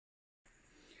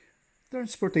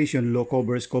Transportation law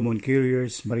covers common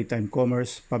carriers, maritime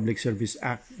commerce, Public Service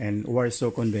Act, and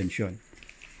Warsaw Convention.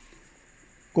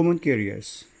 Common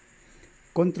carriers.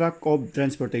 Contract of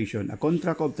transportation. A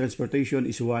contract of transportation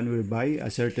is one whereby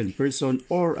a certain person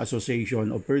or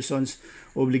association of persons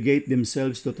obligate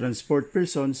themselves to transport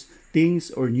persons,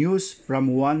 things, or news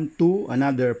from one to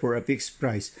another for a fixed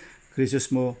price.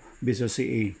 Crisosmo versus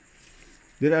CA.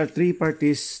 There are three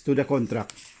parties to the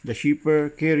contract: the shipper,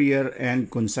 carrier,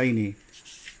 and consignee.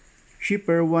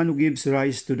 Shipper, one who gives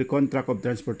rise to the contract of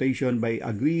transportation by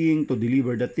agreeing to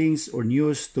deliver the things or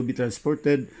news to be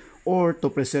transported or to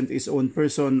present his own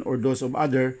person or those of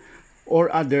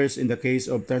others in the case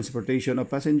of transportation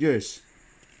of passengers.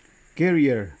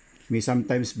 Carrier may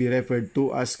sometimes be referred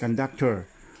to as conductor,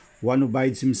 one who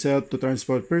bids himself to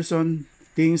transport person,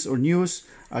 things, or news,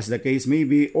 as the case may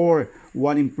be, or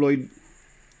one employed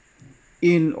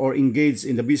in or engaged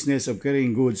in the business of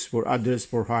carrying goods for others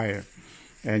for hire.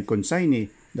 And consignee,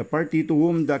 the party to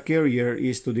whom the carrier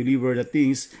is to deliver the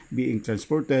things being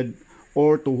transported,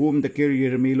 or to whom the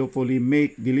carrier may lawfully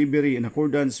make delivery in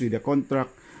accordance with the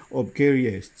contract of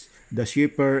carriers. The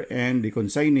shipper and the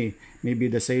consignee may be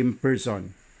the same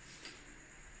person.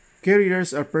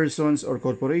 Carriers are persons or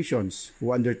corporations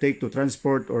who undertake to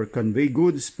transport or convey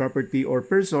goods, property, or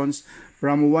persons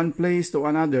from one place to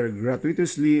another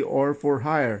gratuitously or for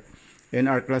hire, and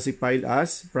are classified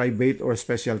as private or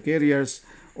special carriers,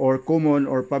 or common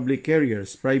or public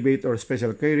carriers. Private or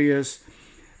special carriers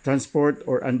transport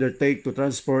or undertake to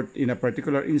transport in a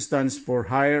particular instance for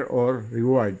hire or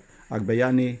reward.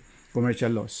 Agbayani,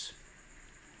 Commercial Laws.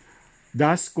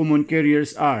 Thus, common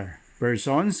carriers are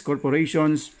persons,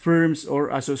 corporations, firms, or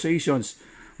associations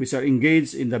which are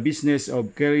engaged in the business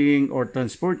of carrying or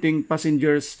transporting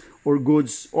passengers or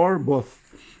goods, or both,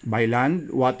 by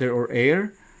land, water, or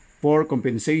air, for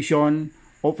compensation,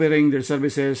 offering their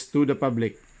services to the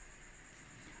public.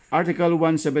 Article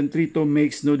 1732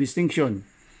 makes no distinction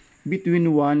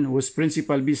between one whose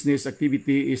principal business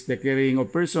activity is the carrying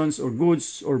of persons or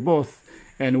goods, or both,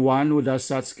 and one who does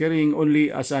such carrying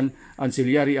only as an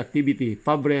ancillary activity.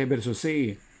 Fabre versus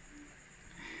CE.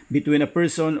 Between a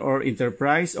person or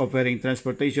enterprise offering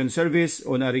transportation service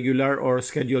on a regular or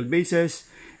scheduled basis,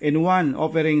 and one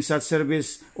offering such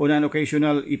service on an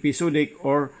occasional, episodic,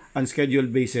 or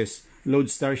unscheduled basis.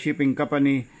 Lodestar Shipping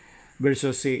Company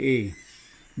versus CA.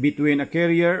 Between a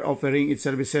carrier offering its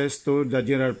services to the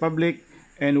general public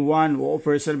and one who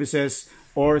offers services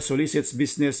or solicits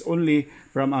business only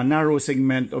from a narrow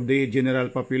segment of the general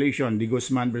population. De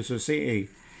Guzman versus CA.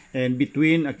 And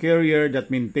between a carrier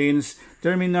that maintains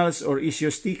terminals or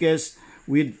issues tickets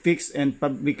with fixed and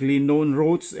publicly known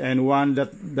routes and one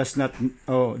that does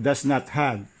not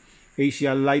have.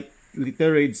 Asia Light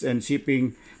Literates and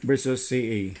Shipping versus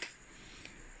CA.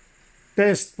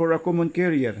 Test for a common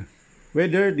carrier: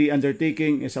 whether the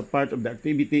undertaking is a part of the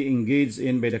activity engaged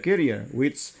in by the carrier,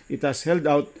 which it has held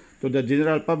out to the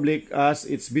general public as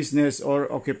its business or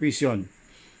occupation.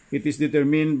 It is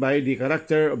determined by the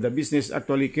character of the business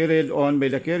actually carried on by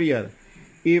the carrier.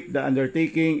 If the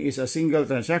undertaking is a single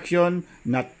transaction,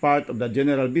 not part of the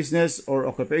general business or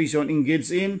occupation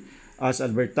engaged in, as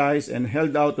advertised and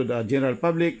held out to the general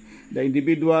public, the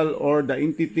individual or the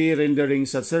entity rendering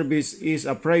such service is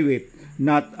a private,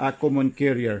 not a common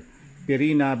carrier.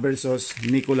 Perina versus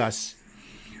Nicolas.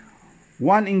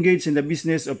 One engaged in the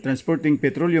business of transporting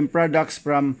petroleum products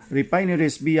from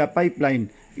refineries via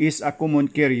pipeline is a common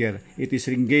carrier. It is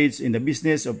engaged in the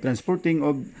business of transporting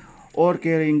or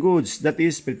carrying goods, that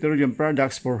is, petroleum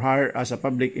products, for hire as a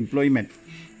public employment.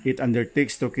 It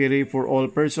undertakes to carry for all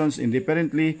persons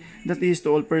indifferently, that is, to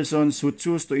all persons who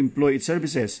choose to employ its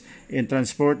services, and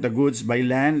transport the goods by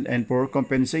land and for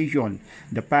compensation.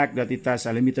 The fact that it has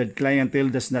a limited clientele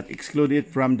does not exclude it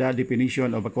from the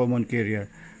definition of a common carrier.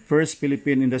 First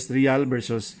Philippine Industrial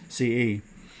versus CA.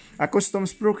 A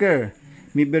customs broker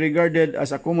may be regarded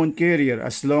as a common carrier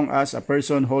as long as a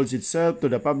person holds itself to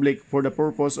the public for the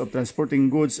purpose of transporting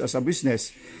goods as a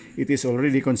business. It is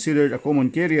already considered a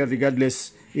common carrier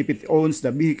regardless if it owns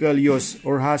the vehicle used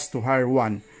or has to hire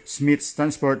one. Smith's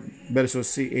Transport versus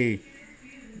CA.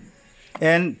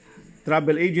 And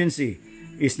travel agency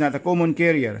is not a common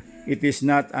carrier. It is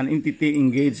not an entity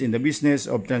engaged in the business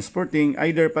of transporting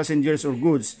either passengers or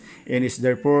goods, and is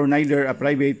therefore neither a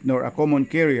private nor a common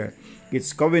carrier.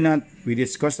 Its covenant with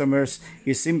its customers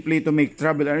is simply to make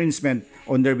travel arrangement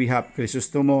on their behalf.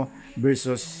 Crisostomo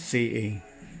versus CA.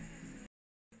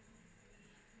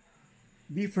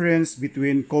 Difference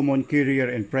between common carrier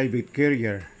and private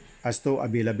carrier as to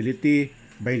availability,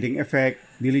 binding effect,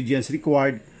 diligence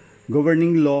required,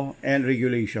 governing law, and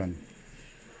regulation.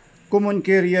 Common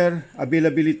carrier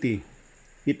availability.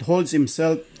 It holds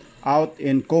himself out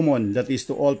in common, that is,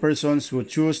 to all persons who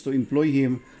choose to employ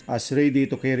him as ready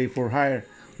to carry for hire,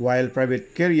 while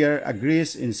private carrier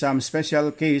agrees in some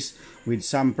special case with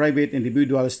some private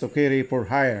individuals to carry for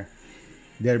hire.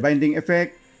 Their binding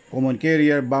effect: common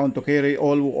carrier bound to carry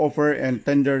all who offer and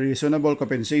tender reasonable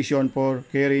compensation for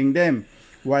carrying them,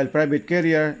 while private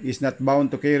carrier is not bound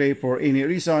to carry for any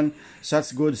reason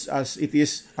such goods as it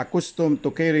is accustomed to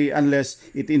carry unless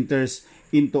it enters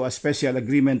into a special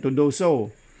agreement to do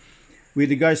so. With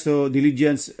regards to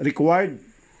diligence required,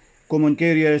 common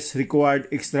carriers required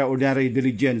extraordinary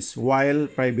diligence, while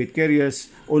private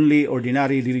carriers only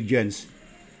ordinary diligence.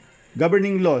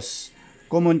 Governing laws: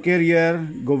 common carrier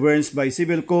governs by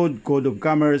civil code, code of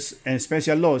commerce, and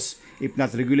special laws. If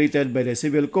not regulated by the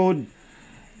civil code,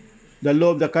 the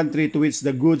law of the country to which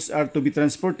the goods are to be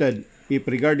transported, if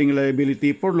regarding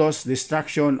liability for loss,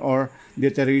 destruction, or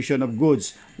deterioration of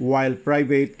goods, while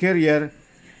private carrier,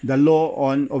 the law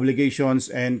on obligations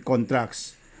and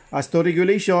contracts. As to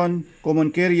regulation,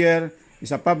 common carrier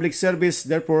is a public service,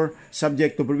 therefore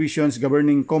subject to provisions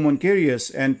governing common carriers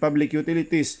and public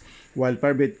utilities, while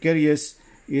private carriers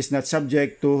is not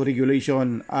subject to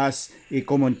regulation as a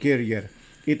common carrier.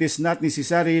 It is not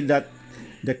necessary that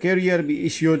the carrier be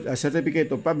issued a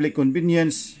certificate of public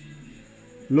convenience.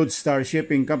 Lodestar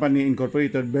Shipping Company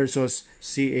Incorporated versus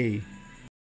CA.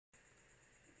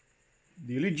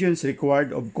 Diligence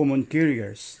required of common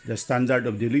carriers, the standard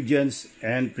of diligence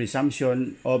and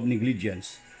presumption of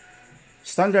negligence.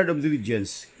 Standard of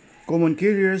diligence: common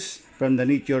carriers, from the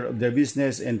nature of their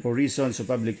business and for reasons of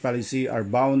public policy, are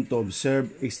bound to observe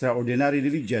extraordinary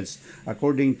diligence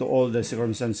according to all the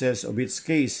circumstances of its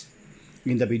case,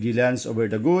 in the vigilance over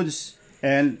the goods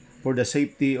and for the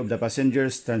safety of the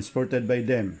passengers transported by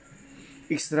them.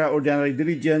 Extraordinary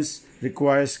diligence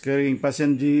requires carrying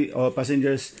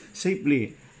passengers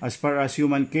safely as far as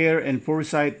human care and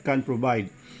foresight can provide,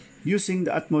 using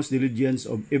the utmost diligence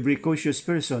of every cautious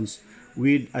person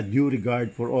with a due regard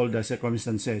for all the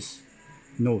circumstances.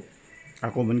 Note: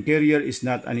 a common carrier is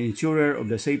not an insurer of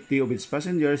the safety of its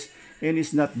passengers and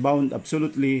is not bound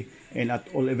absolutely and at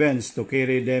all events to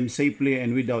carry them safely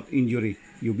and without injury.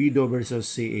 Ubido versus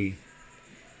CA.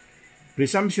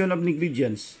 Presumption of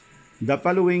negligence. The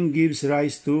following gives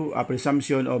rise to a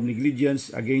presumption of negligence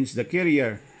against the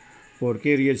carrier: for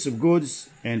carriage of goods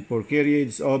and for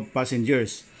carriage of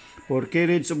passengers. For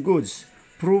carriage of goods,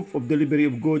 proof of delivery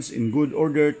of goods in good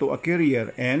order to a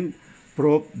carrier and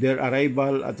proof their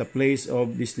arrival at the place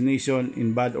of destination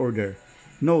in bad order.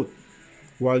 Note: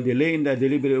 while delay in the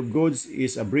delivery of goods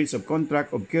is a breach of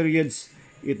contract of carriage,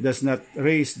 it does not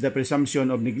raise the presumption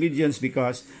of negligence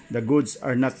because the goods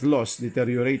are not lost,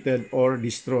 deteriorated, or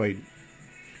destroyed.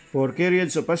 For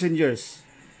carriage of passengers,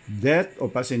 death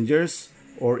of passengers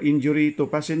or injury to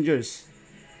passengers.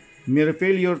 Mere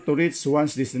failure to reach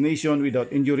one's destination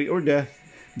without injury or death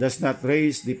does not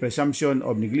raise the presumption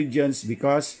of negligence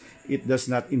because it does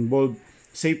not involve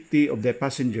safety of the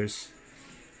passengers.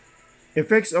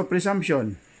 Effects of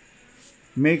presumption: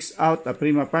 makes out a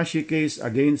prima facie case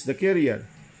against the carrier.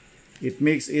 It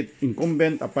makes it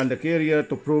incumbent upon the carrier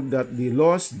to prove that the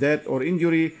loss, death, or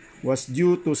injury was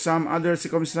due to some other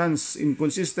circumstance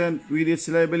inconsistent with its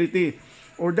liability,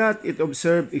 or that it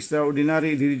observed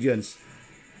extraordinary diligence.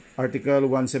 Article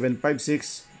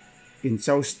 1756 in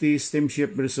Chausti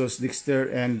Steamship versus Dexter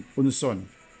and Unson.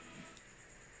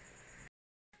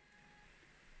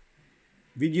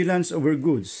 Vigilance over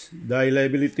goods. The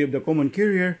liability of the common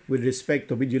carrier with respect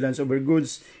to vigilance over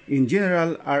goods in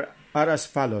general are as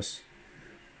follows.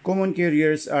 Common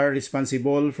carriers are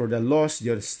responsible for the loss,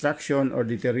 destruction, or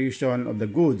deterioration of the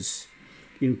goods.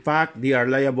 In fact, they are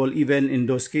liable even in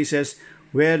those cases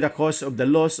where the cause of the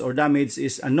loss or damage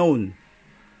is unknown.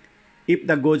 If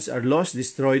the goods are lost,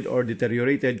 destroyed, or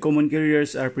deteriorated, common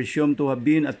carriers are presumed to have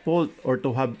been at fault or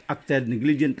to have acted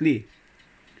negligently.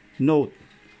 Note: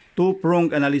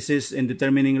 two-pronged analysis in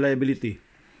determining liability: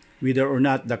 whether or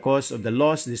not the cause of the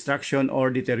loss, destruction,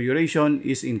 or deterioration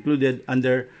is included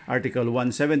under Article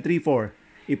 1734.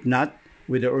 If not,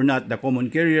 whether or not the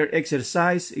common carrier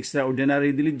exercised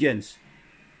extraordinary diligence.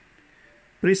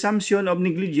 Presumption of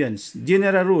negligence.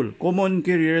 General rule: common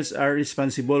carriers are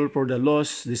responsible for the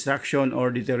loss, destruction,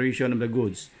 or deterioration of the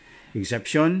goods.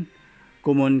 Exception: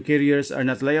 common carriers are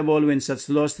not liable when such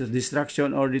loss,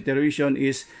 destruction, or deterioration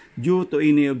is due to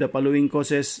any of the following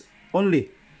causes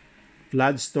only: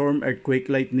 flood, storm, earthquake,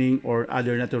 lightning, or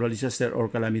other natural disaster or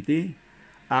calamity;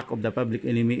 act of the public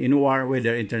enemy in war,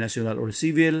 whether international or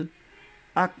civil;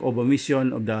 act of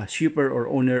omission of the shipper or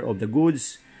owner of the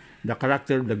goods; the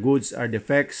character of the goods are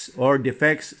defects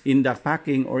in the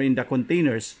packing or in the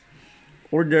containers;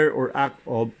 order or act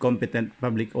of competent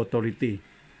public authority.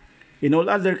 In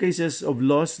all other cases of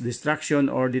loss, destruction,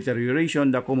 or deterioration,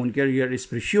 the common carrier is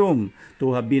presumed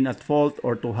to have been at fault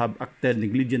or to have acted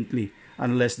negligently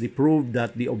unless they prove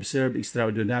that they observed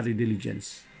extraordinary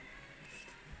diligence.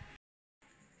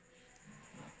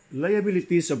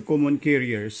 Liabilities of common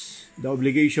carriers. The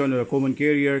obligation of a common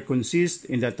carrier consists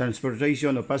in the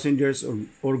transportation of passengers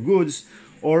or goods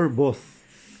or both.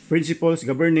 Principles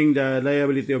governing the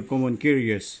liability of common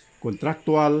carriers: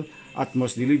 contractual,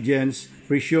 utmost diligence,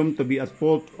 presumed to be at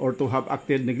fault or to have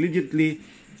acted negligently,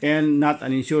 and not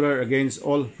an insurer against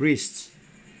all risks.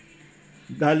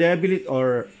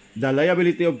 The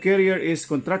liability of carrier is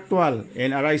contractual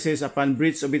and arises upon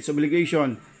breach of its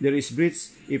obligation. There is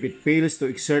breach if it fails to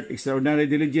exert extraordinary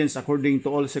diligence according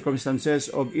to all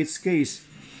circumstances of its case.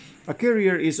 A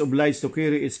carrier is obliged to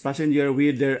carry its passenger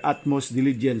with their utmost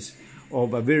diligence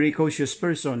of a very cautious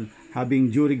person,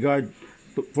 having due regard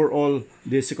for all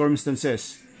the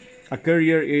circumstances. A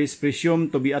carrier is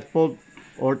presumed to be at fault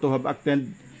or to have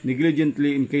acted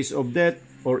negligently in case of death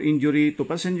or injury to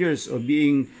passengers, or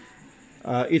being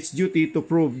its duty to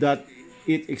prove that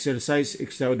it exercised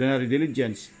extraordinary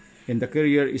diligence, and the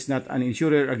carrier is not an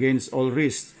insurer against all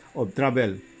risks of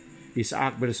travel.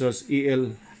 Isaac versus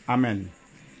E.L. Amen.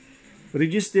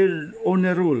 Registered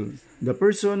owner rule. The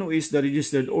person who is the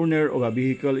registered owner of a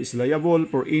vehicle is liable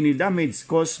for any damage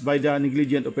caused by the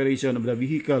negligent operation of the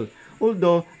vehicle,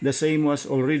 although the same was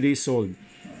already sold.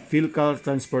 Philcar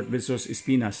Transport versus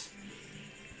Espinas.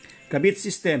 Kabit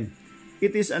system.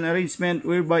 It is an arrangement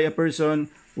whereby a person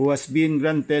who has been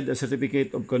granted a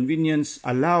certificate of convenience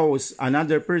allows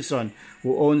another person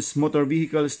who owns motor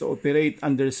vehicles to operate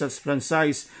under such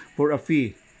franchise for a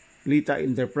fee. Lita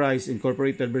Enterprise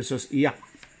Incorporated versus IAC.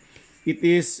 It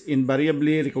is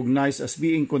invariably recognized as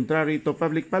being contrary to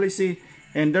public policy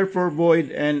and therefore void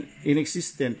and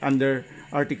inexistent under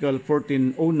Article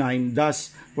 1409.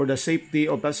 Thus, for the safety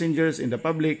of passengers and the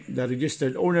public, the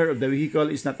registered owner of the vehicle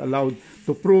is not allowed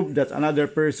to prove that another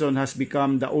person has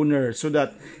become the owner so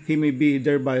that he may be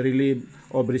thereby relieved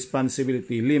of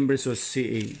responsibility. Lim versus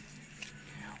CA.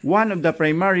 One of the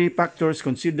primary factors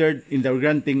considered in the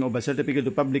granting of a certificate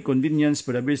of public convenience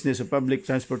for the business of public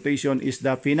transportation is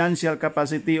the financial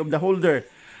capacity of the holder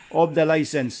of the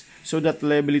license, so that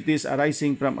liabilities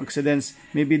arising from accidents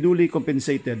may be duly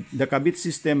compensated. The kabit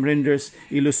system renders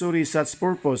illusory such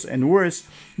purpose, and worse,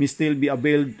 may still be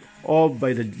availed of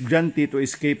by the grantee to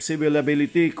escape civil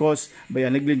liability caused by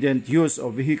a negligent use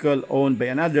of vehicle owned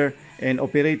by another and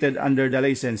operated under the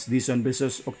license. Dizon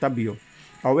versus Octavio.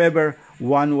 However,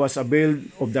 one was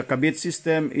availed of the kabit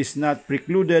system is not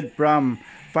precluded from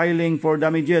filing for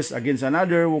damages against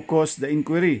another who caused the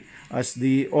injury, as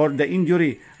the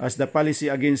injury, as the policy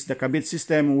against the kabit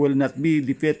system will not be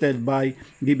defeated by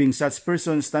giving such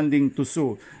person standing to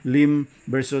sue. Lim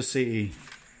versus CA.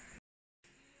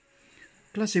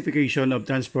 Classification of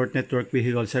transport network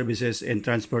vehicle services and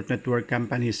transport network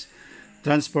companies.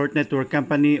 Transport Network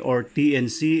Company, or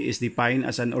TNC, is defined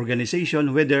as an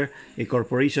organization, whether a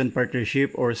corporation, partnership,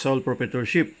 or sole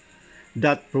proprietorship,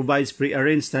 that provides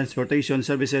pre-arranged transportation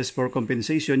services for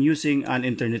compensation using an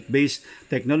internet-based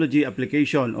technology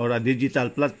application or a digital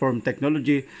platform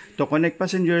technology to connect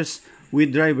passengers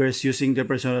with drivers using their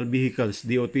personal vehicles.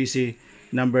 DOTC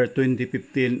number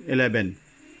 2015-11.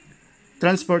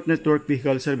 Transport Network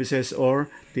Vehicle Services, or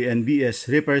TNVS,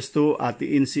 refers to a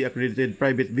TNC accredited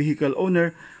private vehicle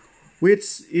owner,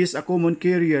 which is a common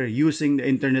carrier using the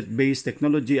internet-based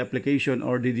technology application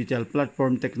or digital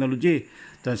platform technology,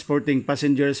 transporting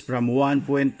passengers from one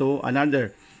point to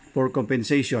another for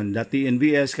compensation. The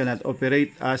TNVS cannot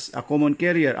operate as a common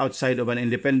carrier outside of an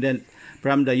independent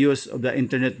from the use of the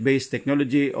internet-based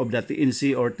technology of the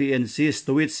TNC or TNCs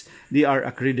to which they are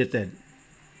accredited.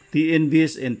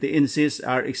 TNVs and TNCs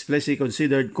are explicitly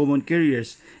considered common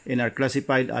carriers and are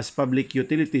classified as public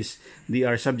utilities. They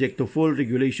are subject to full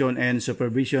regulation and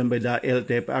supervision by the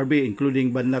LTFRB,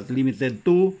 including but not limited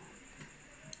to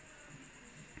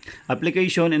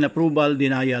application and approval,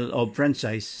 denial of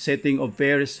franchise, setting of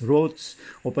fares, routes,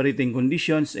 operating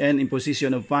conditions, and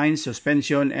imposition of fines,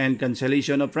 suspension, and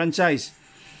cancellation of franchise.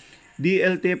 The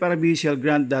LTFRB shall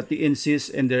grant the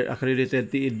TNCs and their accredited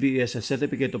TNVs a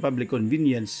certificate of public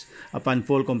convenience upon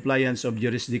full compliance of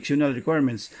jurisdictional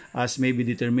requirements as may be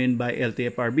determined by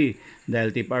LTFRB. The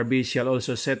LTFRB shall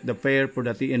also set the fare for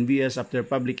the TNVs after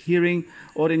public hearing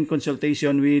or in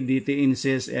consultation with the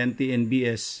TNCs and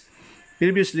TNVs.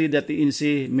 Previously, the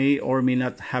TNC may or may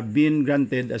not have been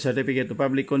granted a certificate of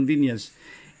public convenience.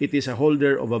 It is a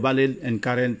holder of a valid and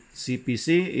current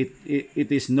CPC.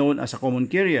 It is known as a common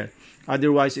carrier.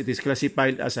 Otherwise, it is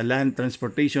classified as a land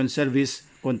transportation service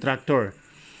contractor.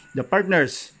 The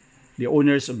partners, the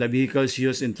owners of the vehicles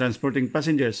used in transporting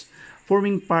passengers,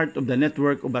 forming part of the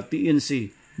network of a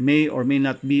TNC, may or may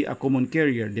not be a common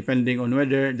carrier depending on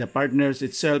whether the partners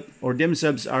itself or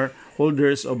themselves are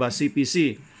holders of a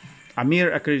CPC. A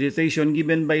mere accreditation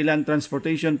given by Land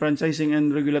Transportation Franchising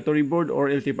and Regulatory Board or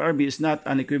LTFRB is not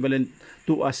an equivalent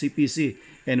to a CPC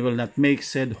and will not make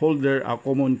said holder a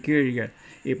common carrier.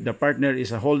 If the partner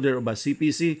is a holder of a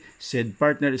CPC, said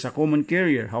partner is a common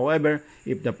carrier. However,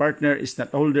 if the partner is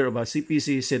not holder of a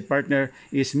CPC, said partner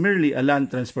is merely a land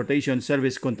transportation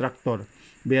service contractor.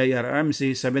 BIR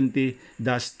RMC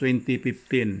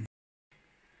 70-2015.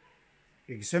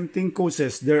 Exempting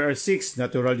causes, there are 6: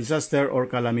 natural disaster or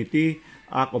calamity,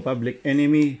 act of public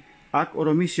enemy, act or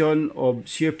omission of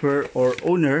shipper or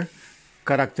owner,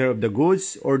 character of the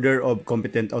goods, order of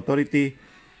competent authority,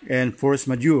 and force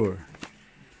majeure.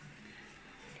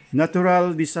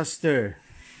 Natural disaster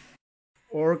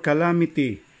or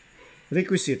calamity.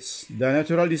 Requisites. The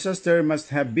natural disaster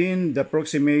must have been the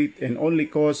proximate and only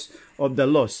cause of the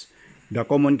loss. The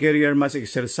common carrier must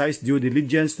exercise due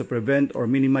diligence to prevent or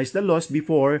minimize the loss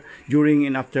before, during,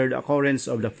 and after the occurrence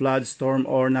of the flood, storm,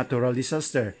 or natural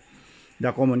disaster.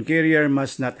 The common carrier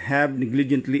must not have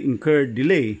negligently incurred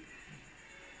delay.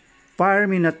 Fire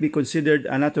may not be considered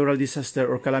a natural disaster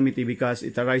or calamity because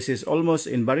it arises almost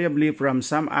invariably from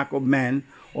some act of man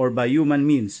or by human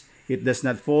means. It does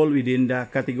not fall within the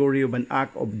category of an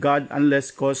act of God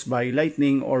unless caused by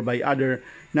lightning or by other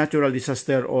natural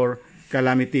disaster or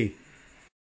calamity.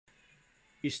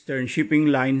 Eastern Shipping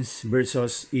Lines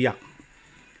versus IAC.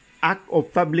 Act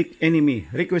of public enemy.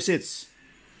 Requisites.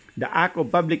 The act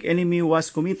of public enemy was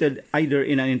committed either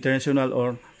in an international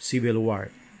or civil war.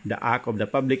 The act of the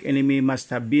public enemy must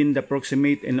have been the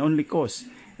proximate and only cause,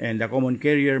 and the common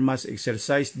carrier must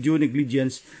exercise due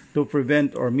diligence to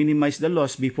prevent or minimize the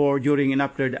loss before, during, and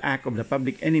after the act of the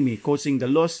public enemy causing the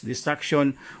loss,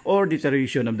 destruction, or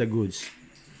deterioration of the goods.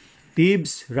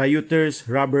 Thieves, rioters,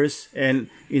 robbers, and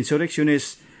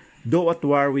insurrectionists, though at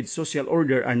war with social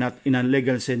order, are not in a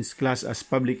legal sense classed as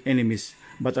public enemies,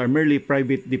 but are merely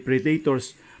private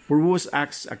depredators for whose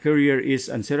acts a carrier is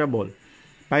answerable.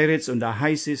 Pirates on the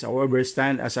high seas, however,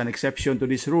 stand as an exception to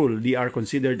this rule. They are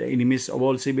considered the enemies of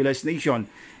all civilized nations,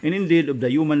 and indeed of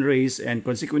the human race, and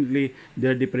consequently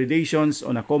their depredations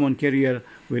on a common carrier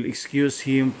will excuse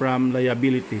him from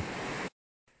liability.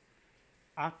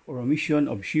 Act or omission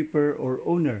of shipper or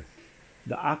owner.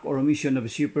 The act or omission of a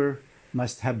shipper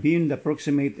must have been the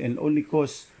proximate and only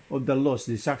cause of the loss,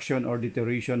 destruction, or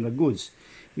deterioration of the goods.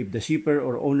 If the shipper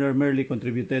or owner merely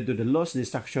contributed to the loss,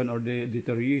 destruction, or the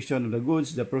deterioration of the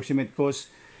goods, the proximate cause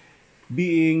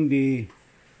being the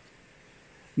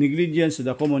negligence of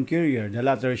the common carrier, the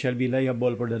latter shall be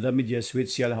liable for the damages,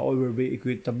 which shall, however, be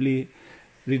equitably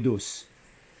reduced.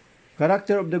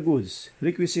 Character of the goods.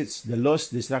 Requisites. The loss,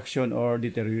 destruction, or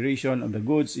deterioration of the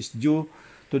goods is due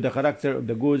to the character of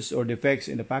the goods or defects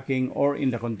in the packing or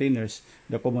in the containers.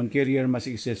 The common carrier must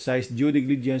exercise due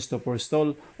diligence to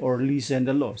forestall or lessen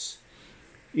the loss.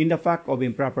 In the fact of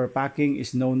improper packing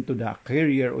is known to the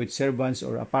carrier or its servants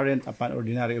or apparent upon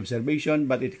ordinary observation,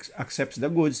 but it accepts the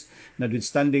goods.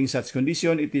 Notwithstanding such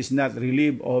condition, it is not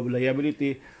relieved of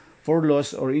liability for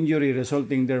loss or injury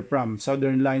resulting therefrom.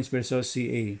 Southern Lines versus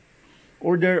CA.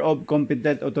 Order of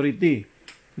competent authority.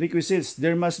 Requisites.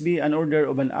 There must be an order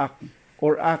of an act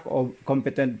or act of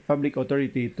competent public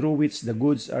authority through which the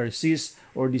goods are seized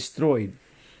or destroyed.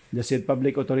 The said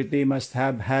public authority must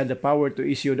have had the power to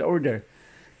issue the order.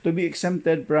 To be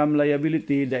exempted from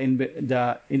liability, the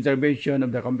intervention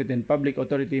of the competent public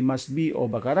authority must be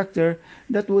of a character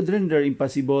that would render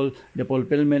impossible the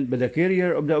fulfillment by the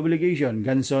carrier of the obligation.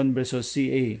 Ganson versus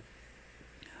CA.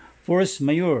 Force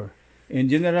majeure. In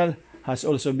general, has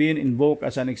also been invoked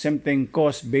as an exempting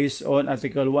cause based on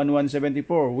Article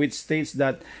 1174, which states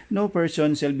that no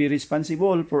person shall be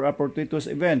responsible for a fortuitous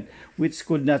event which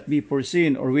could not be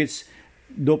foreseen or which,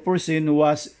 though foreseen,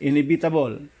 was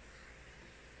inevitable.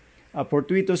 A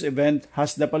fortuitous event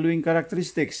has the following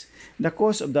characteristics. The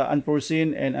cause of the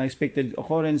unforeseen and unexpected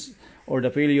occurrence or the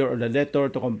failure of the debtor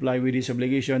to comply with his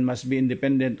obligation must be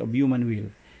independent of human will.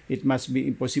 It must be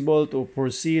impossible to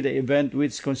foresee the event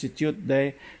which constitute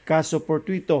the caso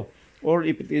fortuito, or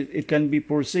if it can be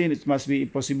foreseen, it must be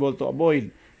impossible to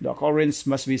avoid. The occurrence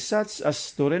must be such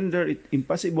as to render it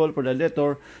impossible for the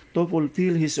debtor to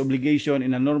fulfill his obligation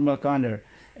in a normal manner,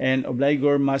 and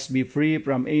obligor must be free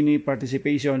from any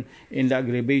participation in the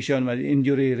aggravation of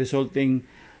injury resulting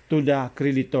to the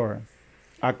creditor.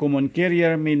 A common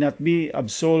carrier may not be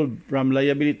absolved from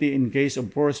liability in case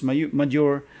of force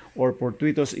majeure or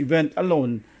fortuitous event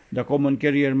alone. The common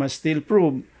carrier must still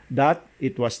prove that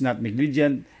it was not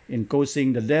negligent in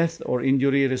causing the death or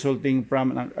injury resulting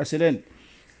from an accident.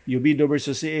 Ubido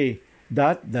versus CA,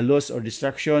 that the loss or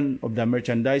destruction of the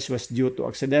merchandise was due to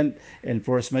accident and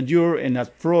force majeure and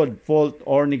not fraud, fault,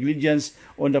 or negligence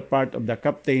on the part of the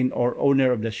captain or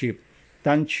owner of the ship.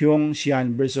 Tan Chiong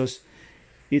Xian versus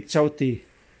Ichauti.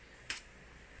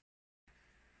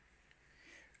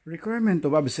 Requirement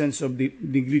of absence of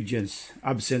negligence,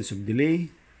 absence of delay,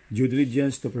 due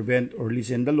diligence to prevent or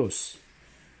lessen the loss.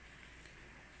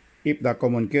 If the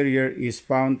common carrier is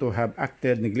found to have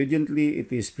acted negligently,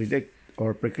 it is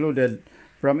precluded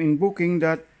from invoking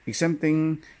that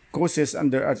exempting causes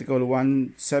under Article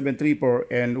 1734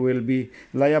 and will be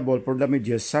liable for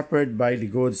damages suffered by the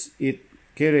goods it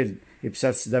carried if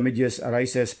such damages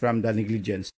arises from the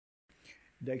negligence.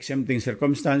 The exempting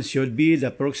circumstance should be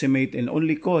the proximate and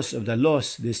only cause of the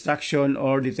loss, destruction,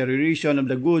 or deterioration of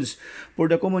the goods for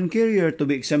the common carrier to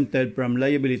be exempted from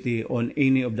liability on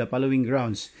any of the following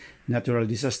grounds: natural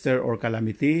disaster or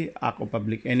calamity, act of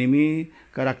public enemy,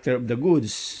 character of the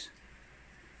goods.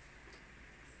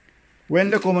 When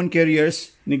the common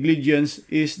carrier's negligence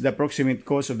is the proximate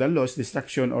cause of the loss,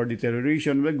 destruction, or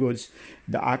deterioration of the goods,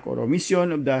 the act or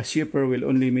omission of the shipper will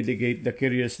only mitigate the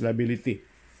carrier's liability.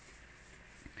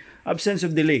 Absence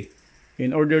of delay.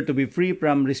 In order to be free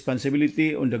from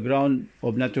responsibility on the ground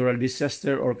of natural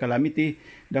disaster or calamity,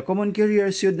 the common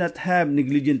carrier should not have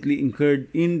negligently incurred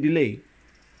in delay.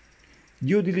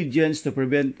 Due diligence to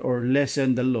prevent or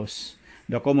lessen the loss.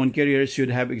 The common carrier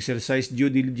should have exercised due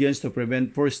diligence to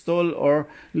prevent, forestall, or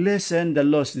lessen the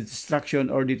loss, destruction,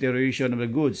 or deterioration of the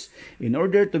goods in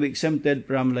order to be exempted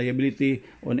from liability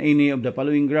on any of the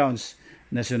following grounds: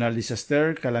 national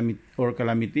disaster or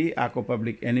calamity, act of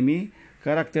public enemy,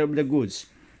 character of the goods.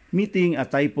 Meeting a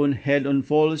typhoon head-on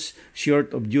falls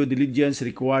short of due diligence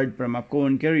required from a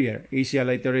common carrier, Asia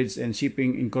Literates and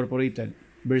Shipping Incorporated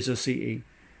versus CA.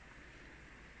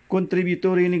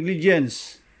 Contributory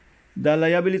negligence. The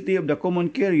liability of the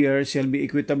common carrier shall be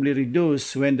equitably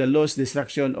reduced when the loss,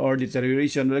 destruction, or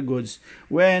deterioration of the goods,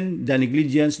 when the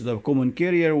negligence of the common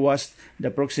carrier was the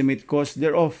proximate cause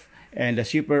thereof, and the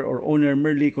shipper or owner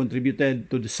merely contributed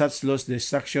to such loss,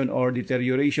 destruction, or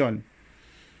deterioration.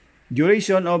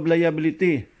 Duration of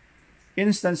liability.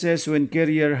 Instances when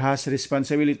carrier has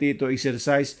responsibility to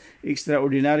exercise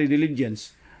extraordinary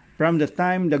diligence from the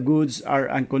time the goods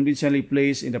are unconditionally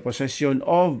placed in the possession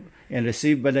of and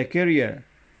received by the carrier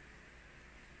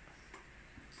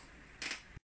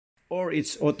or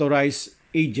its authorized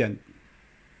agent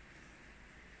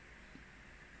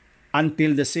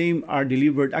until the same are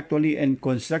delivered actually and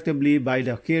constructively by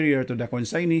the carrier to the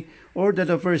consignee or to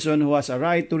the person who has a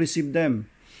right to receive them.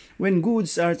 When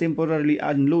goods are temporarily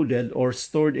unloaded or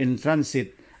stored in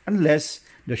transit, unless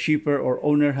the shipper or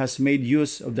owner has made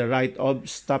use of the right of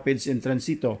stoppage in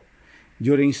transito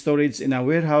during storage in a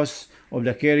warehouse of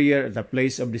the carrier at the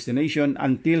place of destination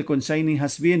until consignee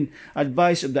has been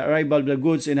advised of the arrival of the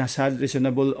goods and has had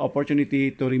reasonable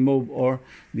opportunity to remove or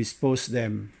dispose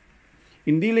them.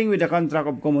 In dealing with the contract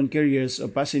of common carriers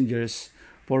of passengers,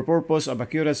 for purpose of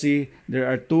accuracy, there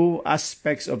are two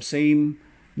aspects of same,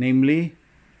 namely,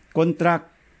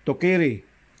 contract to carry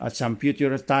at some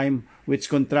future time, which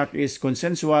contract is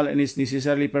consensual and is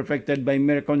necessarily perfected by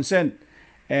mere consent,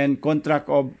 and contract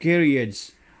of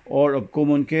carriage or of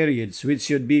common carriage, which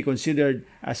should be considered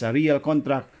as a real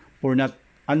contract, for not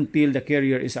until the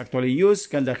carrier is actually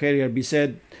used can the carrier be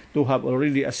said to have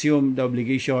already assumed the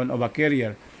obligation of a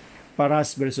carrier.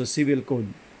 Paras versus Civil Code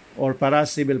or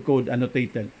Paras Civil Code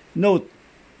annotated. Note,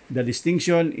 the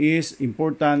distinction is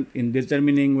important in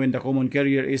determining when the common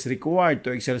carrier is required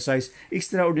to exercise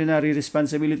extraordinary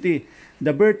responsibility.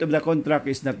 The birth of the contract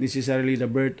is not necessarily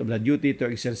the birth of the duty to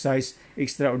exercise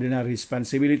extraordinary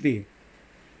responsibility.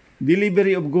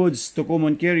 Delivery of goods to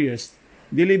common carriers.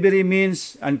 Delivery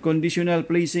means unconditional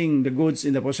placing the goods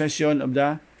in the possession of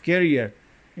the carrier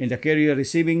and the carrier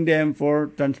receiving them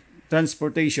for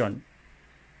transportation.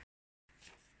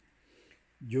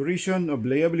 Duration of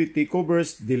liability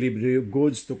covers delivery of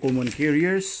goods to common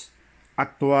carriers,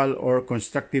 actual or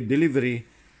constructive delivery,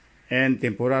 and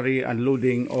temporary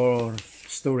unloading or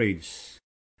storage.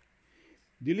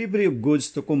 Delivery of goods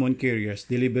to common carriers.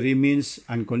 Delivery means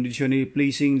unconditionally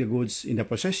placing the goods in the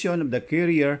possession of the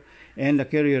carrier and the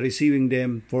carrier receiving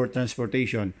them for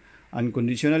transportation.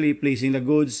 Unconditionally placing the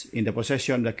goods in the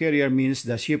possession of the carrier means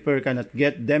the shipper cannot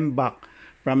get them back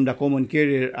from the common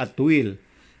carrier at will.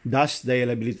 Thus, the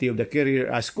liability of the carrier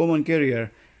as common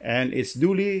carrier and its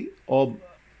duly of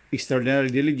extraordinary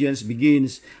diligence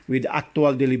begins with the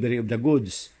actual delivery of the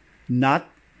goods, not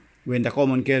when the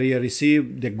common carrier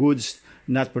received the goods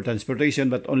not for transportation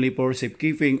but only for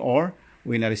safekeeping, or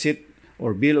when a receipt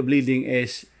or bill of lading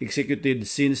is executed,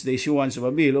 since the issuance of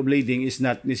a bill of lading is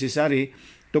not necessary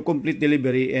to complete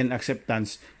delivery and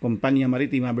acceptance. Compañía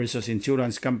Marítima versus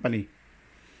Insurance Company.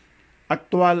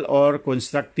 Actual or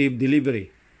constructive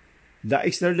delivery. The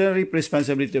extraordinary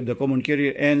responsibility of the common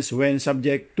carrier ends when,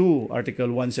 subject to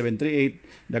Article 1738,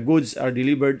 the goods are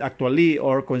delivered actually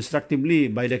or constructively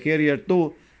by the carrier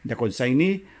to the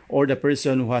consignee or the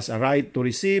person who has a right to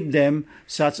receive them,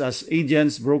 such as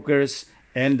agents, brokers,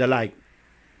 and the like.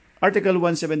 Article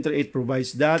 1738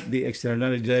 provides that the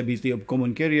extraordinary liability of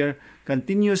common carrier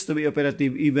continues to be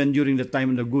operative even during the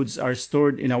time the goods are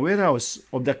stored in a warehouse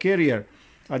of the carrier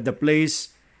at the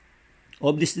place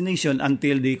of destination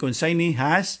until the consignee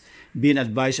has been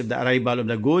advised of the arrival of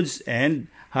the goods and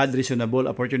had reasonable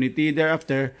opportunity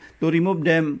thereafter to remove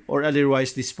them or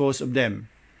otherwise dispose of them.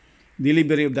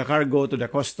 Delivery of the cargo to the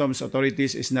customs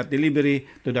authorities is not delivery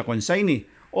to the consignee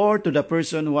or to the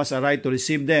person who has a right to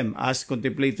receive them, as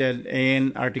contemplated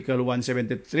in Article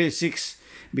 173(6),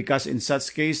 because in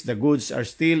such case the goods are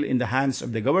still in the hands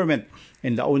of the government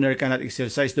and the owner cannot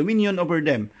exercise dominion over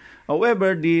them.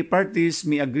 However, the parties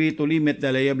may agree to limit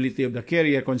the liability of the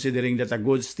carrier, considering that the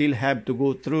goods still have to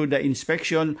go through the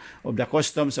inspection of the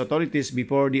customs authorities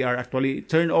before they are actually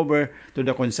turned over to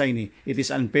the consignee. It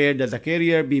is unfair that the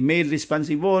carrier be made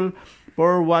responsible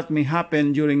for what may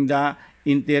happen during the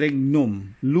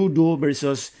interregnum. Ludo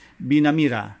versus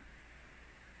Binamira.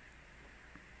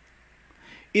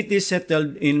 It is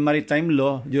settled in maritime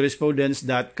law jurisprudence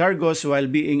that cargoes, while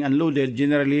being unloaded,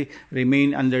 generally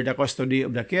remain under the custody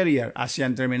of the carrier.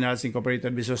 ASEAN Terminals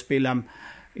Incorporated versus Pelam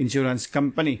Insurance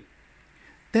Company.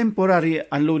 Temporary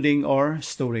unloading or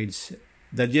storage.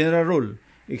 The general rule: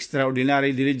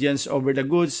 extraordinary diligence over the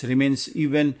goods remains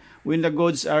even when the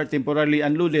goods are temporarily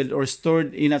unloaded or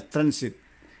stored in a transit.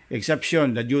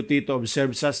 Exception: the duty to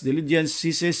observe such diligence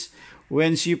ceases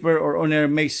when shipper or owner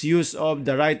makes use of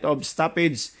the right of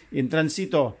stoppage in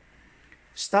transito.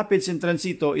 Stoppage in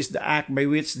transito is the act by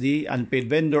which the unpaid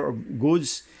vendor of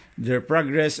goods their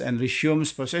progress and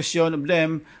resumes possession of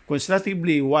them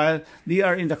constructively while they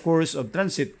are in the course of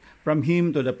transit from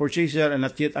him to the purchaser and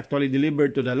not yet actually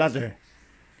delivered to the latter.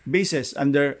 Basis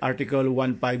under Article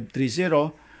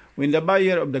 1530, when the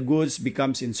buyer of the goods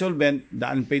becomes insolvent, the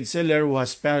unpaid seller who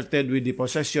has parted with the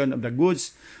possession of the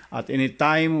goods at any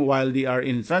time while they are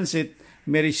in transit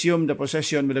may resume the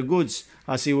possession of the goods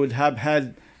as he would have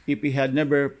had if he had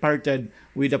never parted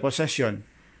with the possession.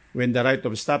 When the right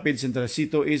of stoppage in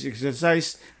transito is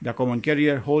exercised, the common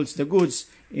carrier holds the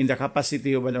goods in the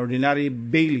capacity of an ordinary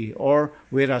bailee or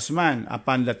warehouseman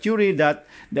upon the theory that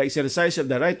the exercise of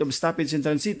the right of stoppage in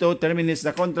transito terminates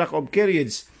the contract of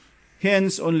carriage.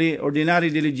 Hence, only ordinary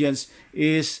diligence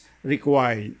is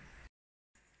required.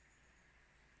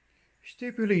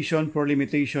 Stipulation for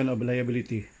limitation of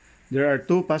liability. There are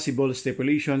two possible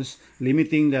stipulations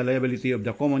limiting the liability of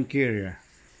the common carrier.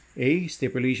 A.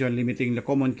 Stipulation limiting the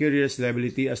common carrier's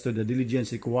liability as to the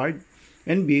diligence required.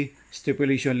 And B.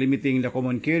 Stipulation limiting the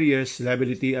common carrier's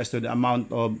liability as to the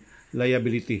amount of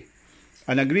liability.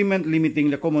 An agreement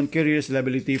limiting the common carrier's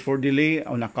liability for delay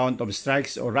on account of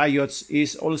strikes or riots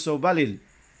is also valid.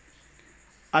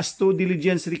 As to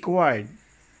diligence required,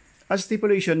 a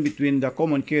stipulation between the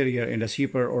common carrier and the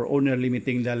shipper or owner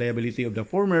limiting the liability of the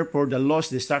former for the loss,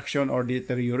 destruction, or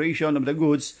deterioration of the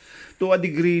goods to a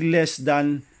degree less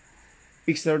than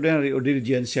extraordinary or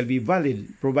diligence shall be valid,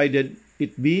 provided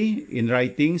it be in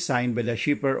writing, signed by the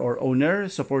shipper or owner,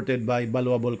 supported by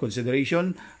valuable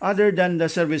consideration other than the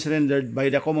service rendered by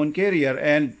the common carrier,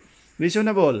 and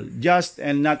reasonable, just,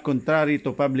 and not contrary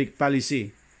to public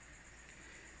policy.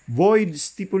 Void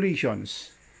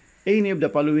stipulations. Any of the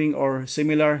following or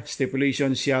similar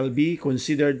stipulations shall be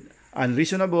considered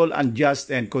unreasonable,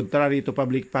 unjust, and contrary to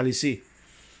public policy.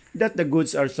 That the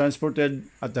goods are transported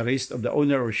at the risk of the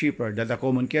owner or shipper, that the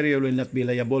common carrier will not be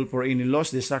liable for any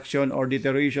loss, destruction, or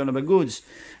deterioration of the goods,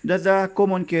 that the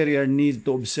common carrier need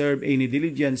to observe any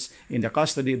diligence in the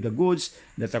custody of the goods,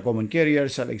 that the common carrier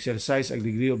shall exercise a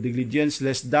degree of diligence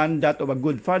less than that of a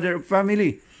good father of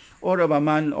family, or of a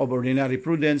man of ordinary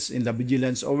prudence in the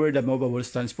vigilance over the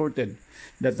movables transported,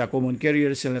 that the common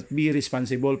carrier shall not be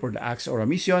responsible for the acts or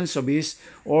omissions of his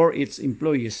or its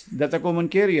employees, that the common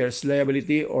carrier's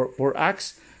liability or for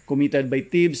acts committed by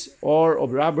thieves or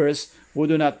of robbers who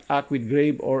do not act with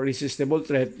grave or resistible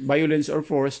threat, violence, or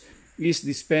force is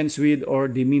dispensed with or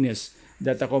diminished,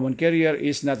 that the common carrier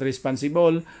is not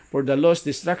responsible for the loss,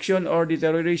 destruction, or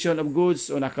deterioration of goods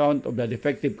on account of the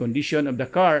defective condition of the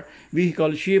car,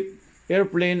 vehicle, ship,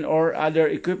 airplane, or other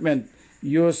equipment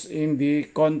used in the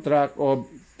contract of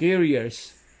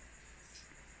carriers.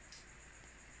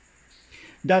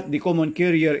 That the common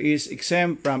carrier is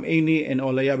exempt from any and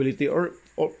all liability or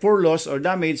for loss or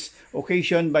damage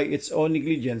occasioned by its own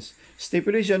negligence.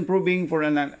 Stipulation proving for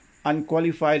an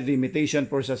unqualified limitation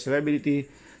for such liability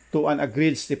to an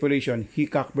agreed stipulation.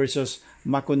 Hickok versus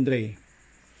Macondray.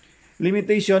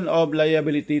 Limitation of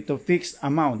liability to fixed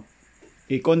amount.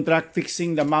 A contract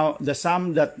fixing the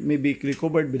sum that may be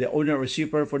recovered by the owner or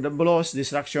shipper for the loss,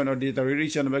 destruction, or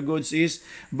deterioration of the goods is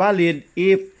valid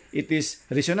if it is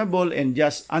reasonable and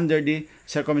just under the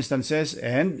circumstances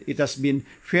and it has been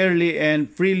fairly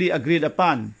and freely agreed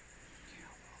upon.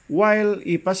 While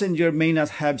a passenger may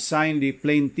not have signed the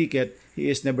plane ticket, he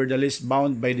is nevertheless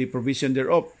bound by the provision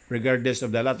thereof, regardless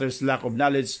of the latter's lack of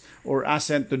knowledge or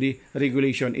assent to the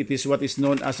regulation. It is what is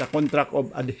known as a contract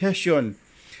of adhesion,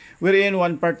 wherein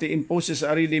one party imposes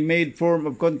a ready-made form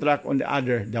of contract on the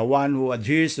other. The one who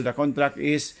adheres to the contract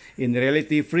is in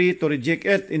reality free to reject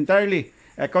it entirely.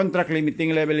 A contract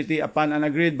limiting liability upon an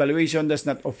agreed valuation does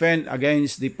not offend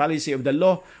against the policy of the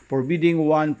law, forbidding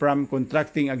one from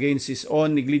contracting against his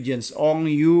own negligence. Ong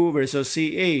U versus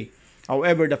CA.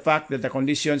 However, the fact that the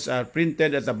conditions are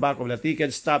printed at the back of the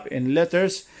ticket stub in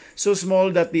letters so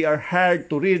small that they are hard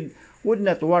to read would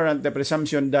not warrant the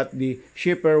presumption that the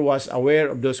shipper was aware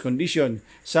of those conditions,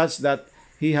 such that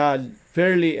he had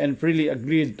fairly and freely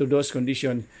agreed to those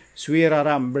conditions.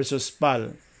 Suiraram versus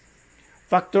Pal.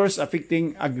 Factors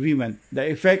affecting agreement.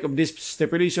 The effect of this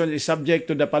stipulation is subject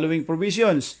to the following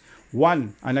provisions.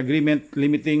 1. An agreement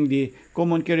limiting the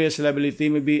common carrier's liability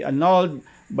may be annulled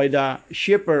by the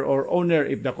shipper or owner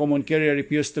if the common carrier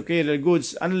refused to carry the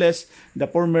goods unless the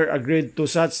former agreed to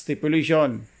such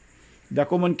stipulation. The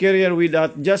common carrier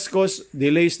without just cause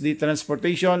delays the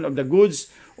transportation of the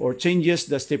goods or changes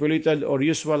the stipulated or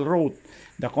usual route.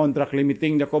 The contract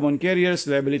limiting the common carrier's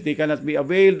liability cannot be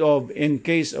availed of in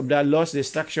case of the loss,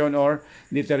 destruction, or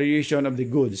deterioration of the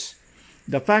goods.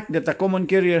 The fact that the common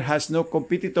carrier has no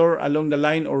competitor along the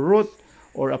line or route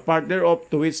or a part thereof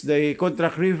to which the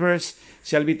contract refers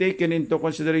shall be taken into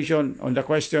consideration on the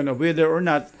question of whether or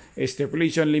not a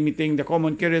stipulation limiting the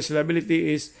common carrier's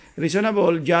liability is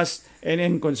reasonable, just, and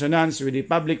in consonance with the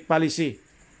public policy.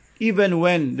 Even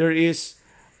when there is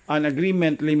an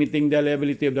agreement limiting the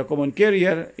liability of the common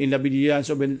carrier in the vigilance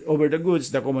over the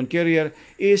goods, the common carrier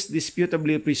is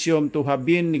disputably presumed to have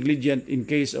been negligent in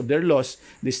case of their loss,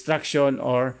 destruction,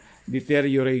 or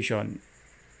deterioration.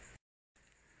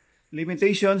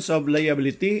 Limitations of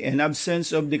liability and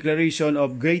absence of declaration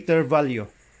of greater value.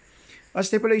 A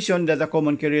stipulation that the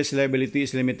common carrier's liability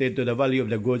is limited to the value of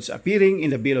the goods appearing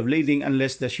in the bill of lading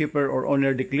unless the shipper or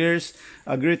owner declares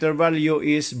a greater value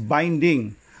is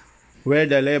binding. Where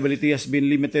the liability has been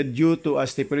limited due to a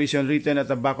stipulation written at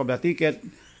the back of the ticket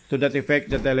to that effect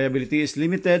that the liability is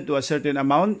limited to a certain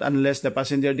amount unless the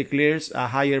passenger declares a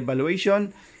higher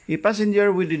valuation, a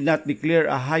passenger who did not declare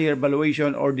a higher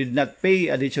valuation or did not pay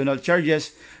additional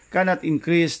charges cannot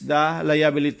increase the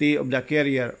liability of the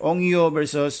carrier. Ongyo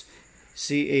versus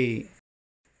CA.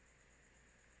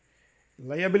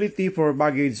 Liability for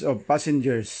baggage of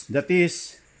passengers, that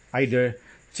is, either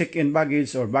check-in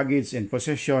baggage or baggage in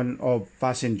possession of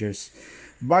passengers.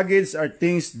 Baggage are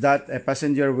things that a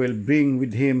passenger will bring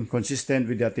with him consistent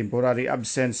with the temporary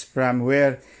absence from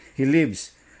where he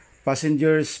lives.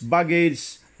 Passengers'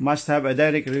 baggage must have a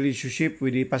direct relationship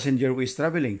with the passenger who is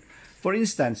traveling. For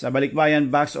instance, a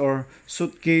balikbayan box or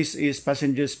suitcase is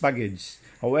passenger's baggage.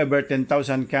 However,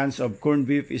 10,000 cans of corned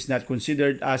beef is not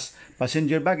considered as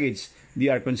passenger baggage. They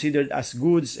are considered as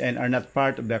goods and are not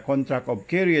part of the contract of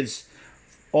carriage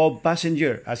of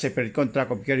passenger. A separate contract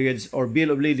of carriage or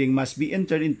bill of lading must be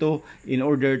entered into in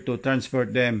order to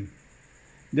transport them.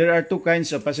 There are two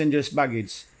kinds of passenger's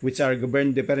baggage which are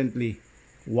governed differently.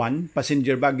 1.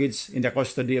 Passenger baggage in the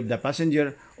custody of the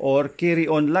passenger or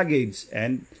carry-on luggage,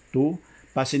 and 2.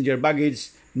 Passenger baggage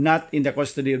not in the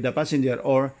custody of the passenger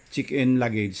or check-in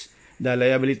luggage. The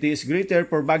liability is greater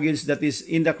for baggage that is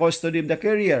in the custody of the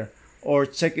carrier or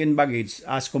check-in baggage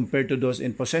as compared to those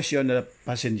in possession of the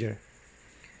passenger.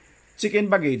 Check-in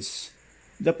baggage.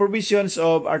 The provisions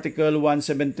of Article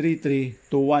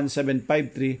 1733 to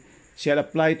 1753 shall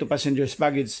apply to passenger's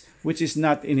baggage which is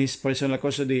not in his personal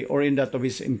custody or in that of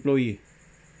his employee.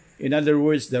 In other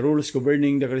words, the rules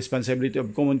governing the responsibility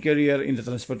of common carrier in the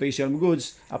transportation of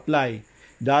goods apply.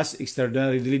 Thus,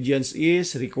 extraordinary diligence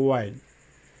is required.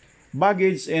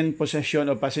 Baggage and possession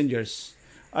of passengers.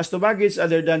 As to baggage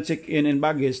other than check-in and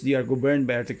baggage, they are governed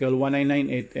by Article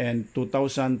 1998 and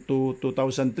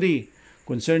 2002-2003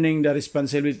 concerning the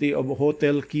responsibility of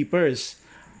hotel keepers.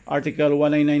 Article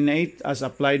 1998, as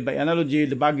applied by analogy,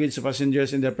 the baggage of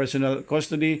passengers in their personal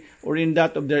custody or in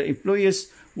that of their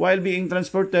employees while being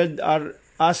transported are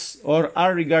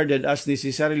regarded as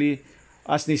necessary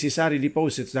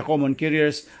deposits. The common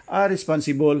carriers are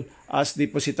responsible as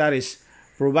depositaries,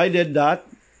 provided that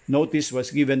notice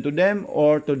was given to them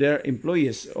or to their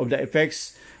employees of the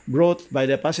effects brought by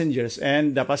the passengers,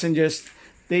 and the passengers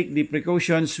take the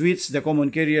precautions which the common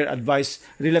carrier advised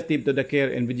relative to the care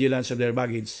and vigilance of their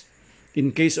baggage.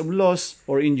 In case of loss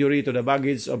or injury to the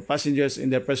baggage of passengers in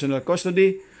their personal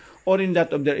custody or in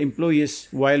that of their employees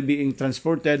while being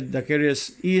transported, the carrier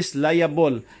is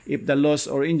liable if the loss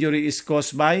or injury is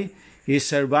caused by his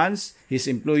servants, his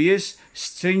employees,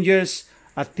 strangers,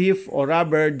 a thief or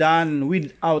robber done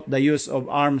without the use of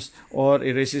arms or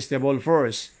irresistible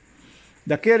force.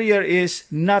 The carrier is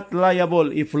not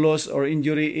liable if loss or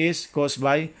injury is caused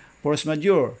by force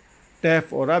majeure,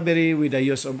 theft or robbery with the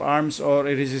use of arms or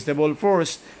irresistible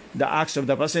force, the acts of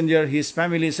the passenger, his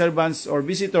family, servants, or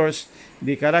visitors,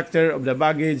 the character of the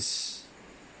baggage.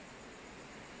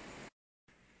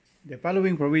 The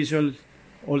following provisions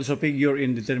also figure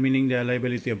in determining the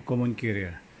liability of common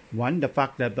carrier. 1. The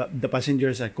fact that the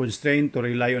passengers are constrained to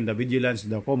rely on the vigilance of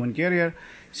the common carrier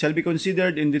shall be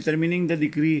considered in determining the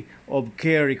degree of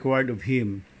care required of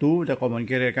him. 2. The common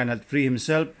carrier cannot free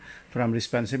himself from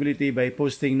responsibility by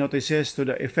posting notices to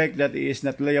the effect that he is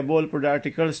not liable for the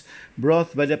articles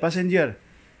brought by the passenger.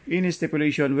 In a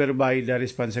stipulation whereby the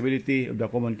responsibility of the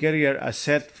common carrier as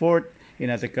set forth in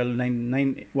Article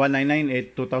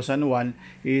 1998-2001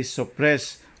 is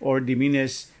suppressed or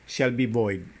diminished shall be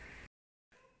void.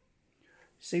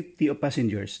 Safety of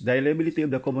passengers. The liability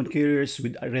of the common carriers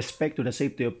with respect to the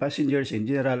safety of passengers in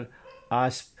general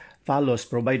as follows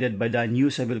provided by the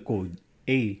new Civil Code.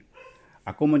 A.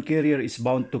 A common carrier is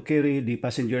bound to carry the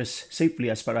passengers safely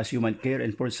as far as human care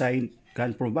and foresight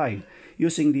can provide,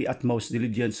 using the utmost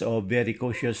diligence of very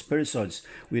cautious persons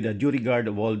with a due regard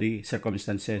of all the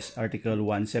circumstances. Article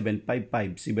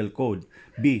 1755 Civil Code.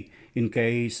 B. In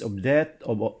case of death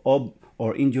or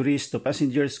injuries to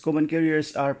passengers, common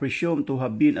carriers are presumed to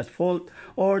have been at fault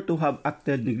or to have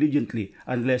acted negligently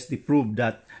unless they prove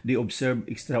that they observed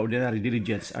extraordinary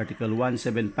diligence. Article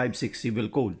 1756 Civil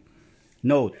Code.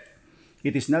 Note: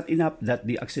 it is not enough that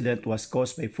the accident was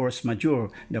caused by force majeure.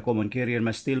 The common carrier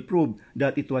must still prove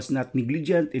that it was not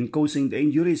negligent in causing the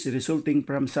injuries resulting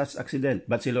from such accident.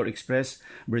 Bachelor Express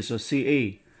versus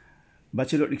CA.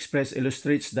 Bachelor Express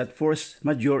illustrates that force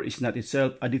majeure is not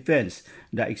itself a defense.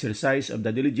 The exercise of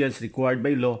the diligence required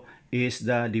by law is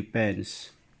the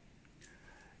defense.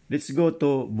 Let's go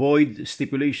to void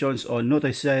stipulations on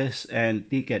notices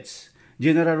and tickets.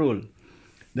 General rule.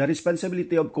 The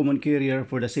responsibility of common carrier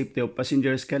for the safety of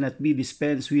passengers cannot be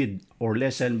dispensed with or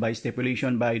lessened by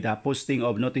stipulation by the posting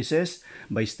of notices,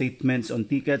 by statements on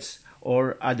tickets,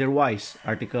 or otherwise.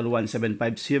 Article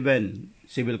 1757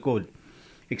 Civil Code.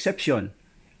 Exception: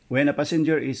 when a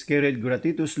passenger is carried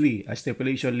gratuitously, a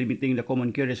stipulation limiting the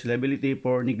common carrier's liability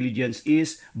for negligence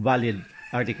is valid.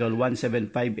 Article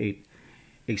 1758.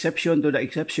 Exception to the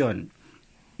exception: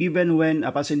 even when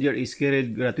a passenger is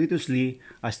carried gratuitously,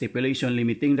 a stipulation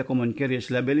limiting the common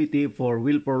carrier's liability for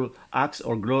willful acts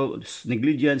or gross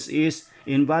negligence is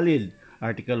invalid.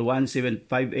 Article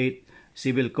 1758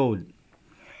 Civil Code.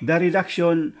 The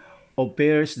reduction of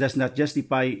fares does not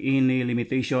justify any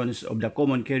limitations of the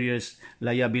common carrier's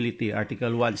liability.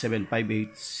 Article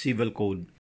 1758 Civil Code.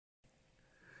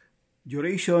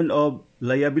 Duration of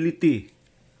liability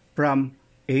from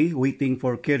A. Waiting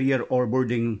for carrier or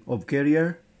boarding of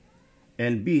carrier,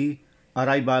 and B.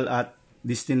 Arrival at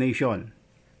destination.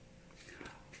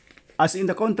 As in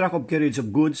the contract of carriage of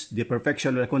goods, the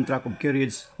perfection of the contract of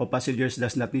carriage of passengers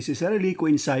does not necessarily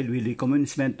coincide with the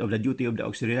commencement of the duty of the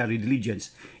auxiliary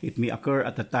diligence. It may occur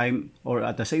at a time or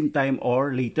at the same time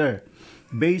or later.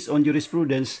 Based on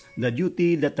jurisprudence, the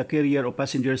duty that the carrier of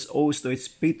passengers owes to its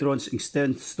patrons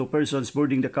extends to persons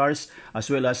boarding the cars as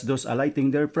well as those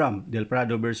alighting therefrom. Del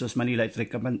Prado versus Manila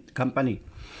Electric Company.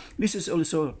 This is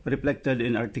also reflected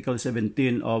in Article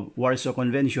 17 of Warsaw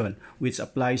Convention, which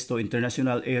applies to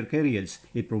international air carriage.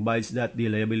 It provides that the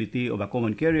liability of a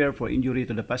common carrier for injury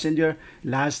to the passenger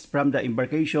lasts from the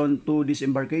embarkation to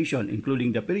disembarkation,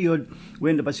 including the period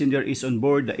when the passenger is on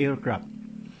board the aircraft.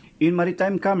 In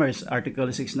maritime commerce,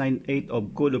 Article 698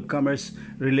 of Code of Commerce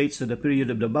relates to the period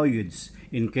of the voyage.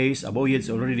 In case a voyage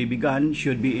already begun,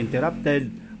 should be interrupted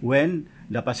when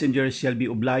the passenger shall be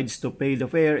obliged to pay the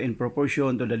fare in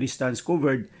proportion to the distance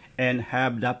covered and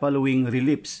have the following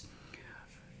reliefs.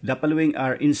 The following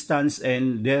are instance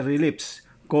and their reliefs.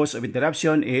 Cause of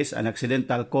interruption is an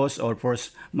accidental cause or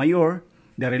force majeure.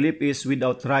 The relief is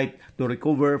without right to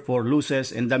recover for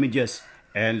losses and damages.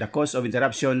 And the cause of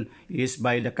interruption is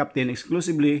by the captain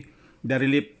exclusively. The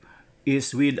relief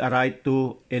is with a right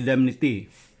to indemnity.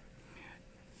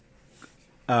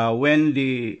 When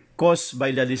the caused by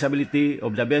the disability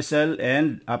of the vessel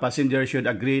and a passenger should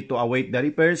agree to await the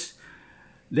repairs,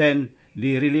 then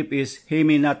the relief is he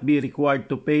may not be required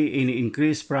to pay any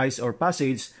increased price or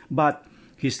passage, but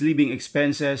his living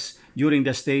expenses during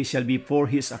the stay shall be for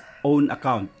his own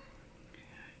account.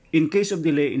 In case of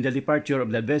delay in the departure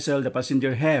of the vessel, the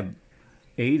passenger have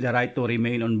A. The right to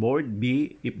remain on board.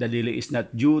 B. If the delay is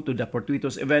not due to the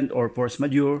fortuitous event or force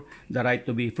majeure, the right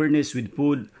to be furnished with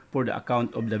food for the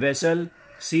account of the vessel.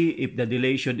 C. If the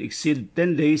delay should exceed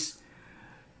 10 days,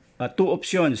 two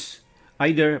options.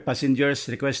 Either passengers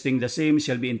requesting the same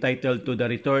shall be entitled to the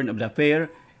return of the fare,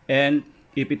 and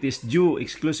if it is due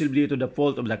exclusively to the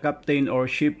fault of the captain or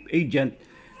ship agent,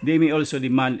 they may also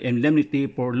demand indemnity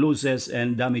for losses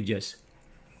and damages.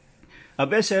 A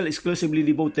vessel exclusively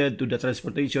devoted to the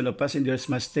transportation of passengers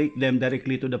must take them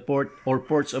directly to the port or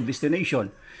ports of destination,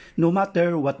 no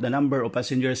matter what the number of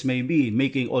passengers may be,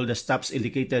 making all the stops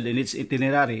indicated in its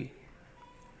itinerary.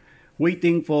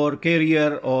 Waiting for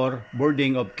carrier or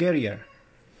boarding of carrier.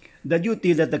 The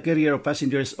duty that the carrier of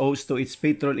passengers owes to its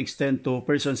patron extends to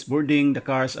persons boarding the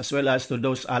cars as well as to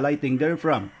those alighting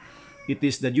therefrom. It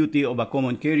is the duty of a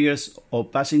common carriers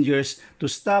of passengers to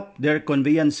stop their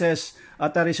conveyances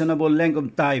at a reasonable length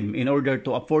of time in order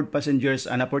to afford passengers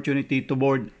an opportunity to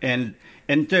board and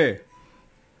enter.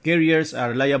 Carriers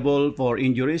are liable for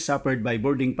injuries suffered by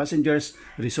boarding passengers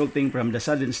resulting from the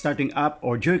sudden starting up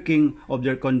or jerking of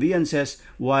their conveyances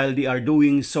while they are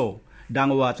doing so.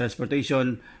 Dangwa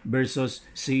Transportation versus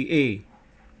CA.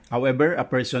 However, a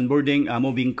person boarding a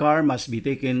moving car must be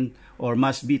taken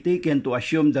to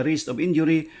assume the risk of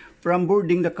injury from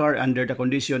boarding the car under the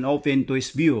condition open to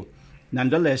his view.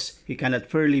 Nonetheless, he cannot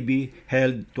fairly be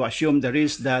held to assume the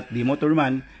risk that the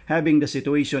motorman, having the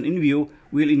situation in view,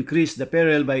 will increase the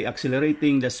peril by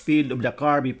accelerating the speed of the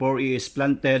car before he is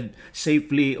planted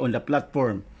safely on the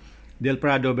platform. Del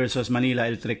Prado versus Manila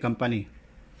Electric Company.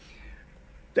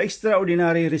 The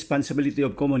extraordinary responsibility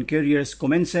of common carriers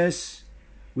commences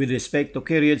with respect to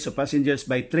carriage of passengers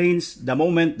by trains the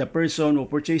moment the person who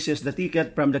purchases the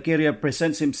ticket from the carrier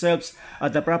presents himself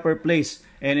at the proper place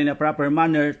and in a proper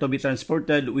manner to be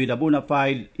transported with a bona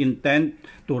fide intent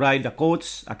to ride the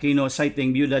coach. Aquino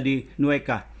citing Viuda de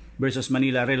Nueca versus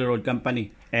Manila Railroad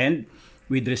Company. And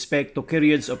with respect to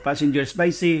carriage of passengers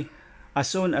by sea, as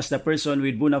soon as the person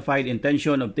with bona fide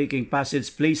intention of taking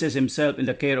passage places himself in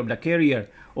the care of the carrier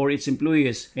or its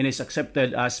employees and is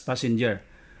accepted as passenger.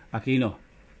 Aquino.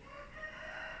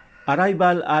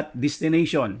 Arrival at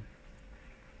destination.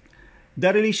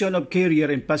 The relation of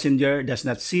carrier and passenger does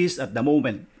not cease at the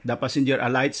moment the passenger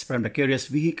alights from the carrier's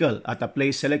vehicle at a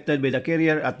place selected by the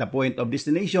carrier at the point of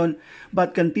destination,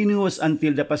 but continues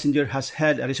until the passenger has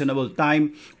had a reasonable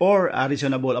time or a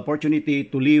reasonable opportunity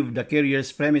to leave the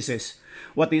carrier's premises.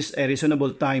 What is a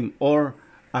reasonable time or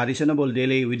a reasonable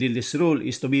delay within this rule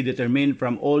is to be determined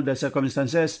from all the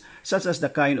circumstances, such as the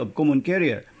kind of common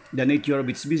carrier, the nature of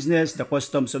its business, the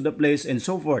customs of the place, and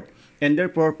so forth, and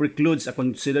therefore precludes a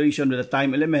consideration of the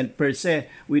time element per se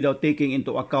without taking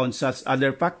into account such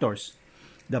other factors.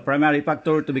 The primary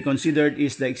factor to be considered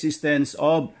is the existence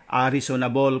of a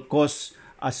reasonable cause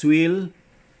as will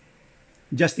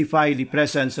justify the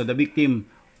presence of the victim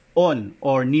on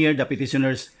or near the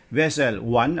petitioner's vessel.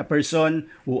 1. A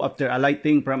person who after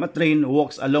alighting from a train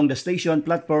walks along the station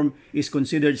platform is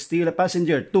considered still a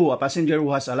passenger. 2. A passenger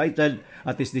who has alighted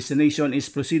at his destination is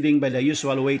proceeding by the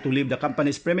usual way to leave the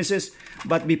company's premises,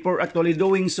 but before actually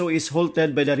doing so is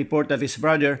halted by the report that his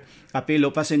brother, a fellow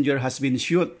passenger, has been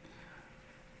shot,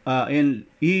 and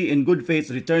he in good faith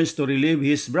returns to relieve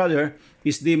his brother,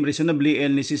 is deemed reasonably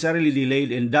and necessarily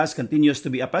delayed and thus continues to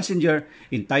be a passenger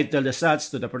entitled as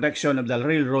such to the protection of the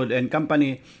railroad and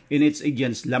company in its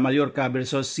agents. La Mallorca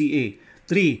versus CA.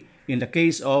 3. In the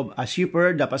case of a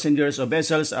shipper, the passengers of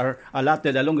vessels are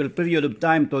allotted a longer period of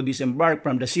time to disembark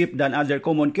from the ship than other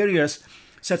common carriers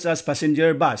such as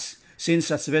passenger bus, since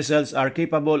such vessels are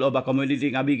capable of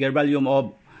accommodating a bigger volume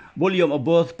of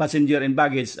both passenger and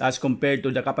baggage as compared to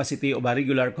the capacity of a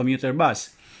regular commuter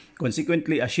bus.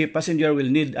 Consequently, a ship passenger will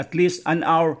need at least an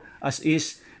hour, as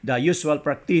is the usual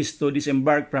practice, to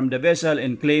disembark from the vessel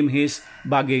and claim his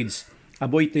baggage.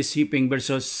 Aboitiz Shipping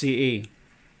versus CA.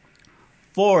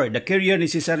 4. The carrier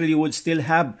necessarily would still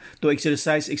have to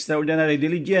exercise extraordinary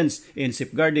diligence in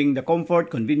safeguarding the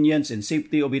comfort, convenience, and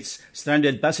safety of its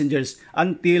stranded passengers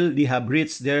until they have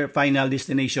reached their final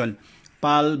destination.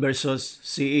 PAL versus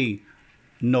CA.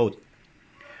 Note: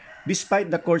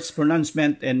 despite the court's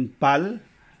pronouncement in PAL,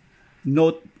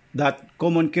 note that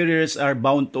common carriers are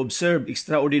bound to observe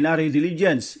extraordinary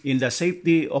diligence in the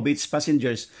safety of its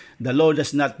passengers. The law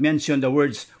does not mention the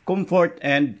words comfort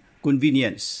and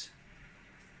convenience.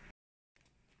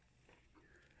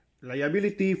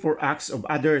 Liability for acts of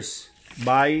others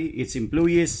by its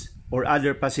employees or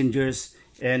other passengers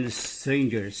and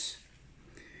strangers.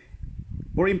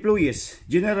 For employees,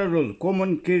 general rule,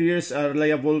 common carriers are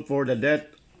liable for the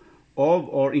death of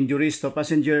or injuries to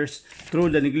passengers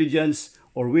through the negligence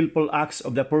or willful acts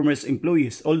of the former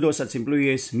employees, although such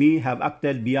employees may have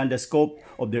acted beyond the scope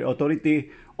of their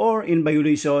authority or in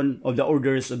violation of the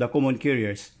orders of the common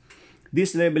carriers.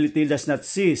 This liability does not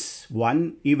cease,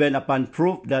 1. Even upon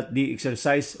proof that they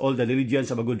exercise all the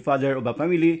diligence of a good father of a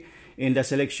family in the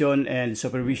selection and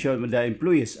supervision of the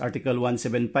employees, Article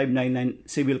 17599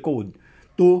 Civil Code.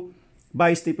 2.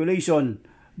 By stipulation,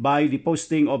 by the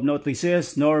posting of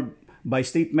notices, nor by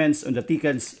statements on the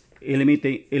tickets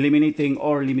eliminating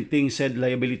or limiting said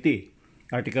liability,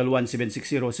 Article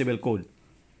 1760 Civil Code.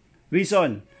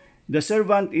 Reason: the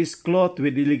servant is clothed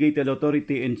with delegated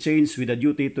authority and chains with a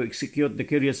duty to execute the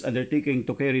carrier's undertaking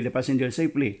to carry the passenger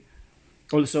safely.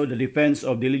 Also, the defense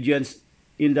of diligence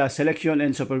in the selection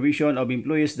and supervision of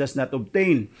employees does not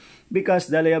obtain because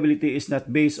the liability is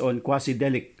not based on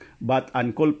quasi-delict but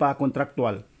on culpa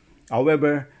contractual.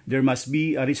 However, there must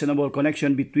be a reasonable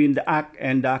connection between the act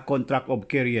and the contract of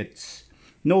carriage.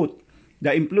 Note: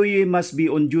 the employee must be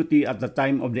on duty at the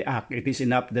time of the act. It is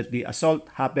enough that the assault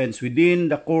happens within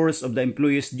the course of the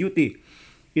employee's duty.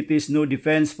 It is no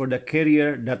defense for the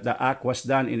carrier that the act was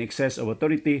done in excess of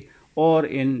authority or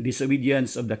in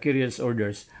disobedience of the carrier's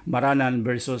orders. Maranan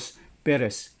versus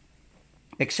Perez.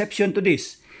 Exception to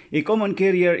this: a common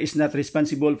carrier is not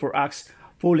responsible for acts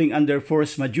falling under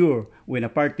force majeure. When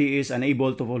a party is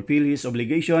unable to fulfill his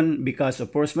obligation because of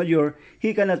force majeure,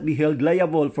 he cannot be held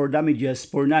liable for damages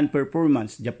for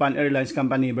non-performance. Japan Airlines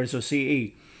Company versus CA.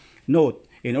 Note: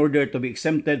 in order to be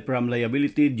exempted from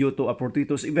liability due to a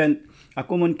fortuitous event, a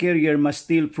common carrier must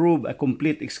still prove a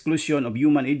complete exclusion of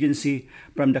human agency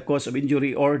from the cause of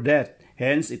injury or death.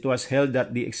 Hence, it was held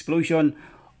that the explosion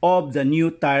of the new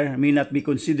tire may not be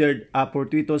considered a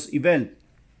fortuitous event,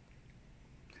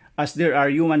 as there are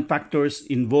human factors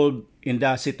involved in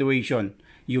the situation.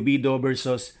 Ubido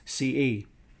versus CA.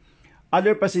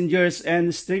 Other passengers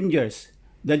and strangers.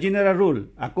 The general rule: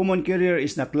 a common carrier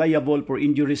is not liable for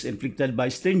injuries inflicted by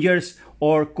strangers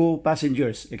or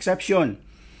co-passengers. Exception: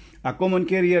 a common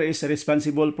carrier is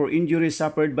responsible for injuries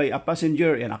suffered by a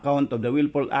passenger on account of the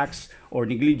willful acts or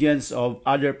negligence of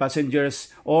other passengers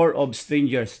or of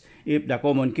strangers, if the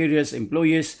common carrier's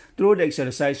employees, through the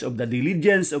exercise of the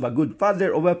diligence of a good father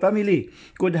of a family,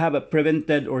 could have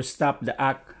prevented or stopped the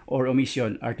act or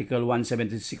omission. Article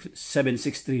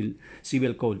 1716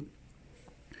 Civil Code.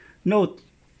 Note: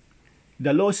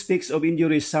 the law speaks of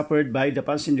injuries suffered by the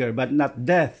passenger but not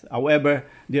death. However,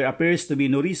 there appears to be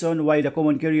no reason why the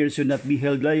common carrier should not be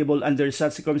held liable under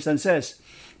such circumstances.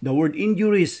 The word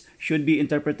injuries should be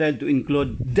interpreted to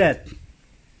include death.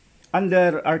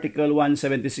 Under Article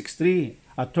 176.3,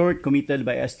 a tort committed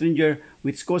by a stranger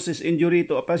which causes injury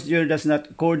to a passenger does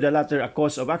not accord the latter a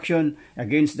cause of action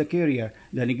against the carrier.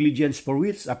 The negligence for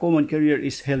which a common carrier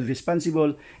is held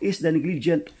responsible is the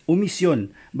negligent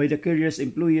omission by the carrier's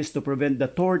employees to prevent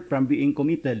the tort from being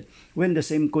committed, when the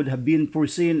same could have been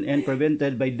foreseen and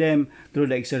prevented by them through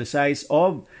the exercise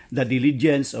of the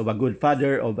diligence of a good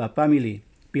father of a family.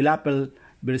 Pilapel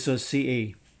versus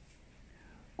CA.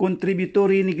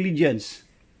 Contributory negligence.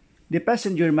 The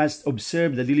passenger must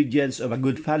observe the diligence of a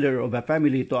good father of a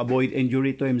family to avoid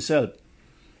injury to himself.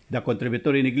 The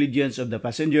contributory negligence of the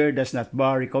passenger does not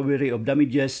bar recovery of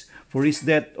damages for his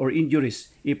death or injuries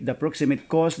if the proximate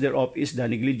cause thereof is the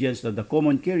negligence of the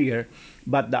common carrier,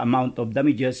 but the amount of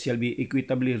damages shall be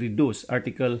equitably reduced.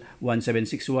 Article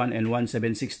 1761 and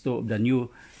 1762 of the new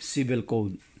Civil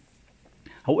Code.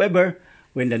 However,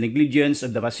 when the negligence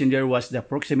of the passenger was the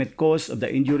proximate cause of the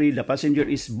injury, the passenger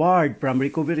is barred from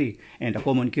recovery and the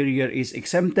common carrier is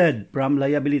exempted from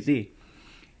liability.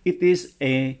 It is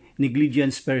a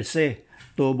negligence per se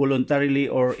to voluntarily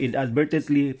or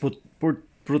inadvertently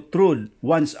protrude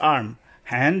one's arm,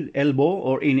 hand, elbow,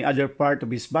 or any other part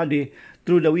of his body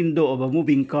through the window of a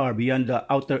moving car beyond the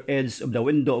outer edge of the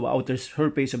window of the outer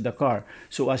surface of the car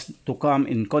so as to come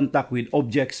in contact with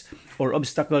objects or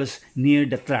obstacles near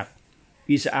the track.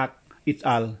 Isaac et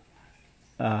al.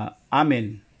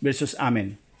 Amen versus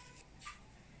Amen.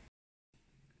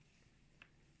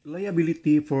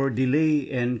 Liability for delay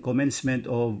and commencement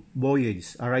of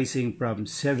voyage arising from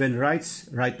 7 rights: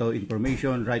 right to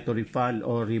information, right to refund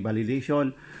or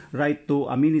revalidation, right to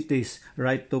amenities,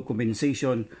 right to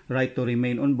compensation, right to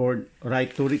remain on board, right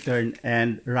to return,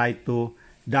 and right to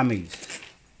damage.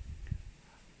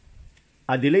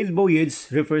 A delayed voyage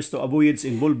refers to a voyage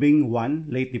involving 1.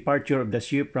 Late departure of the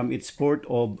ship from its port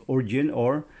of origin,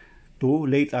 or 2.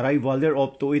 Late arrival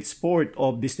thereof to its port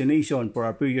of destination for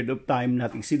a period of time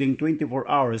not exceeding 24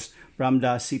 hours from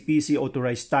the CPC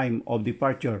authorized time of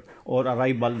departure or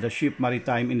arrival of the Ship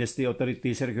Maritime Industry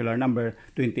Authority Circular Number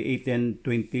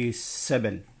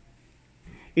 2018-27.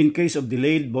 In case of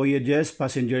delayed voyages,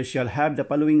 passengers shall have the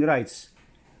following rights.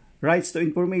 Rights to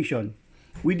information.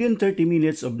 Within 30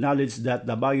 minutes of knowledge that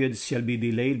the voyage shall be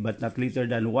delayed but not later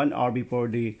than 1 hour before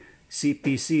the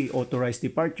CPC authorized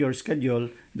departure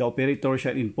schedule, the operator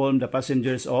shall inform the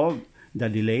passengers of the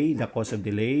delay, the cause of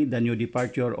delay, the new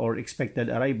departure or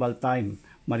expected arrival time,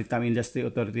 Maritime Industry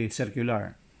Authority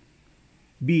Circular.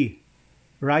 B.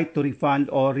 Right to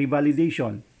refund or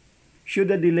revalidation. Should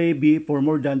the delay be for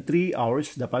more than 3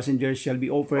 hours, the passengers shall be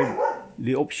offered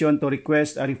the option to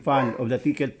request a refund of the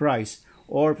ticket price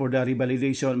or for the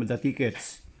revalidation of the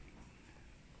tickets.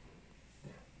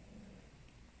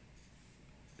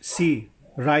 C.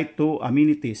 Right to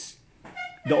amenities.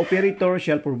 The operator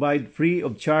shall provide free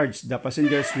of charge the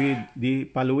passengers with the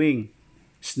following: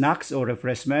 snacks or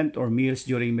refreshment or meals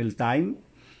during mealtime,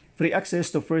 free access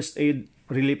to first aid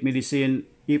relief medicine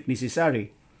if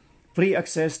necessary, free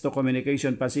access to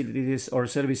communication facilities or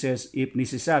services if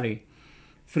necessary,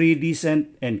 free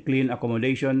decent and clean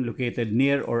accommodation located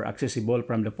near or accessible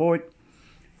from the port,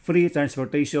 free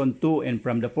transportation to and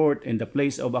from the port and the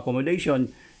place of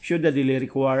accommodation should the delay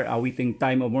require a waiting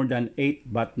time of more than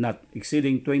 8 but not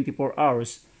exceeding 24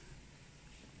 hours,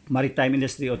 Maritime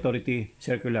Industry Authority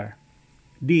Circular.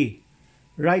 D.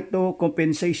 Right to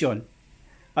compensation.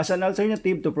 As an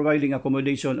alternative to providing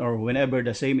accommodation or whenever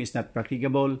the same is not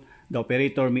practicable, the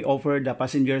operator may offer the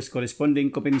passengers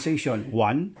corresponding compensation: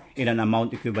 1. In an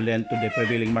amount equivalent to the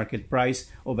prevailing market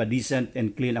price of a decent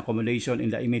and clean accommodation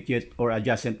in the immediate or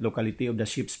adjacent locality of the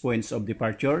ship's points of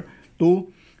departure.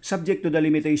 2. Subject to the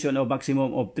limitation of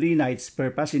maximum of 3 nights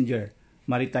per passenger,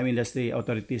 Maritime Industry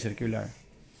Authority Circular.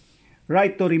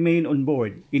 Right to remain on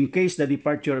board. In case the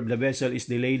departure of the vessel is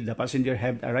delayed, the passenger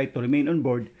have a right to remain on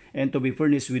board and to be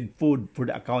furnished with food for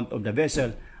the account of the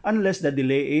vessel unless the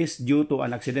delay is due to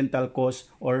an accidental cause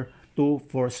or to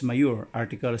force majeure,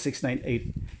 Article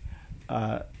 698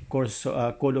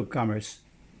 Code of Commerce.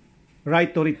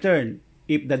 Right to return.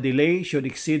 If the delay should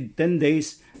exceed 10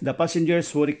 days, the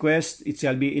passengers who request it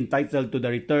shall be entitled to the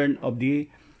return of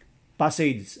the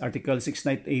passage, Article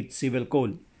 698 Civil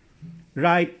Code.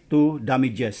 Right to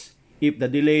damages. If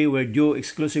the delay were due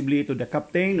exclusively to the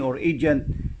captain or agent,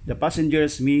 the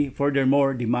passengers may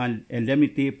furthermore demand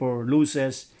indemnity for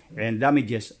losses and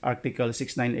damages, Article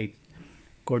 698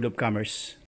 Code of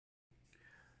Commerce.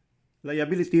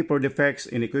 Liability for defects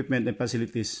in equipment and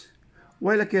facilities.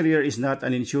 While a carrier is not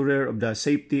an insurer of the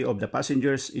safety of the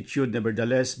passengers, it should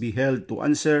nevertheless be held to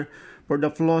answer for the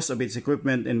flaws of its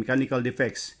equipment and mechanical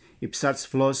defects, if such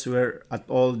flaws were at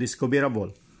all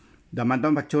discoverable. The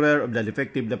manufacturer of the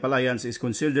defective appliance is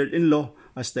considered in law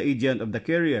as the agent of the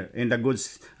carrier, and the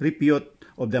goods repute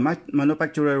of the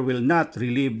manufacturer will not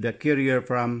relieve the carrier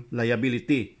from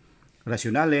liability.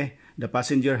 Rationale, the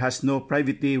passenger has no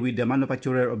privity with the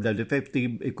manufacturer of the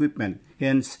defective equipment,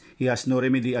 hence he has no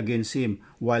remedy against him,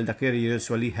 while the carrier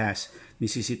usually has.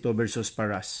 Necessito versus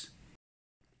Paras.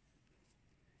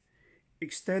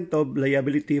 Extent of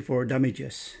liability for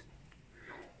damages.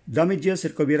 Damages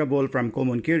recoverable from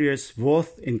common carriers,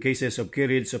 both in cases of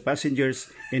carriage of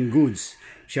passengers and goods,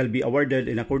 shall be awarded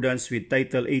in accordance with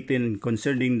Title 18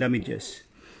 concerning damages.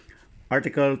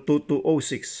 Article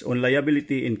 2206 on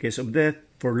liability in case of death,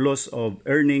 for loss of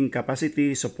earning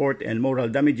capacity, support, and moral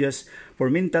damages for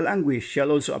mental anguish shall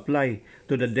also apply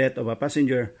to the death of a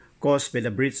passenger caused by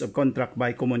the breach of contract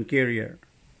by common carrier.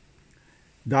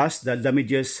 Thus, the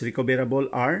damages recoverable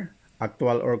are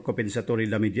actual or compensatory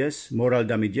damages, moral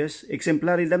damages,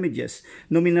 exemplary damages,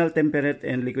 nominal, temperate,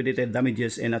 and liquidated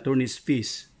damages, and attorney's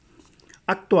fees.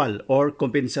 Actual or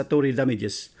compensatory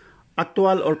damages.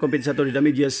 Actual or compensatory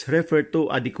damages refer to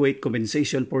adequate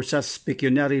compensation for such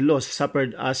pecuniary loss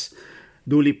suffered as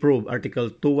duly proved, Article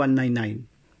 2199.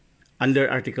 Under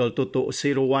Article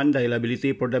 2201, the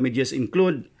liability for damages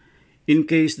include In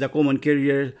case the common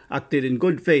carrier acted in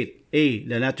good faith, A,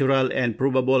 the natural and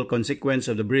probable consequence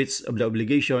of the breach of the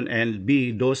obligation, and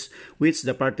B, those which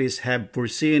the parties have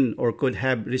foreseen or could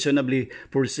have reasonably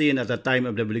foreseen at the time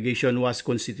of the obligation was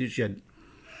constituted.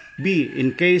 B,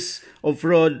 in case of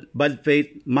fraud, bad faith,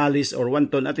 malice, or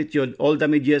wanton attitude, all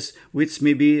damages which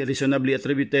may be reasonably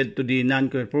attributed to the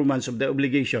non-performance of the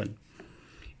obligation.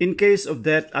 In case of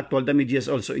death, actual damages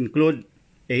also include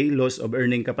A, loss of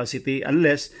earning capacity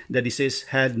unless the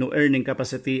deceased had no earning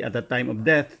capacity at the time of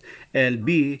death, and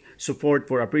B, support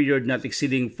for a period not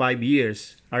exceeding 5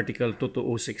 years, Article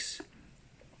 2206.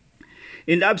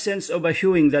 In the absence of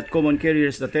assuring that common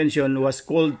carrier's attention was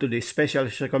called to the special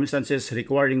circumstances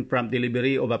requiring prompt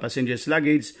delivery of a passenger's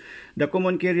luggage, the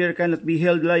common carrier cannot be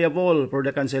held liable for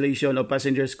the cancellation of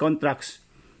passengers' contracts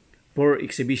for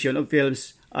exhibition of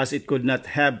films, as it could not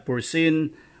have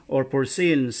foreseen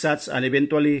such an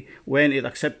eventually when it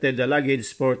accepted the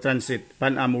luggage for transit.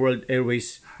 Pan Am World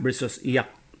Airways versus IAC.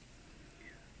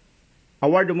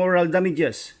 Award of moral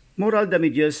damages. Moral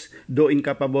damages, though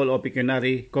incapable of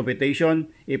pecuniary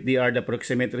computation, if they are the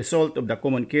proximate result of the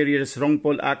common carrier's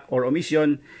wrongful act or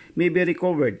omission, may be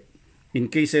recovered. In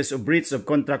cases of breach of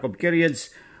contract of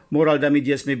carriage, moral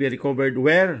damages may be recovered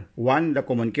where 1. The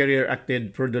common carrier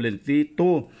acted fraudulently,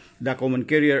 2. The common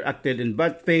carrier acted in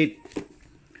bad faith,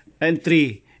 and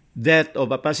 3. Death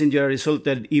of a passenger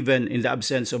resulted even in the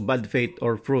absence of bad faith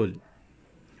or fraud.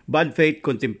 Bad faith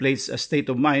contemplates a state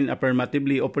of mind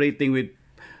affirmatively operating with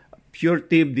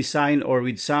furtive design or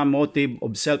with some motive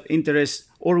of self-interest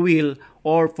or will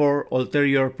or for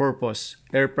ulterior purpose.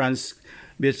 Air France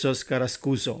versus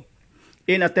Carrascuso.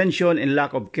 Inattention and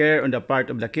lack of care on the part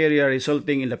of the carrier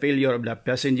resulting in the failure of the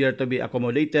passenger to be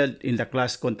accommodated in the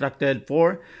class contracted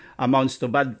for amounts to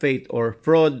bad faith or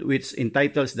fraud, which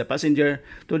entitles the passenger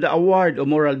to the award of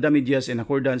moral damages in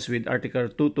accordance with Article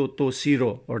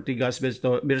 2220 Ortigas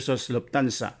versus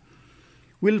Lufthansa.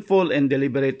 Willful and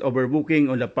deliberate overbooking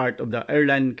on the part of the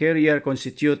airline carrier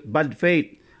constitute bad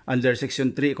faith under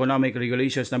Section 3 Economic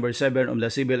Regulations Number 7 of the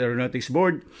Civil Aeronautics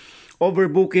Board.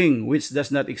 Overbooking, which does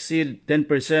not exceed 10%,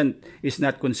 is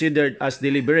not considered as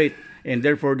deliberate and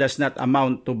therefore does not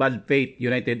amount to bad faith.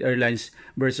 United Airlines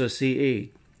versus CA.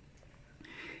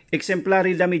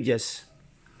 Exemplary damages.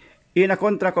 In a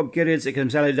contract of carriage,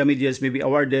 exemplary damages may be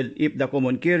awarded if the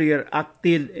common carrier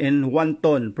acted in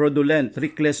wanton, fraudulent,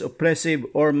 reckless, oppressive,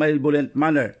 or malevolent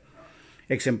manner.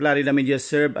 Exemplary damages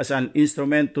serve as an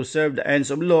instrument to serve the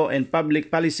ends of law and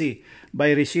public policy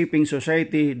by reshaping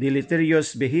society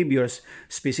deleterious behaviors,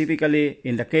 specifically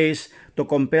in the case to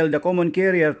compel the common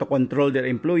carrier to control their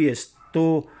employees,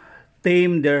 to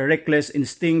tame their reckless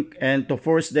instinct, and to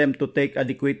force them to take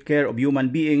adequate care of human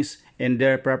beings and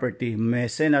their property.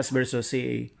 Mecenas versus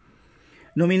CA.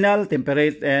 Nominal,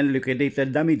 temperate, and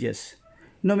liquidated damages.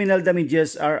 Nominal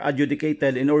damages are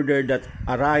adjudicated in order that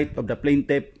a right of the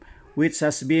plaintiff which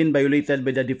has been violated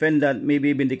by the defendant may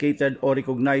be vindicated or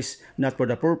recognized, not for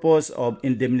the purpose of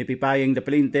indemnifying the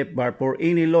plaintiff but for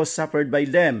any loss suffered by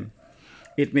them.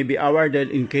 It may be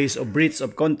awarded in case of breach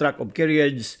of contract of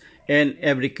carriage and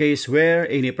every case where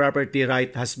any property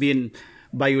right has been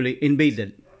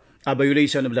invaded. A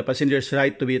violation of the passenger's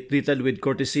right to be treated with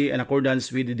courtesy in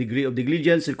accordance with the degree of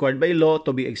negligence required by law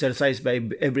to be exercised by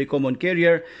every common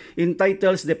carrier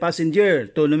entitles the passenger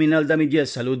to nominal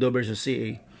damages. Saludo versus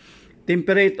CA.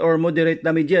 Temperate or moderate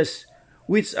damages,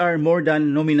 which are more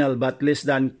than nominal but less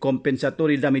than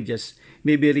compensatory damages,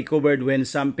 may be recovered when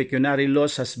some pecuniary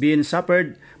loss has been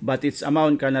suffered, but its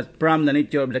amount cannot, from the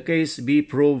nature of the case, be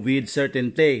proved with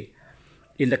certainty.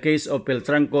 In the case of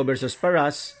Peltranco versus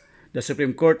Paras, the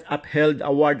Supreme Court upheld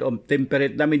award of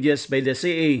temperate damages by the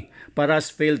CA. Paras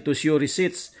failed to show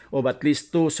receipts of at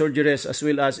least 2 surgeries as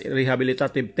well as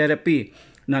rehabilitative therapy.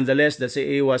 Nonetheless, the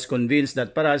CA was convinced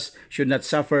that Paras should not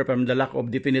suffer from the lack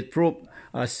of definite proof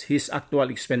as his actual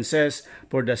expenses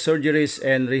for the surgeries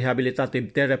and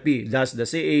rehabilitative therapy. Thus, the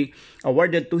CA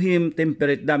awarded to him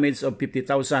temperate damage of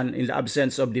 50,000 in the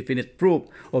absence of definite proof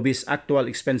of his actual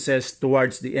expenses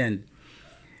towards the end.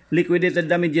 Liquidated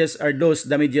damages are those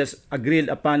damages agreed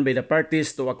upon by the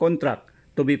parties to a contract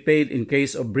to be paid in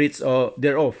case of breach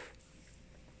thereof.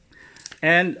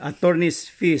 And attorney's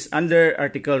fees under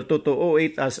Article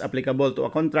 2208 as applicable to a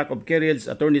contract of carriage,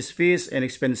 attorney's fees and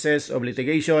expenses of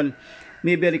litigation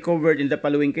may be recovered in the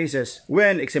following cases: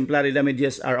 when exemplary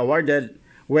damages are awarded,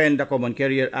 when the common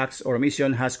carrier acts or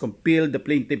omission has compelled the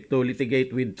plaintiff to litigate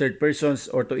with third persons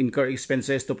or to incur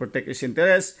expenses to protect his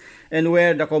interests, and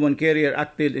where the common carrier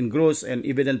acted in gross and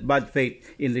evident bad faith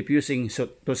in refusing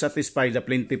to satisfy the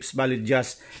plaintiff's valid,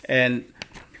 just, and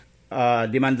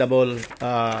demandable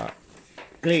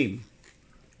claim.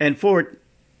 And fourth,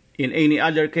 in any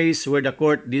other case where the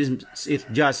court deems it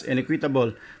just and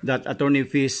equitable that attorney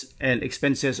fees and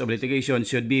expenses of litigation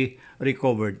should be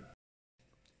recovered.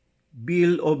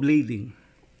 Bill of lading.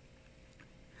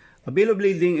 A bill of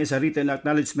lading is a written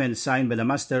acknowledgement signed by the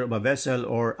master of a vessel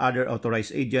or other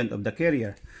authorized agent of the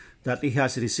carrier that he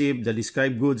has received the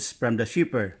described goods from the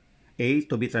shipper, A,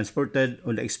 to be transported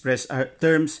on the express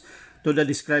terms to the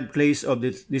described place of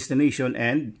the destination,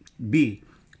 and B,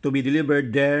 to be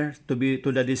delivered there to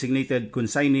the designated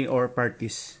consignee or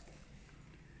parties.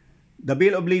 The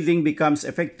bill of lading becomes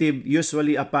effective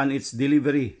usually upon its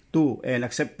delivery to and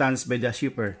acceptance by the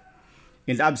shipper.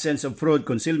 In the absence of fraud,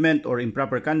 concealment, or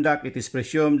improper conduct, it is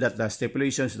presumed that the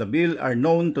stipulations of the bill are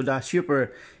known to the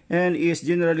shipper and is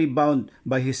generally bound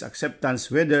by his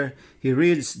acceptance whether he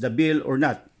reads the bill or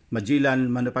not.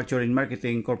 Magellan Manufacturing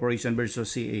Marketing Corporation versus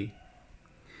CA.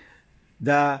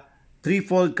 The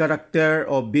threefold character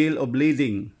of bill of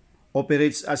lading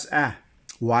operates as a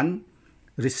 1.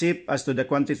 Receipt as to the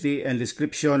quantity and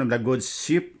description of the goods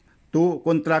shipped. 2.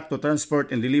 Contract to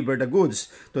transport and deliver the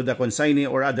goods to the consignee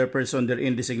or other person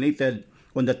therein designated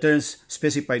on the terms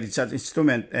specified in such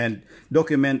instrument and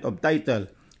document of title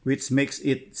which makes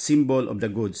it symbol of the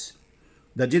goods.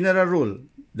 The general rule,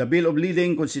 the bill of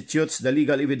lading constitutes the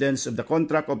legal evidence of the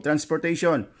contract of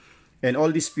transportation, and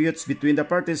all disputes between the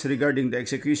parties regarding the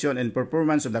execution and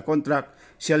performance of the contract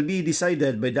shall be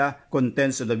decided by the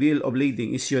contents of the bill of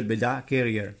lading issued by the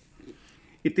carrier.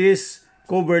 It is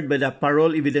covered by the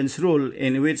parole evidence rule,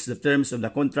 in which the terms of the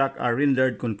contract are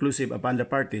rendered conclusive upon the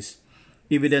parties.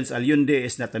 Evidence aliunde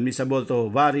is not admissible to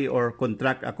vary or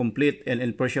contract a complete and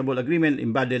enforceable agreement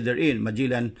embodied therein.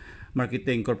 Magellan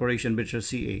Marketing Corporation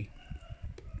versus CA.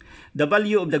 The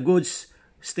value of the goods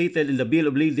stated in the bill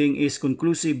of lading is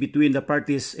conclusive between the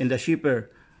parties, and the shipper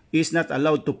is not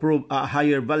allowed to prove a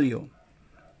higher value.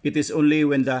 It is only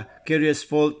when the carrier's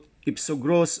fault ipso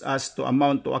gross as to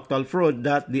amount to actual fraud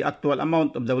that the actual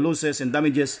amount of the losses and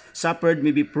damages suffered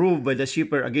may be proved by the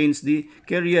shipper against the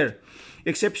carrier.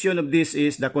 Exception of this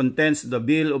is the contents of the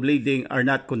bill of lading are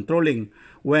not controlling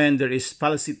when there is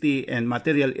falsity and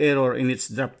material error in its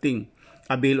drafting.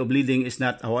 A bill of lading is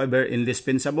not, however,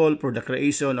 indispensable for the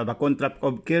creation of a contract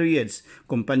of carriage,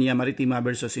 Compañía Marítima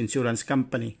versus Insurance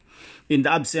Company. In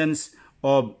the absence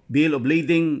of bill of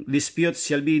lading, disputes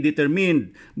shall be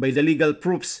determined by the legal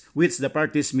proofs which the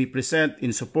parties may present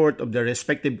in support of their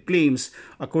respective claims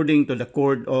according to the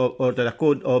Code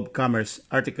of Commerce,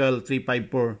 Article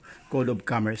 354, Code of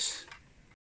Commerce.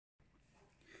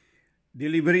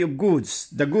 Delivery of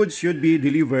goods. The goods should be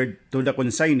delivered to the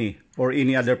consignee or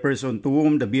any other person to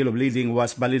whom the bill of lading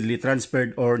was validly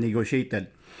transferred or negotiated.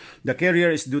 The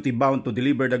carrier is duty-bound to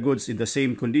deliver the goods in the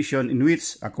same condition in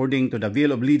which, according to the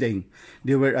bill of lading,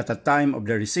 they were at the time of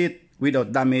the receipt,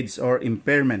 without damage or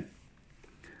impairment.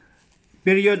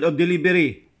 Period of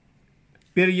delivery.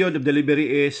 Period of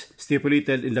delivery is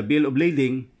stipulated in the bill of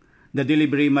lading. The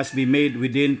delivery must be made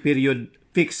within period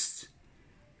fixed.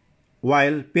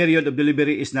 While period of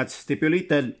delivery is not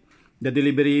stipulated, the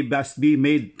delivery must be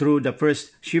made through the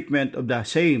first shipment of the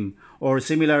same or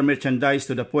similar merchandise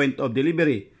to the point of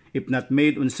delivery. If not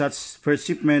made on such first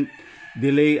shipment,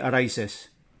 delay arises.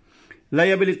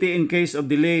 Liability in case of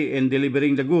delay in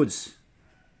delivering the goods.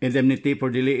 Indemnity for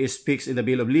delay is fixed in the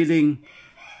bill of lading.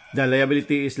 The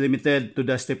liability is limited to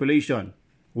the stipulation,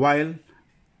 while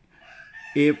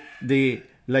if the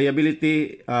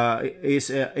liability is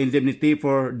indemnity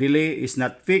for delay is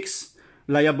not fixed,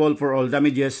 liable for all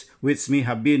damages which may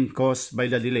have been caused by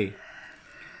the delay.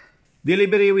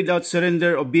 Delivery without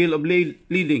surrender of bill of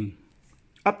lading.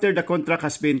 After the contract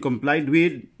has been complied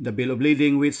with, the bill of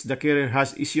lading which the carrier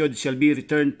has issued shall be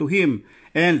returned to him,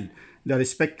 and the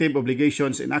respective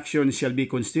obligations and actions shall be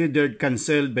considered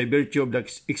cancelled by virtue of the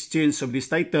exchange of this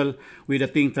title with the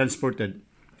thing transported,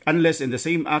 unless in the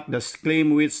same act the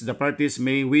claim which the parties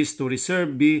may wish to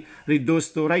reserve be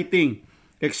reduced to writing,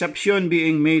 exception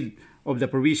being made of the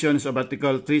provisions of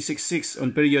Article 366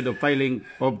 on period of filing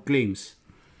of claims.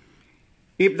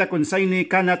 If the consignee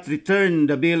cannot return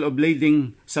the bill of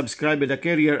lading subscribed by the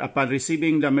carrier upon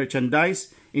receiving the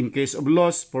merchandise, in case of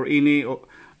loss for any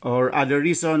or other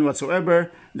reason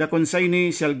whatsoever, the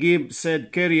consignee shall give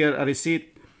said carrier a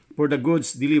receipt for the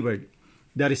goods delivered.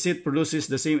 The receipt produces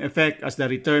the same effect as the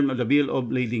return of the bill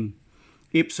of lading.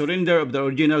 If surrender of the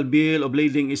original bill of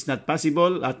lading is not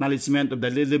possible, acknowledgement of the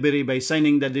delivery by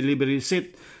signing the delivery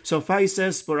receipt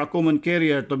suffices for a common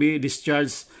carrier to be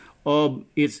discharged of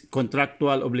its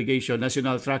contractual obligation.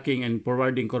 National Trucking and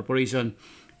Forwarding Corporation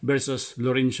versus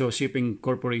Lorenzo Shipping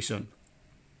Corporation.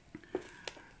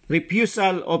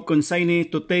 Refusal of consignee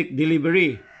to take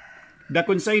delivery. The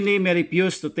consignee may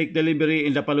refuse to take delivery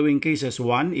in the following cases.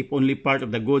 1. If only part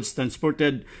of the goods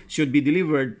transported should be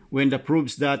delivered when he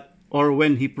proves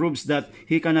that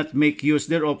he cannot make use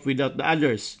thereof without the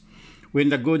others. When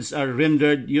the goods are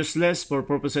rendered useless for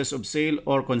purposes of sale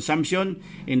or consumption,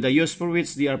 in the use for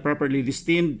which they are properly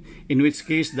destined, in which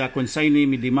case the consignee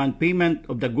may demand payment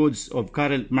of the goods of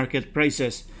current market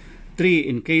prices. 3.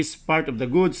 In case part of the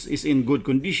goods is in good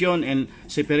condition and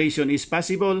separation is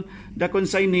possible, the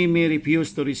consignee may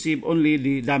refuse to receive only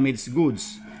the damaged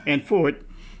goods. And 4.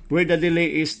 Where the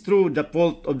delay is through the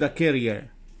fault of the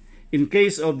carrier. In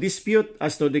case of dispute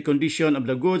as to the condition of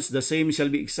the goods, the same shall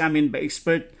be examined by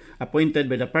expert appointed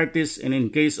by the parties, and in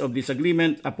case of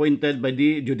disagreement, appointed by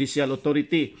the judicial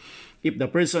authority. If the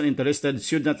person interested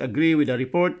should not agree with the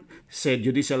report, said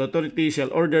judicial authority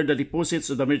shall order the deposits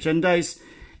of the merchandise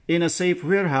in a safe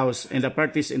warehouse, and the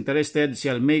parties interested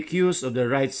shall make use of their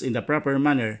rights in the proper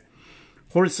manner.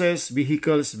 Horses,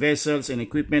 vehicles, vessels, and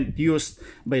equipment used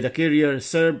by the carrier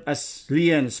serve as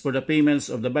liens for the payments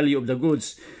of the value of the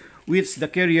goods, which the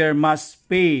carrier must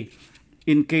pay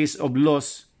in case of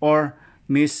loss or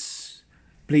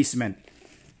misplacement.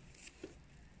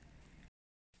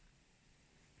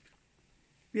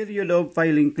 Period of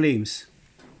filing claims.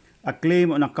 A claim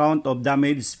on account of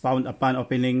damage found upon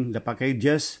opening the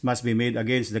packages must be made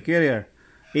against the carrier.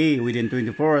 A. Within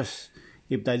 24 hours,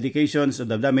 if the indications of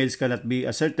the damage cannot be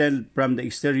ascertained from the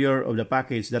exterior of the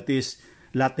package, that is,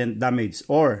 latent damage.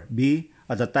 Or B.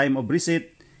 At the time of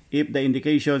receipt, if the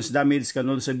indications damage can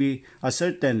also be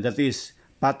ascertained, that is,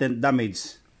 patent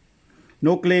damage.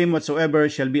 No claim whatsoever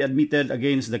shall be admitted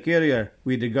against the carrier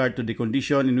with regard to the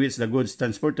condition in which the goods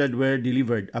transported were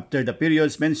delivered after the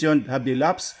periods mentioned have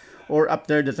elapsed or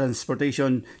after the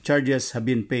transportation charges have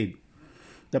been paid.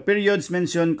 The periods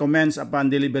mentioned commence upon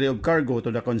delivery of cargo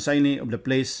to the consignee of the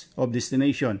place of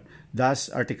destination. Thus,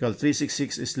 Article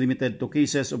 366 is limited to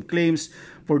cases of claims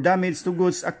for damage to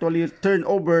goods actually turned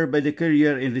over by the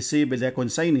carrier and received by the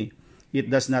consignee. It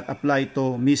does not apply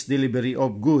to misdelivery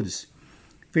of goods.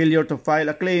 Failure to file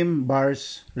a claim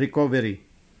bars recovery.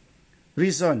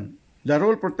 Reason: the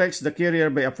rule protects the carrier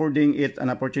by affording it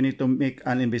an opportunity to make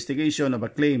an investigation of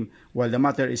a claim while the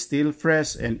matter is still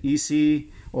fresh and easily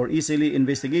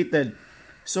investigated,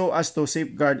 so as to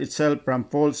safeguard itself from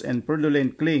false and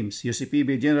fraudulent claims.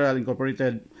 UCPB General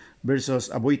Incorporated versus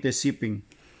Aboitiz Shipping.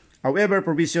 However,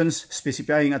 provisions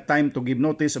specifying a time to give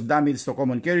notice of damage to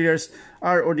common carriers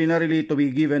are ordinarily to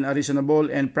be given a reasonable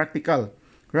and practical,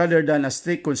 rather than a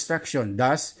strict construction.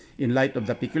 Thus, in light of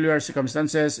the peculiar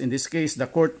circumstances, in this case, the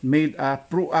court made a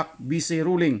pro ac vice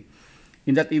ruling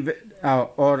in that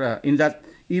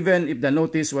even if the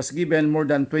notice was given more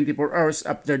than 24 hours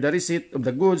after the receipt of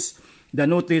the goods, the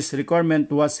notice requirement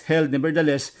was held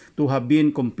nevertheless to have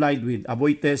been complied with.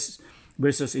 Aboitiz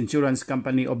versus Insurance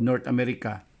Company of North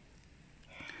America.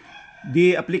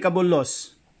 The applicable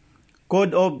laws.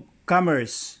 Code of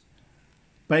Commerce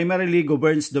primarily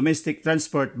governs domestic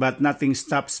transport, but nothing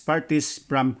stops parties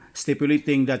from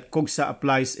stipulating that COGSA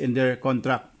applies in their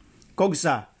contract.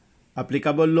 COGSA,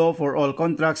 applicable law for all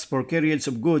contracts for carriage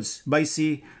of goods by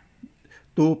sea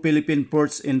to Philippine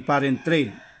ports in foreign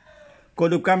trade.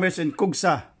 Code of Commerce and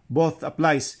COGSA both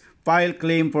applies. File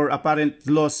claim for apparent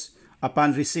loss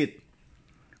upon receipt.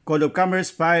 Code of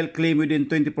Commerce, file claim within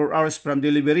 24 hours from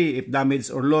delivery if damage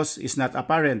or loss is not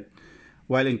apparent,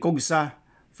 while in COGSA,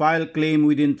 file claim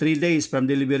within 3 days from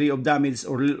delivery of damage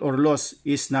or loss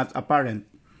is not apparent.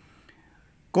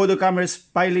 Code of Commerce,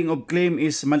 filing of claim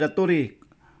is mandatory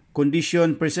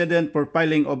condition precedent for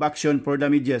filing of action for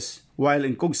damages, while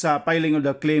in COGSA, filing of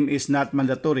the claim is not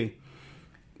mandatory.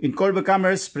 In Code of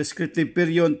Commerce, prescriptive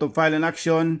period to file an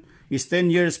action is 10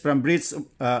 years from breach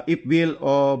if bill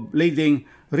of lading,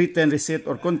 written receipt,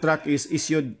 or contract is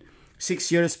issued,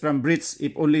 6 years from breach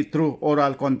if only through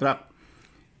oral contract.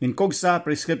 In COGSA,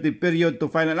 prescriptive period to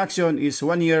file an action is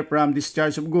 1 year from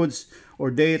discharge of goods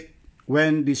or date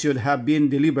when they should have been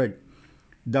delivered.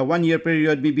 The 1 year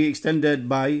period may be extended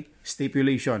by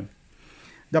stipulation.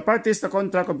 The parties to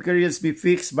contract of carriage be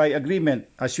fixed by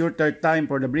agreement a shorter time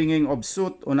for the bringing of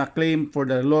suit on a claim for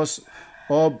the loss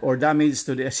of or damage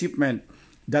to the shipment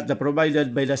that the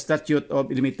provided by the statute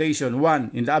of limitation. 1.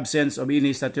 In the absence of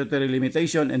any statutory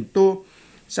limitation, and 2.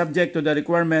 Subject to the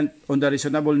requirement on the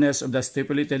reasonableness of the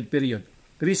stipulated period.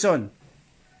 Reason: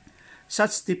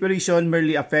 such stipulation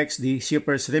merely affects the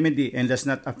shipper's remedy and does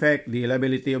not affect the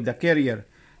liability of the carrier.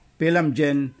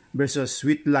 Pelamgen versus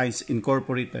Sweet Lines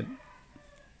Incorporated.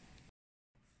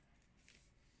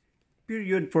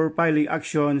 Period for filing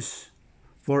actions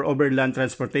for overland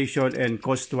transportation and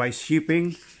coastwise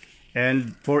shipping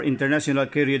and for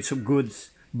international carriage of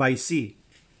goods by sea.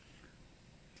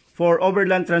 For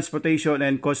overland transportation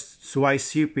and cost-wise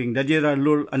shipping, the general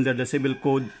rule under the Civil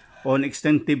Code on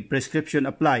extensive prescription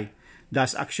apply.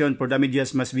 Thus, action for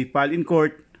damages must be filed in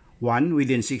court, 1.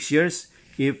 Within 6 years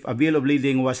if a bill of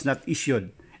lading was not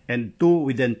issued, and 2.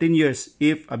 Within 10 years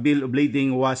if a bill of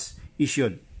lading was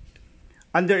issued.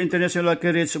 Under international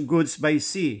carriage of goods by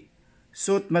sea,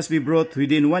 suit must be brought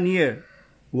within 1 year,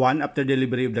 1. After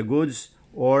delivery of the goods,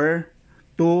 or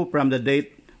 2. From the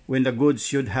date when the goods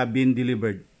should have been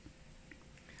delivered.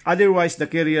 Otherwise, the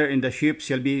carrier in the ship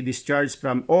shall be discharged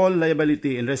from all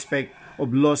liability in respect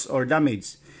of loss or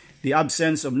damage. The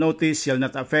absence of notice shall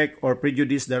not affect or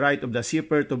prejudice the right of the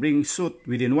shipper to bring suit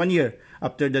within 1 year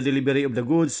after the delivery of the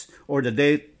goods or the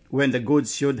date when the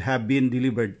goods should have been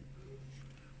delivered.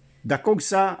 The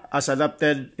COGSA, as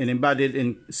adopted and embodied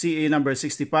in CA number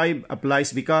 65,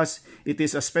 applies because it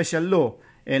is a special law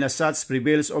and as such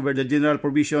prevails over the general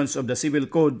provisions of the Civil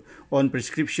Code on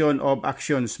prescription of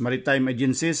actions, Maritime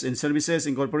Agencies and Services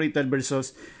Incorporated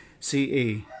versus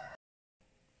CA.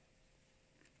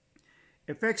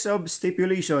 Effects of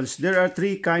stipulations. There are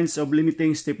 3 kinds of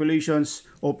limiting stipulations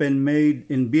often made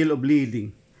in bill of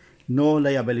lading: no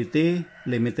liability,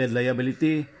 limited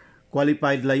liability,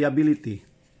 qualified liability.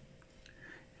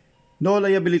 No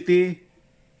liability,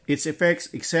 its effects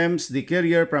exempts the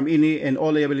carrier from any and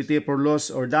all liability for loss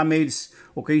or damage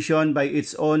occasioned by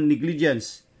its own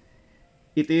negligence.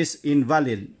 It is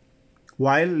invalid.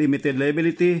 While limited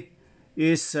liability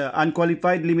is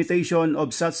unqualified limitation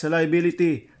of such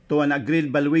liability to an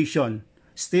agreed valuation,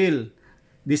 still,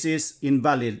 this is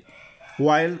invalid.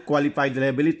 While qualified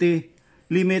liability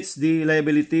limits the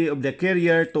liability of the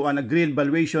carrier to an agreed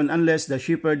valuation unless the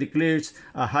shipper declares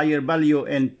a higher value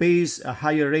and pays a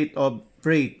higher rate of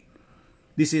freight.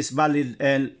 This is valid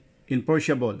and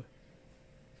enforceable.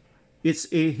 It's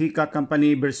a Hika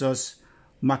Company versus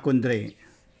Macondre.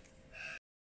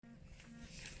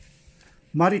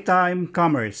 Maritime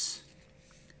commerce.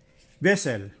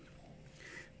 Vessel.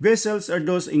 Vessels are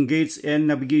those engaged in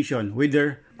navigation,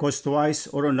 whether coastwise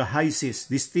or on the high seas,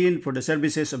 destined for the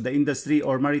services of the industry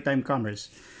or maritime commerce.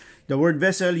 The word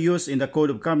vessel used in the Code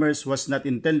of Commerce was not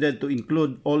intended to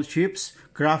include all ships,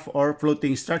 craft, or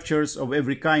floating structures of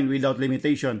every kind without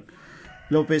limitation.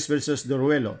 Lopez versus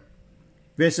Doruelo.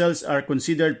 Vessels are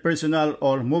considered personal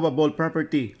or movable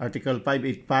property, Article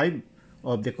 585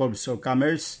 of the Code of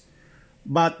Commerce,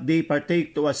 but they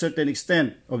partake to a certain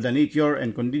extent of the nature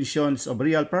and conditions of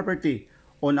real property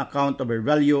on account of their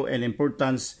value and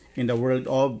importance in the world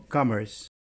of commerce.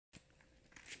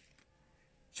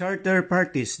 Charter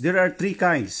parties. There are 3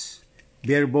 kinds: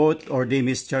 bareboat or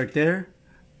demise charter,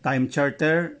 time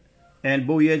charter, and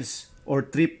voyage or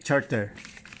trip charter.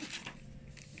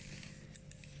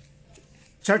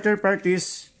 Charter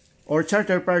parties or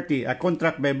charter party, a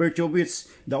contract by virtue of which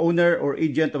the owner or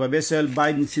agent of a vessel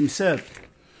binds himself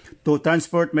to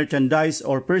transport merchandise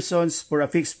or persons for a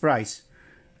fixed price.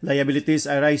 Liabilities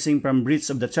arising from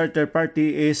breach of the charter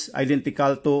party is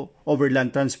identical to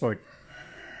overland transport.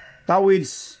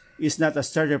 Towage is not a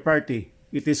charter party.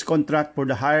 It is contract for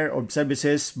the hire of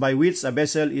services by which a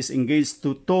vessel is engaged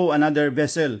to tow another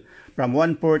vessel from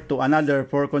one port to another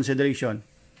for consideration.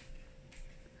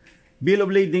 Bill of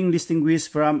lading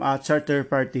distinguished from a charter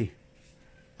party.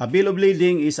 A bill of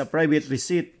lading is a private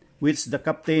receipt which the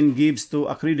captain gives to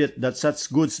accredit that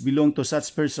such goods belong to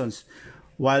such persons,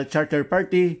 while charter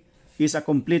party is a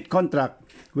complete contract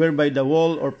whereby the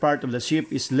whole or part of the ship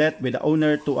is let by the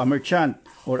owner to a merchant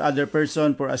or other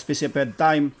person for a specified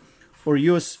time for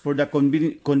use for the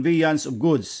conveyance of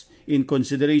goods in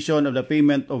consideration of the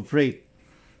payment of freight.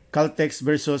 Caltex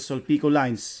versus Solpico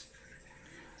Lines.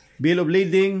 Bill of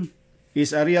lading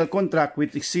is a real contract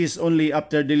which exists only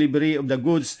after delivery of the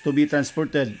goods to be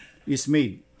transported is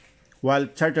made, while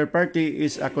charter party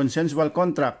is a consensual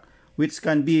contract which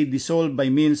can be dissolved by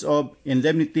means of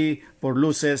indemnity for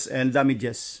losses and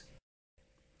damages.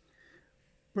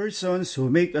 Persons who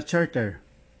make a charter.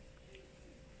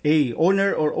 A.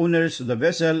 Owner or owners of the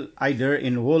vessel, either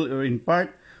in whole or in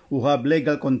part, who have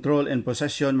legal control and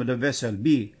possession of the vessel.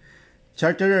 B.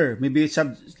 Charterer may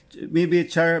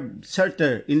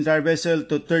charter entire vessel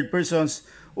to third persons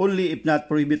only if not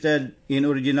prohibited in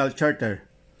original charter.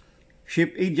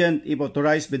 Ship agent if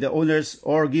authorized by the owners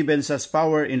or given such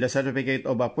power in the certificate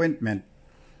of appointment.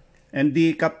 And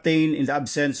D. Captain in the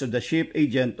absence of the ship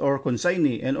agent or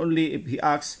consignee and only if he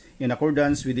acts in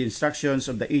accordance with the instructions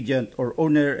of the agent or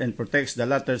owner and protects the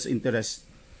latter's interest.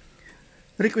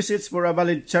 Requisites for a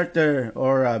valid charter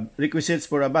or requisites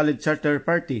for a valid charter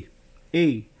party.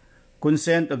 A.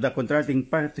 Consent of the contracting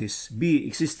parties. B.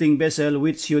 Existing vessel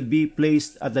which should be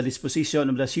placed at the disposition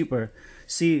of the shipper.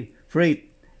 C.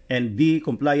 Freight and B.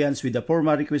 Compliance with the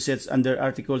formal requisites under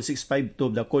Article 652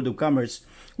 of the Code of Commerce,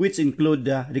 which include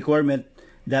the requirement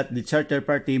that the charter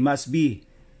party must be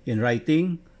in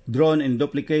writing, drawn in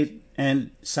duplicate,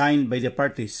 and signed by the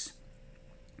parties.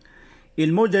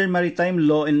 In modern maritime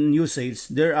law and usage,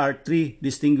 there are three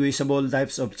distinguishable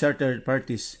types of charter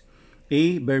parties: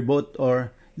 A. Bareboat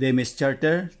or Demis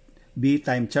charter, B.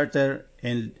 Time charter,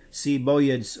 and C.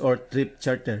 Voyage or Trip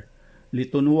charter.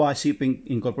 Litunhua Shipping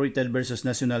Incorporated versus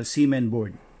National Seamen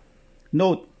Board.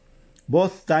 Note,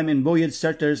 both time and voyage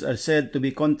charters are said to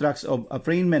be contracts of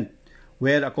affreightment,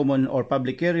 where a common or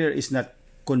public carrier is not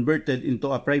converted into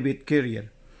a private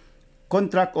carrier.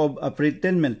 Contract of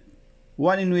affreightment,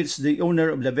 one in which the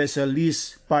owner of the vessel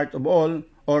leases part or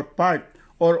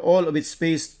all of its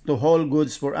space to haul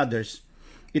goods for others.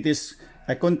 It is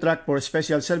a contract for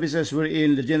special services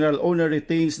wherein the general owner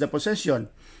retains the possession,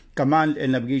 command,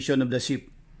 and navigation of the ship.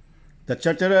 The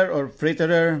charterer or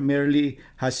freighter merely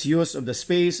has use of the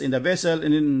space in the vessel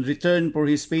and in return for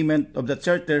his payment of the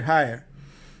charter hire.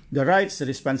 The rights and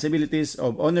responsibilities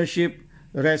of ownership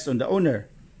rest on the owner,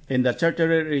 and the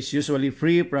charterer is usually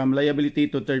free from liability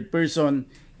to third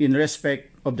person in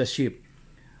respect of the ship.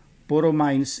 Puro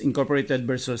Mines Incorporated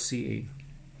versus CA.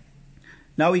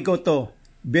 Now we go to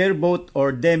bareboat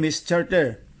or Demis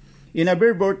charter. In a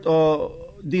bareboat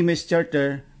or Demis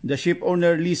charter, the ship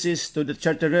owner leases to the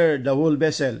charterer the whole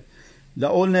vessel. The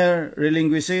owner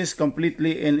relinquishes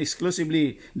completely and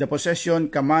exclusively the possession,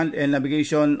 command, and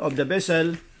navigation of the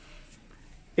vessel.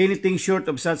 Anything short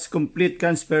of such complete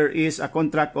transfer is a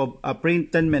contract of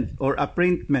appointment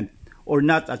or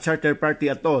not a charter party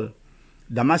at all.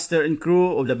 The master and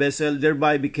crew of the vessel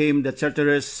thereby became the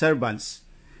charterer's servants.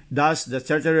 Thus, the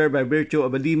charterer by virtue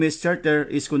of a Demis charter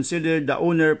is considered the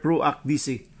owner pro ac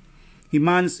vice. He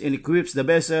mans and equips the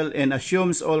vessel and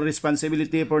assumes all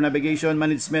responsibility for navigation,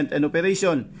 management, and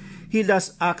operation. He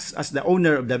thus acts as the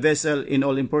owner of the vessel in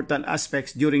all important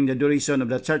aspects during the duration of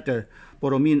the charter.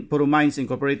 Puro Mines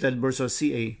Incorporated versus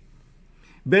CA.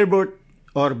 Bareboat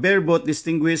or bareboat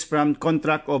distinguished from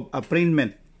contract of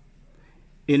affreightment.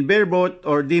 In bareboat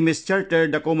or Demis charter,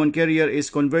 the common carrier is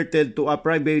converted to a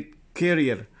private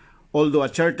carrier. Although a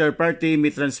charter party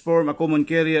may transform a common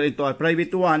carrier into a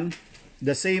private one,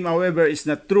 the same, however, is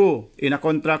not true in a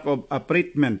contract of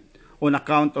affreightment on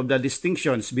account of the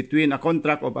distinctions between a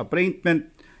contract of affreightment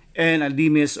and a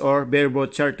Demis or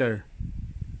bareboat charter.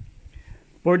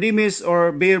 For Demis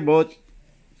or bareboat,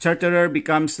 charterer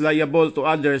becomes liable to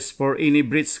others for any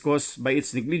breach caused by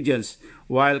its negligence,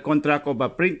 while contract of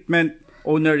affreightment,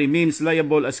 owner remains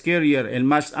liable as carrier and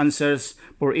must answer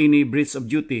for any breach of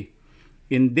duty.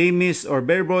 In Demis or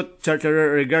bareboat,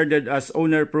 charterer regarded as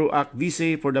owner pro ac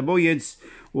vice for the voyage,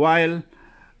 while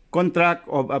contract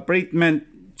of affreightment,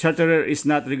 charterer is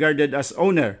not regarded as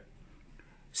owner.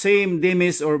 Same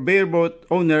Demis or bareboat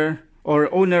owner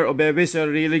or owner of a vessel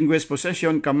relinquish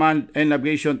possession, command, and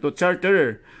navigation to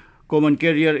charterer. Common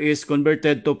carrier is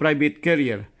converted to private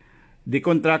carrier. The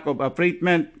contract of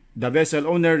affreightment, the vessel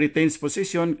owner retains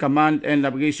possession, command, and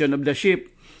navigation of the ship.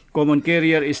 Common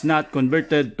carrier is not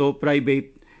converted to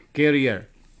private carrier.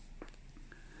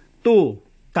 2.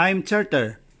 Time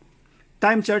charter.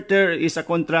 Time charter is a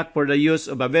contract for the use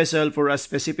of a vessel for a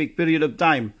specific period of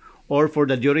time or for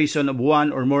the duration of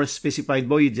one or more specified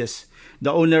voyages.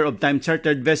 The owner of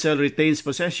time-chartered vessel retains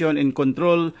possession and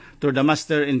control through the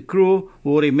master and crew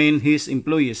who remain his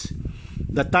employees.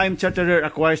 The time charterer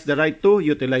acquires the right to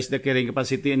utilize the carrying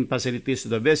capacity and facilities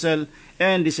of the vessel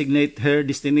and designate her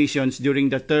destinations during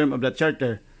the term of the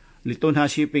charter. Litunhua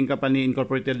Shipping Company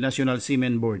Incorporated, National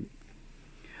Seamen Board.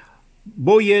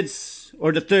 Voyage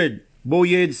or the third,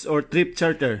 voyage or trip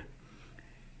charter.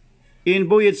 In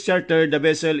voyage charter, the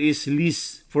vessel is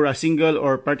leased for a single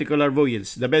or particular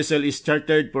voyage. The vessel is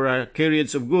chartered for a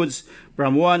carriage of goods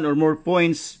from one or more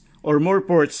points or more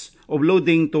ports of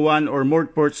loading to one or more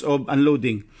ports of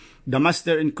unloading. The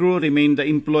master and crew remain the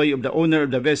employee of the owner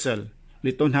of the vessel.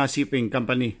 Litunhua Shipping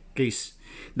Company case.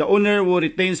 The owner who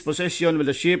retains possession of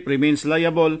the ship remains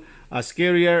liable as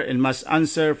carrier and must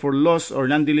answer for loss or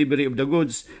non-delivery of the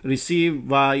goods received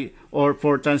by or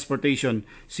for transportation.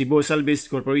 Cebu Salvage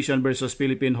Corporation versus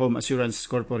Philippine Home Assurance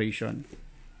Corporation.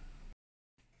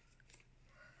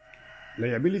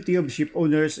 Liability of ship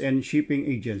owners and shipping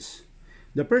agents.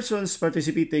 The persons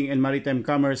participating in maritime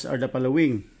commerce are the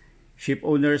following: ship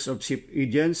owners of ship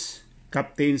agents,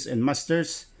 captains and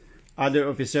masters, other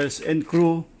officers and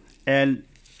crew, and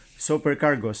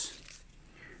supercargos.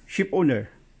 Ship owner.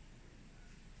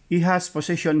 He has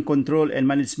possession, control, and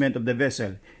management of the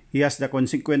vessel. He has the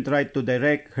consequent right to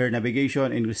direct her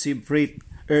navigation and receive freight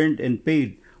earned and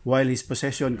paid while his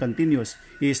possession continues.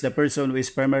 He is the person who is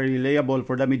primarily liable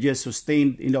for damages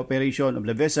sustained in the operation of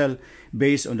the vessel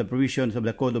based on the provisions of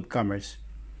the Code of Commerce.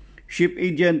 Ship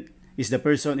agent is the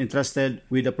person entrusted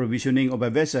with the provisioning of a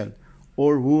vessel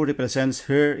or who represents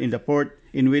her in the port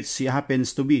in which she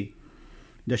happens to be.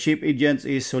 The ship agent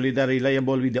is solidarily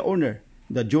liable with the owner.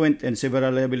 The joint and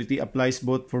several liability applies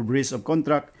both for breach of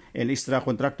contract and extra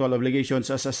contractual obligations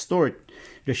as a steward.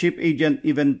 The ship agent,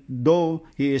 even though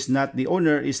he is not the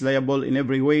owner, is liable in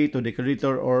every way to the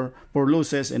creditor or for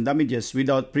losses and damages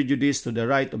without prejudice to the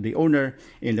right of the owner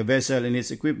in the vessel and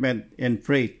its equipment and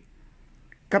freight.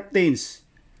 Captains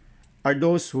are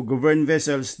those who govern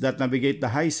vessels that navigate the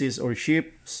high seas or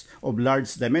ships of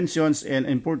large dimensions and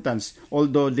importance,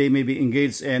 although they may be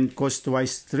engaged in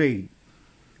coastwise trade.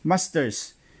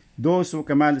 Masters, those who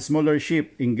command smaller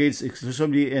ships engaged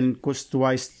exclusively in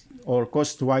coastwise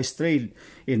trade.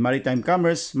 In maritime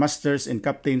commerce, masters and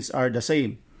captains are the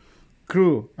same.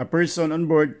 Crew, a person on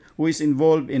board who is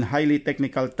involved in highly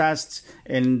technical tasks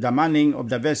and the manning of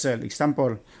the vessel,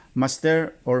 example,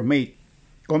 master or mate.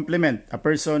 Complement, a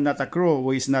person not a crew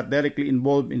who is not directly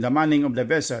involved in the manning of the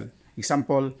vessel,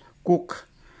 example, cook.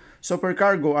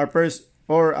 Supercargo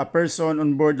or a person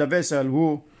on board the vessel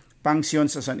who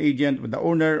functions as an agent with the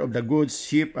owner of the goods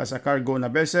shipped as a cargo on a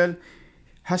vessel,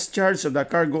 has charge of the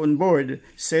cargo on board,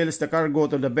 sells the cargo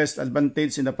to the best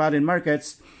advantage in the foreign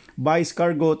markets, buys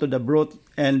cargo to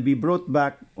be brought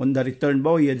back on the return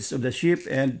voyage of the ship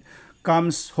and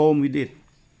comes home with it.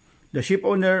 The ship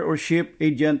owner or ship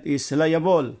agent is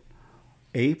liable: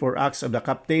 A. For acts of the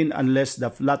captain unless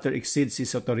the latter exceeds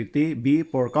his authority. B.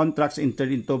 For contracts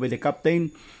entered into by the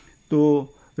captain to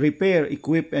repair,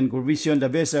 equip, and provision the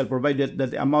vessel provided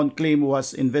that the amount claimed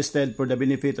was invested for the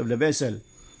benefit of the vessel.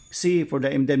 C. For the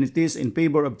indemnities in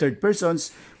favor of third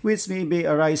persons which may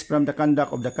arise from the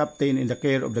conduct of the captain in the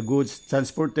care of the goods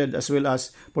transported as well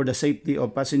as for the safety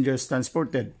of passengers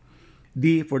transported.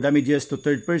 D. For damages to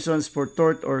third persons for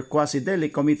tort or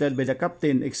quasi-delict committed by the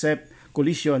captain except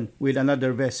collision with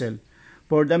another vessel.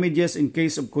 For damages in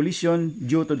case of collision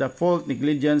due to the fault,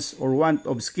 negligence, or want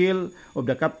of skill of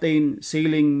the captain,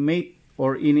 sailing mate,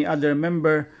 or any other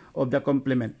member of the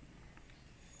complement.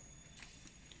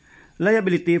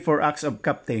 Liability for acts of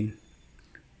captain.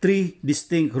 3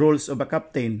 distinct roles of a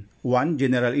captain. 1.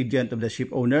 General agent of the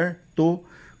ship owner. 2.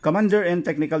 Commander and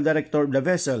technical director of the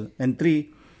vessel. And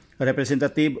 3.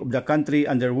 Representative of the country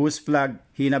under whose flag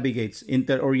he navigates.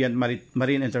 Inter-Orient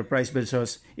Marine Enterprise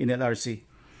versus NLRC.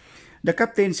 The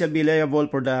captain shall be liable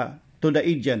to the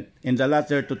agent and the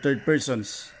latter to third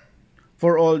persons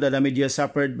for all the damages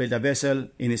suffered by the vessel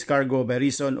in his cargo by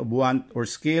reason of want or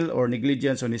skill or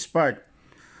negligence on his part,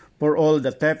 for all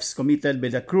the thefts committed by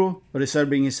the crew,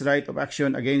 reserving his right of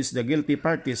action against the guilty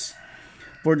parties,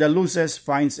 for the losses,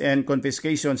 fines, and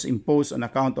confiscations imposed on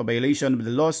account of violation of the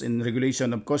laws and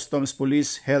regulation of customs,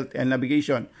 police, health, and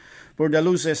navigation, for the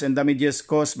losses and damages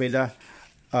caused by the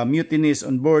mutinies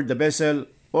on board the vessel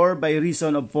or by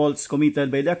reason of faults committed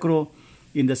by the crew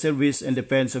in the service and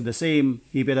defense of the same,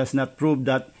 if it has not proved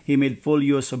that he made full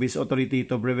use of his authority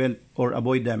to prevent or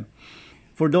avoid them.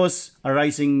 For those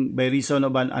arising by reason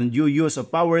of an undue use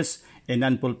of powers and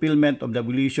unfulfillment of the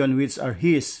obligation which are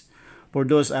his, for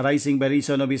those arising by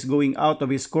reason of his going out of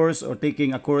his course or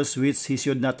taking a course which he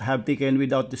should not have taken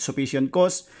without sufficient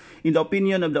cause, in the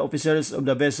opinion of the officers of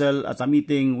the vessel at a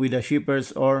meeting with the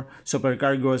shippers or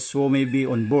supercargoes who may be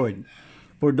on board,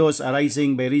 for those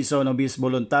arising by reason of his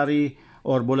voluntary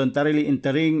or voluntarily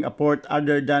entering a port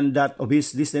other than that of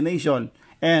his destination,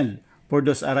 and for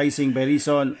those arising by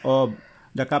reason of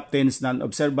the captain's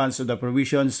non-observance of the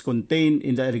provisions contained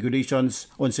in the regulations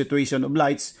on situation of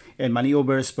lights and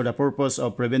maneuvers for the purpose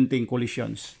of preventing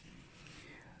collisions.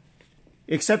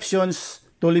 Exceptions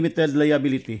to limited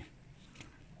liability.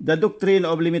 The doctrine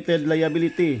of limited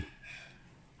liability,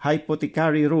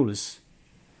 hypothecary rules.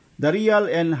 The real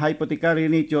and hypothecary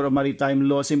nature of maritime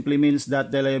law simply means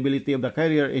that the liability of the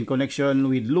carrier in connection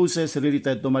with losses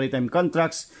related to maritime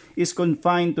contracts is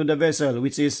confined to the vessel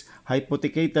which is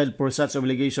hypothecated for such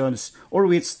obligations or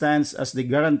which stands as the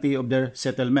guarantee of their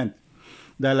settlement.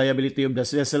 The liability of the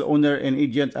vessel owner and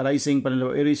agent arising from the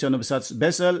operation of such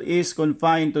vessel is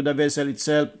confined to the vessel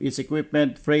itself, its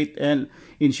equipment, freight, and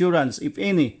insurance, if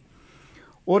any,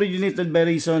 originated by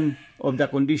reason of the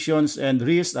conditions and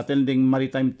risks attending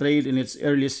maritime trade in its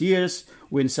earliest years,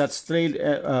 when such trade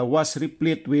was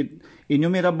replete with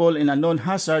innumerable and unknown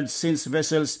hazards, since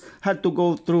vessels had to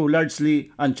go through largely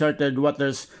uncharted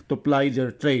waters to ply their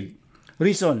trade.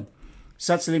 Reason: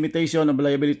 such limitation of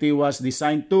liability was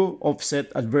designed to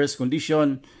offset adverse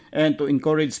condition and to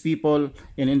encourage people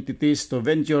and entities to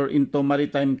venture into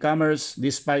maritime commerce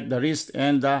despite the risk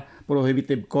and the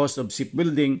prohibitive cost of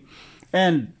shipbuilding,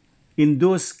 and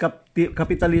induce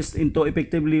capitalists into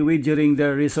effectively wagering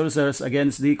their resources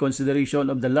against the consideration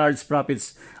of the large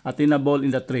profits attainable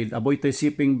in the trade. Avoid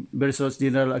shipping versus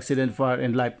general accident, fire,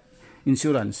 and life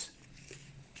insurance.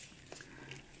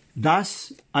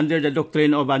 Thus, under the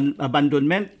doctrine of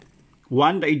abandonment,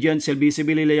 1. The agent shall be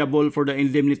civilly liable for the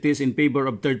indemnities in favor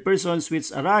of third persons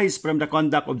which arise from the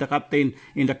conduct of the captain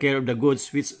in the care of the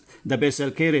goods which the vessel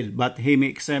carried, but he may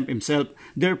exempt himself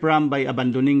therefrom by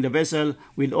abandoning the vessel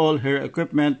with all her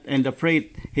equipment and the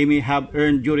freight he may have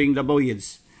earned during the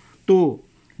voyage. 2.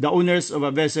 The owners of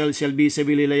a vessel shall be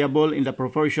civilly liable in the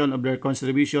proportion of their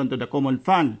contribution to the common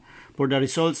fund for the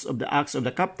results of the acts of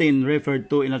the captain referred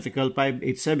to in Article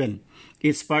 587.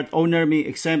 Each part owner may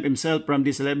exempt himself from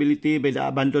this liability by the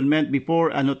abandonment before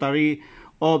a notary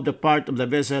of the part of the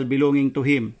vessel belonging to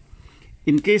him.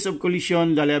 In case of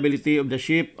collision, the liability of the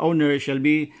ship owner shall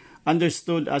be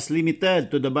understood as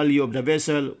limited to the value of the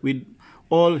vessel with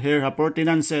all her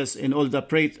appurtenances and all the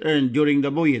freight earned during the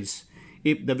voyage.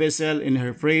 If the vessel and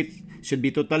her freight should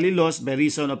be totally lost by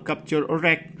reason of capture or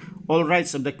wreck, all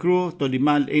rights of the crew to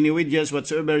demand any wages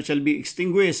whatsoever shall be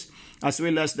extinguished, as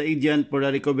well as the agent for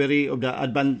the recovery of the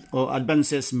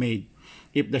advances made.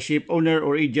 If the ship owner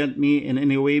or agent may in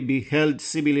any way be held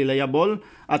civilly liable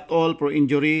at all for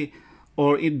injury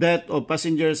or death of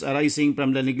passengers arising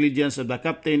from the negligence of the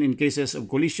captain in cases of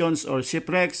collisions or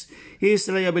shipwrecks, his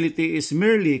liability is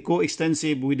merely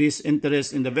coextensive with his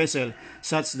interest in the vessel,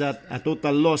 such that a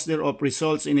total loss thereof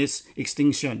results in its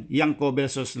extinction. Yanko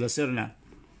versus Lacerna.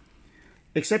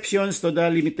 Exceptions to the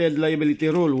limited liability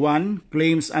rule. 1.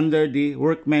 Claims under the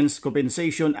Workmen's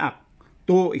Compensation Act.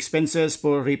 2. Expenses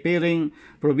for repairing,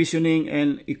 provisioning,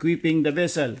 and equipping the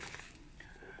vessel.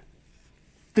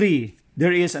 3.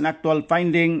 There is an actual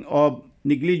finding of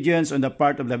negligence on the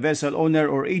part of the vessel owner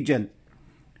or agent.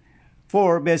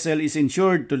 4. Vessel is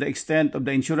insured to the extent of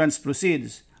the insurance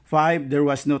proceeds. 5. There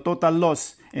was no total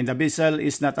loss and the vessel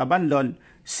is not abandoned.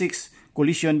 6.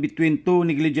 Collision between two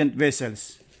negligent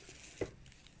vessels.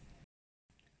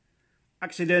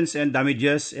 Accidents and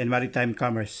damages in maritime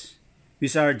commerce.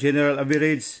 These are general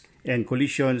average and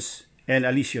collisions and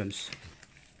elisions.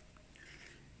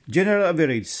 General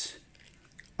average.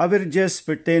 Averages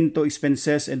pertain to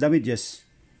expenses and damages.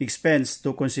 Expense.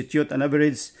 To constitute an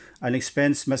average, an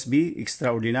expense must be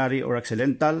extraordinary or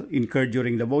accidental, incurred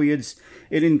during the voyage,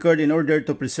 and incurred in order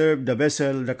to preserve the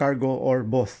vessel, the cargo, or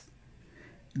both.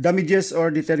 Damages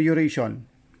or deterioration.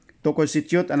 To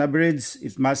constitute an average,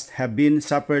 it must have been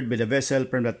suffered by the vessel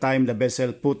from the time the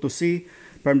vessel put to sea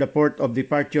from the port of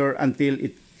departure until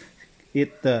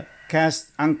it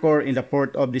cast anchor in the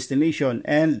port of destination,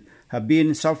 and have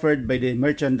been suffered by the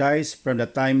merchandise from the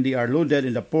time they are loaded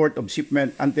in the port of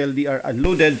shipment until they are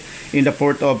unloaded in the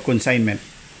port of consignment.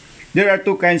 There are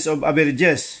two kinds of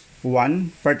averages.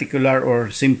 1. Particular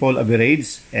or simple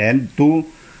average, and 2.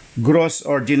 Gross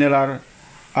or general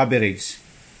average.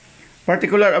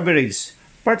 Particular average.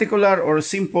 Particular or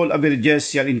simple averages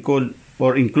shall include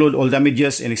all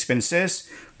damages and expenses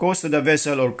caused to the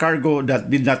vessel or cargo that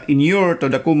did not inure to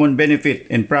the common benefit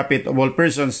and profit of all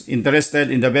persons interested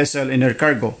in the vessel and her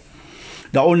cargo.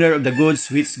 The owner of the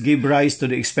goods which give rise to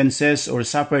the expenses or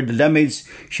suffered the damage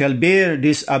shall bear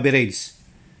this average.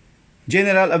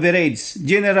 General average.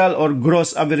 General or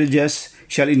gross averages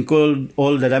shall include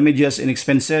all the damages and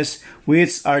expenses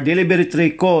which are deliberately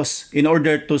caused in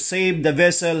order to save the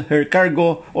vessel, her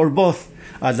cargo, or both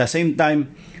at the same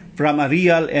time from a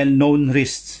real and known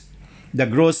risks. The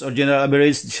gross or general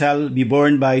average shall be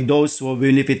borne by those who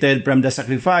benefited from the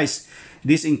sacrifice.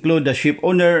 These include the ship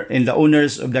owner and the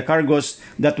owners of the cargoes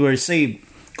that were saved.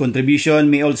 Contribution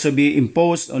may also be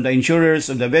imposed on the insurers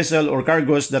of the vessel or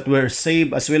cargoes that were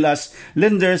saved, as well as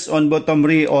lenders on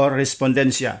bottomry or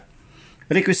respondencia.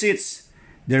 Requisites.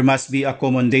 There must be a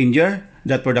common danger,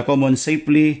 that for the common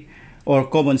safety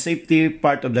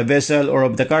part of the vessel or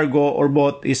of the cargo or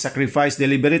both is sacrificed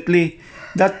deliberately,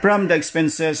 that from the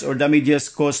expenses or damages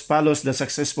caused follows the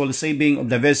successful saving of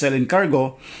the vessel and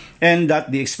cargo, and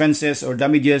that the expenses or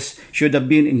damages should have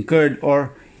been incurred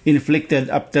or inflicted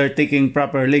after taking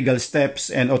proper legal steps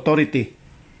and authority.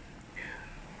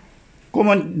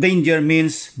 Common danger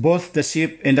means both the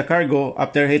ship and the cargo,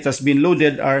 after it has been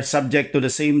loaded, are subject to the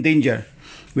same danger,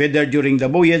 whether during the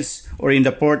voyage or in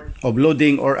the port of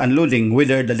loading or unloading,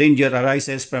 whether the danger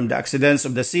arises from the accidents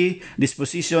of the sea,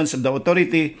 dispositions of the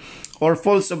authority, or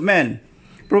faults of men,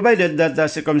 provided that the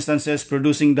circumstances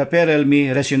producing the peril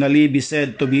may rationally be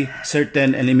said to be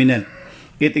certain and imminent.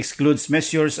 It excludes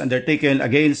measures undertaken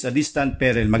against a distant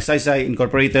peril. Magsaysay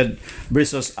Incorporated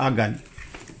versus Agan.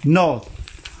 No.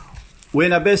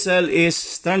 When a vessel is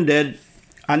stranded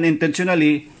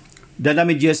unintentionally, the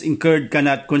damages incurred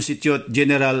cannot constitute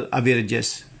general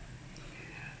averages.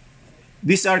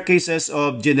 These are cases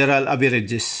of general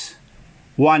averages.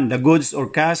 1. The goods or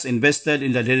cash invested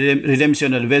in the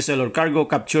redemption of the vessel or cargo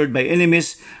captured by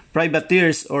enemies,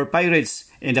 privateers, or pirates,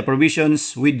 and the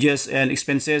provisions, wages, and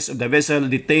expenses of the vessel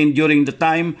detained during the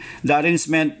time the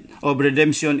arrangement of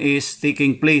redemption is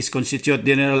taking place constitute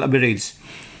general average.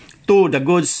 2. The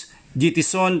goods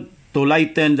jettisoned to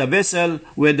lighten the vessel,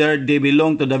 whether they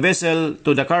belong to the vessel,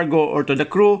 to the cargo, or to the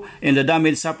crew, and the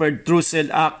damage suffered through said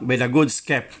act by the goods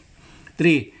kept.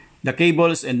 3. The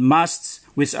cables and masts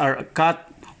which are cut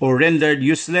or rendered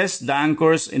useless, the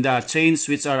anchors and the chains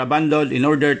which are abandoned in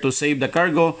order to save the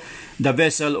cargo, the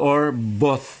vessel, or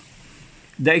both.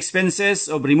 The expenses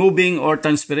of removing or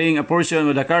transferring a portion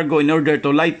of the cargo in order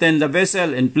to lighten the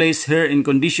vessel and place her in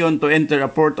condition to enter a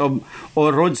port of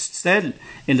or roadstead,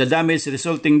 and the damage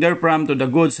resulting therefrom to the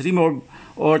goods removed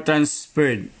or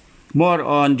transferred. More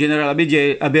on general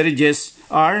averages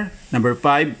are, number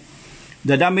 5,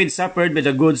 the damage suffered by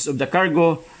the goods of the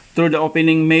cargo through the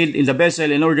opening made in the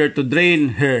vessel in order to drain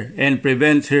her and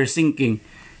prevent her sinking.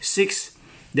 6.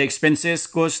 The expenses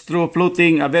caused through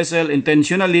floating a vessel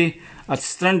intentionally at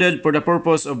stranded for the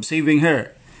purpose of saving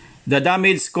her. The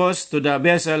damage caused to the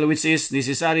vessel which is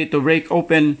necessary to break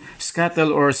open,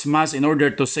 scuttle, or smash in order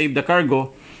to save the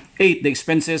cargo. 8. The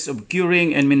expenses of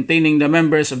curing and maintaining the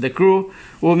members of the crew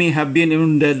who may have been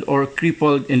wounded or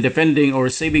crippled in defending or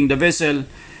saving the vessel.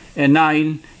 And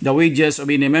 9. The wages of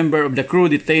any member of the crew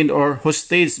detained or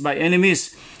hostage by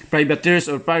enemies, privateers,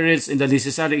 or pirates, in the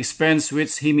necessary expense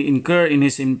which he may incur in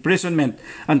his imprisonment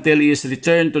until he is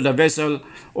returned to the vessel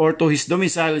or to his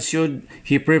domicile should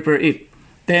he prefer it.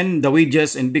 10. The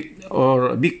wages and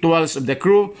victuals of the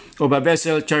crew of a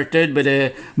vessel chartered by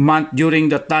the month during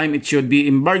the time it should be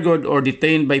embargoed or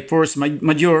detained by force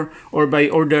majeure or by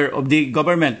order of the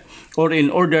government, or in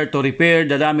order to repair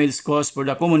the damage caused for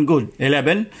the common good.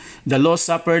 11. The loss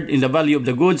suffered in the value of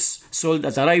the goods sold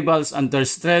at arrivals under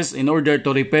stress in order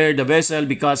to repair the vessel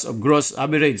because of gross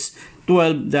average.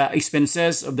 12. The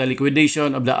expenses of the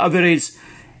liquidation of the average.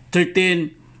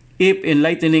 13. If in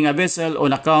lightening a vessel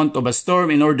on account of a storm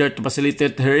in order to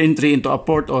facilitate her entry into a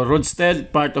port or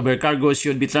roadstead, part of her cargo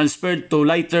should be transferred to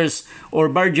lighters or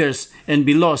barges and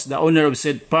be lost. The owner of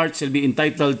said part shall be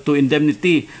entitled to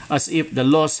indemnity as if the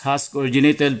loss has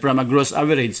originated from a gross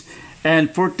average. And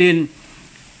 14.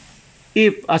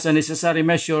 If as a necessary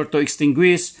measure to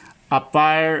extinguish a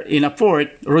fire in a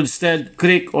port, roadstead,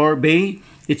 creek, or bay,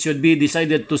 it should be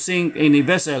decided to sink any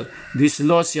vessel, this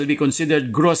loss shall be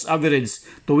considered gross average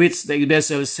to which the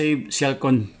vessel saved shall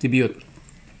contribute.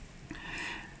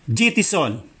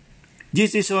 Jettison.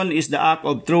 Jettison is the act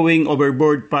of throwing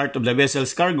overboard part of the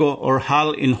vessel's cargo or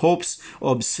hull in hopes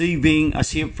of saving a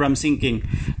ship from sinking.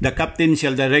 The captain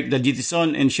shall direct the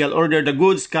jettison and shall order the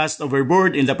goods cast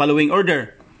overboard in the following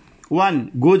order.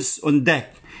 1. Goods on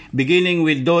deck, beginning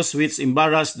with those which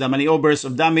embarrass the maneuvers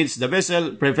of damage the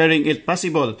vessel, preferring it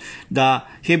possible, the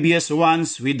heaviest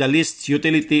ones with the least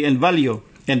utility and value.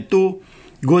 And 2.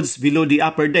 Goods below the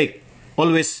upper deck,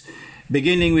 always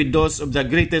beginning with those of the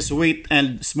greatest weight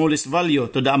and smallest value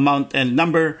to the amount and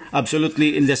number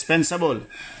absolutely indispensable.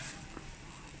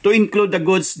 To include the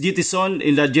goods jettisoned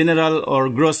in the general or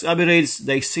gross average,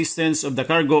 the existence of the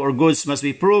cargo or goods must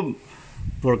be proved.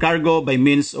 For cargo by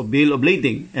means of bill of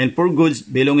lading, and for goods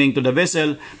belonging to the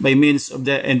vessel by means of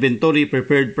the inventory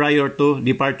prepared prior to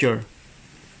departure.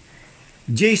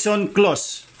 Jettison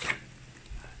clause.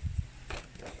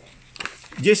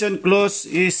 Jettison clause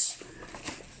is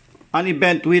an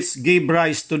event which gave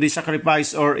rise to the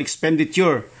sacrifice or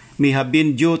expenditure may have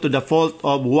been due to the fault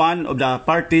of one of the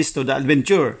parties to the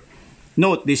adventure.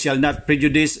 Note, this shall not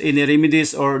prejudice any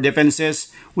remedies or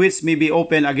defenses which may be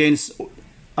open against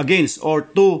or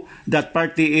to that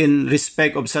party in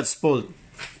respect of such fault.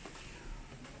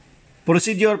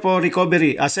 Procedure for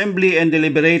recovery, assembly and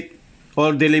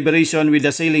deliberation with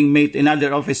the sailing mate and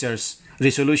other officers.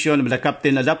 Resolution of the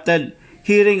captain adopted.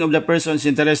 Hearing of the persons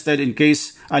interested in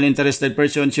case an interested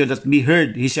person should not be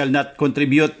heard, he shall not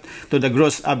contribute to the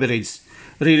gross average.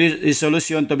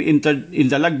 Resolution to be entered in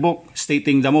the logbook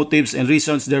stating the motives and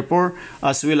reasons therefore,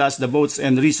 as well as the votes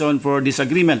and reason for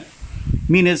disagreement.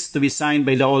 Minutes to be signed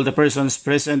by all the persons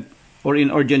present, or in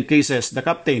urgent cases, the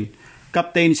captain.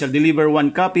 Captain shall deliver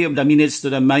one copy of the minutes to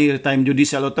the maritime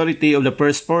judicial authority of the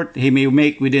first port he may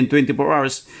make within 24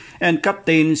 hours, and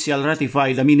captain shall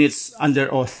ratify the minutes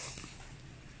under oath.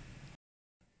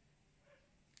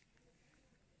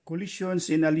 Collisions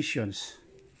and allisions.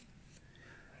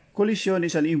 Collision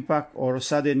is an impact or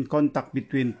sudden contact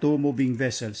between two moving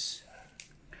vessels.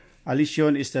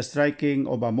 Allision is the striking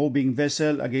of a moving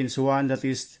vessel against one that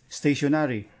is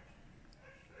stationary.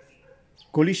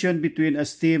 Collision between a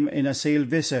steam and a sail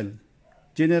vessel.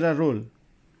 General rule: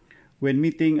 when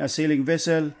meeting a sailing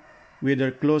vessel,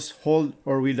 whether close hauled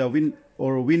or with a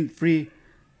wind free,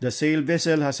 the sail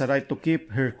vessel has a right to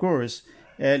keep her course,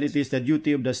 and it is the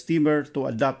duty of the steamer to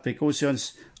adopt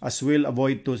precautions as will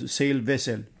avoid to sail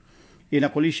vessel. In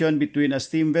a collision between a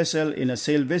steam vessel and a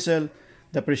sail vessel,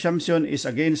 the presumption is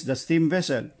against the steam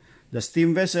vessel. The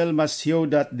steam vessel must show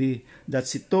that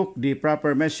she took the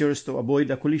proper measures to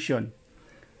avoid a collision.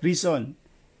 Reason: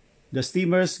 the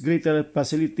steamer's greater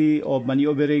facility of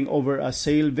maneuvering over a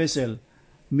sail vessel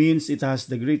means it has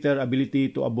the greater ability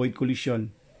to avoid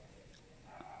collision.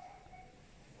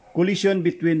 Collision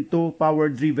between two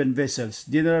power-driven vessels.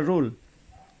 General rule: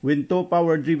 when two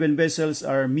power-driven vessels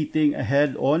are meeting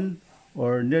head-on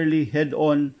or nearly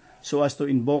head-on so as to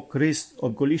invoke risk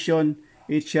of collision,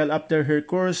 it shall alter her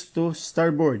course to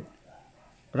starboard,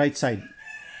 right side.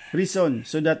 Reason: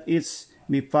 so that it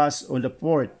may pass on the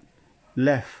port,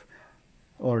 left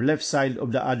side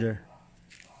of the other.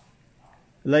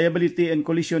 Liability and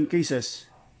collision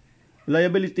cases.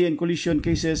 Liability and collision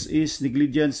cases is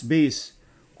negligence-based.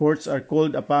 Courts are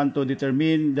called upon to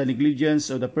determine the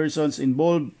negligence of the persons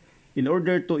involved in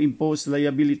order to impose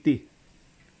liability.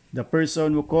 The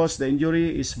person who caused the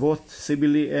injury is both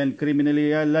civilly and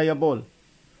criminally liable.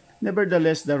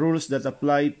 Nevertheless, the rules that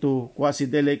apply to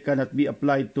quasi-delict cannot be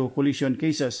applied to collision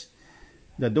cases.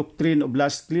 The doctrine of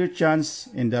last clear chance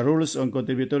and the rules on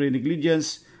contributory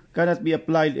negligence cannot be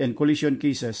applied in collision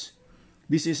cases.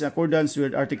 This is in accordance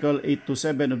with Article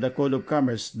 827 of the Code of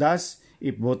Commerce. Thus,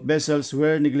 if both vessels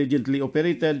were negligently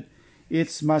operated,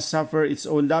 each must suffer its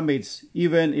own damage,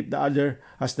 even if the other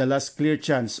has the last clear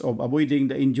chance of avoiding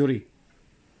the injury.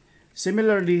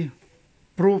 Similarly,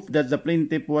 proof that the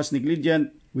plaintiff was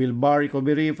negligent will bar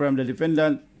recovery from the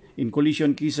defendant in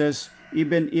collision cases,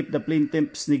 even if the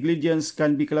plaintiff's negligence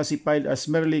can be classified as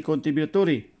merely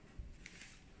contributory.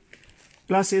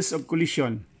 Classes of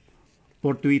collision: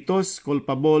 fortuitous,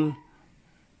 culpable,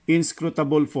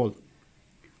 inscrutable fault.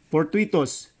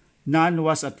 Fortuitous: none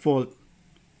was at fault.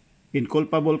 In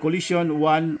culpable collision,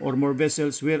 one or more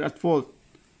vessels were at fault,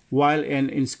 while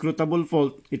in inscrutable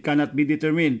fault, it cannot be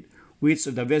determined which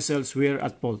of the vessels were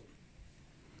at fault.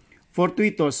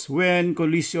 Fortuitous: when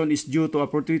collision is due to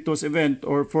a fortuitous event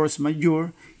or force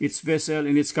majeure, its vessel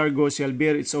and its cargo shall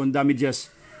bear its own damages.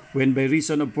 When by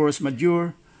reason of force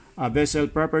majeure, a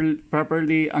vessel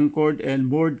properly anchored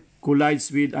and moored collides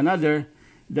with another,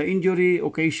 the injury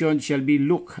occasioned shall be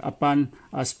looked upon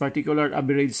as particular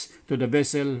average to the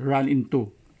vessel run into.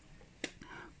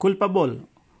 Culpable: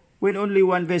 when only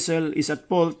one vessel is at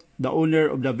fault, the owner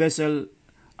of the vessel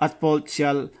at fault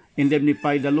shall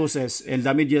indemnify the losses and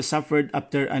damages suffered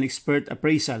after an expert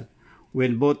appraisal.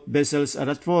 When both vessels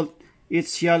are at fault, it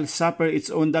shall suffer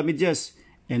its own damages,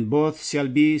 and both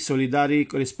shall be solidarily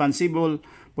responsible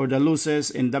for the losses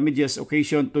and damages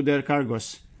occasioned to their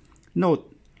cargoes.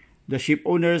 Note: the ship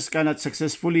owners cannot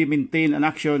successfully maintain an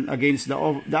action against the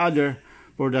other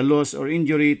for the loss or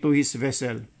injury to his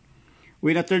vessel.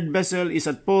 When a third vessel is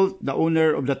at fault, the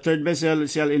owner of the third vessel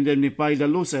shall indemnify the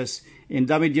losses and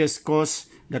damages caused,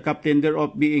 the captain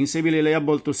thereof being civilly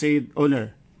liable to said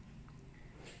owner.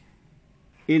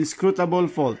 Inscrutable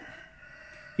fault.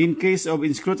 In case of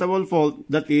inscrutable fault,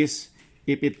 that is,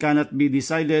 if it cannot be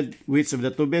decided which of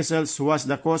the two vessels was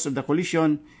the cause of the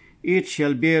collision, each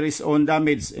shall bear its own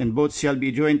damage, and both shall be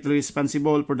jointly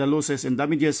responsible for the losses and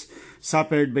damages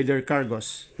suffered by their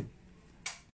cargoes.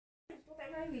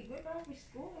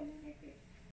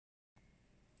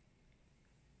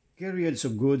 Carriage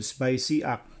of Goods by Sea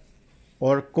Act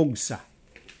or COGSA.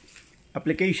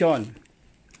 Application: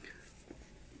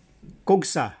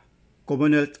 COGSA,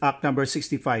 Commonwealth Act No.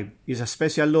 65, is a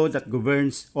special law that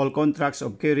governs all contracts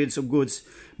of carriage of goods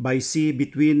by sea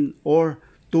between or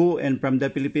to and from the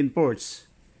Philippine ports.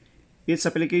 Its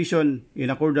application in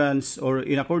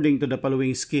according to the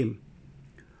following scheme: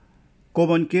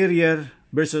 common carrier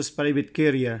versus private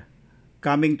carrier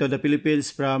coming to the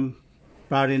Philippines from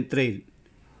foreign trade.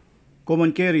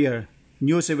 Common carrier,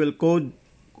 New Civil Code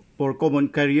for Common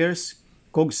Carriers,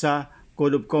 COGSA,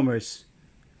 Code of Commerce.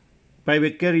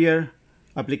 Private carrier,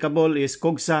 applicable is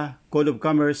COGSA, Code of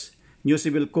Commerce, New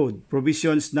Civil Code,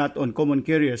 provisions not on common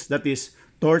carriers, that is,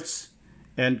 torts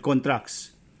and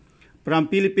contracts. From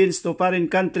Philippines to foreign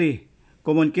country,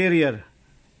 common carrier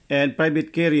and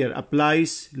private carrier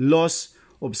applies laws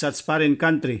of such foreign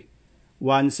country,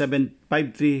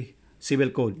 1753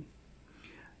 Civil Code.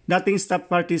 Nothing stops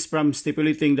parties from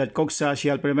stipulating that COGSA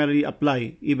shall primarily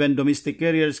apply. Even domestic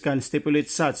carriers can stipulate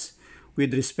such.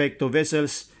 With respect to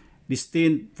vessels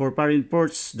destined for foreign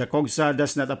ports, the COGSA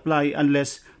does not apply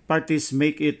unless parties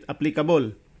make it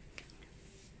applicable.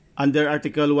 Under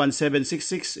Article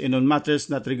 1766, and on matters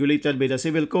not regulated by the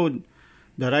Civil Code,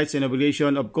 the rights and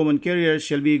obligations of common carriers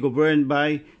shall be governed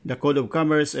by the Code of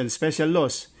Commerce and special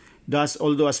laws. Thus,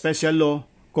 although a special law,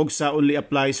 COGSA only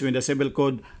applies when the Civil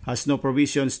Code has no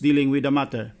provisions dealing with the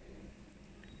matter.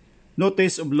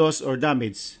 Notice of loss or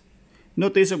damage.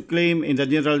 Notice of claim in the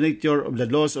general nature of the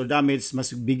loss or damage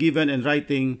must be given in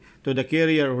writing to the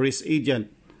carrier or his agent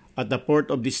at the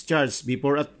port of discharge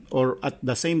before or at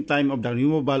the same time of the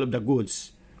removal of the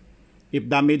goods. If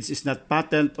damage is not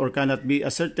patent or cannot be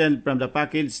ascertained from the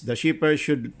package, the shipper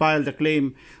should file the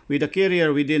claim with the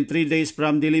carrier within 3 days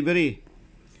from delivery.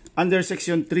 Under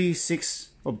Section 3.6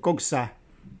 of COGSA,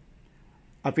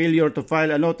 a failure to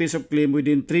file a notice of claim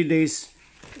within 3 days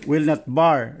will not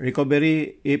bar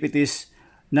recovery if it is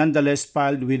nonetheless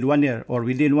filed with 1 year or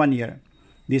within 1 year.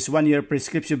 This 1 year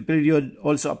prescription period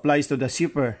also applies to the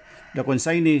shipper, the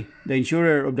consignee, the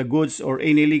insurer of the goods, or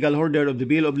any legal holder of the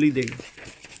bill of lading.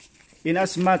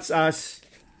 Inasmuch as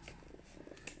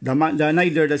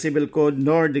neither the Civil Code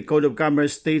nor the Code of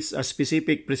Commerce states a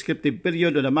specific prescriptive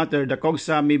period on the matter, the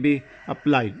COGSA may be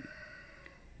applied.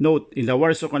 Note, in the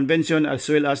Warsaw Convention as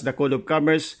well as the Code of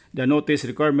Commerce, the notice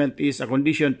requirement is a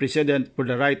condition precedent for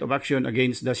the right of action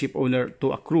against the shipowner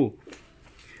to accrue.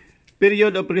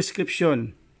 Period of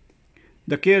prescription.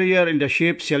 The carrier in the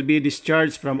ship shall be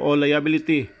discharged from all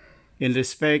liability in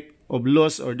respect of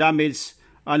loss or damage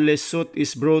unless suit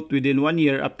is brought within 1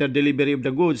 year after delivery of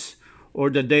the goods or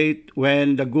the date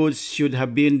when the goods should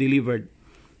have been delivered.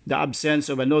 The absence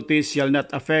of a notice shall not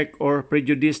affect or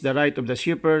prejudice the right of the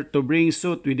shipper to bring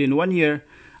suit within 1 year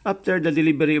after the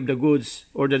delivery of the goods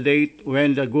or the date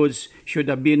when the goods should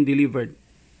have been delivered.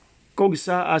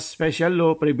 COGSA as special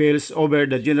law prevails over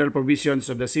the general provisions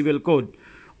of the Civil Code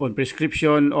on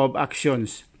prescription of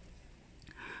actions,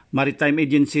 maritime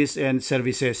agencies, and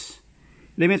services.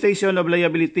 Limitation of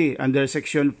liability. Under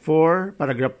Section 4,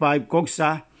 Paragraph 5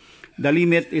 COGSA, the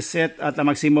limit is set at a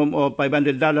maximum of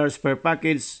 $500 per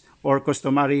package or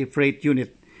customary freight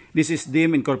unit. This is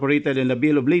deemed incorporated in the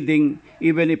bill of lading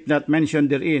even if not mentioned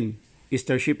therein.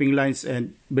 Easter Shipping Lines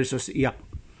and versus IAC.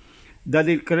 The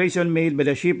declaration made by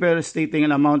the shipper stating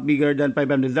an amount bigger than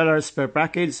 $500 per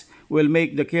package will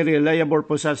make the carrier liable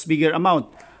for such bigger amount,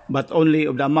 but only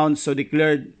of the amount so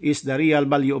declared is the real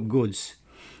value of goods.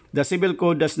 The Civil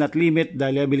Code does not limit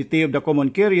the liability of the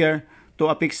common carrier to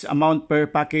a fixed amount per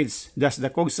package. Thus, the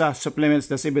COGSA supplements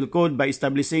the Civil Code by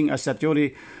establishing a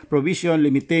statutory provision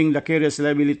limiting the carrier's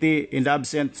liability in the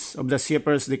absence of the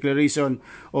shipper's declaration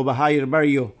of a higher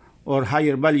value or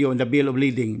higher value in the bill of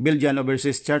lading. Belgian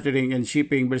Overseas Chartering and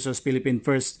Shipping versus Philippine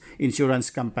First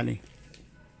Insurance Company.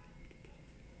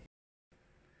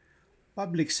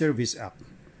 Public Service Act.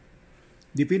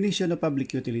 Definition of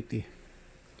public utility.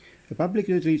 A public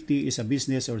utility is a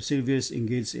business or service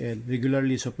engaged in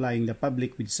regularly supplying the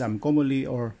public with some commonly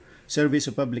or service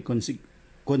of public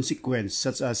consequence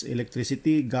such as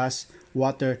electricity, gas,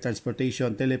 water,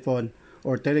 transportation, telephone,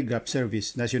 or telegraph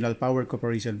service. National Power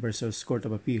Corporation versus Court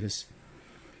of Appeals.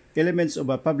 Elements of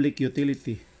a public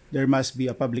utility. There must be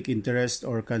a public interest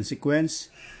or consequence,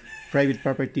 private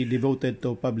property devoted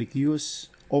to public use,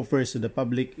 offers to the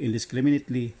public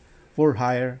indiscriminately for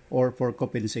hire or for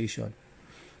compensation.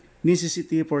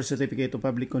 Necessity for certificate of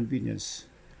public convenience.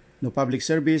 No public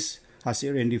service, as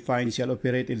herein defined, shall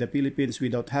operate in the Philippines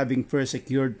without having first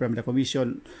secured from the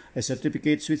Commission a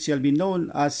certificate which shall be known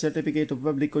as Certificate of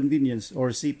Public Convenience or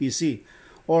CPC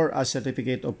or as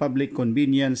Certificate of Public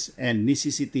Convenience and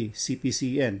Necessity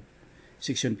CPCN,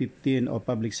 Section 15 of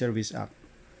Public Service Act.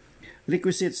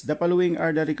 Requisites. The following are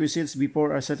the requisites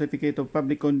before a Certificate of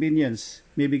Public Convenience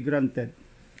may be granted.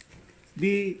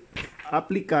 The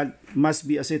applicant must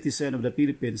be a citizen of the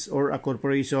Philippines or a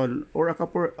corporation or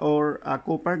a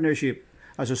co-partnership,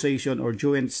 association, or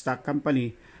joint stock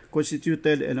company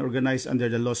constituted and organized under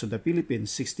the laws of the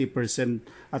Philippines, 60%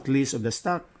 at least of the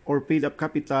stock or paid-up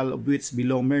capital of which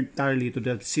belong entirely to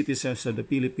the citizens of the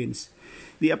Philippines.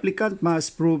 The applicant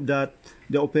must prove that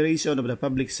the operation of the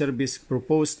public service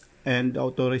proposed and the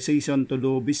authorization to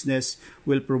do business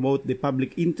will promote the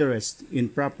public interest in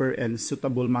proper and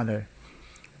suitable manner.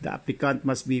 The applicant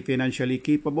must be financially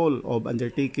capable of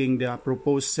undertaking the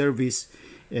proposed service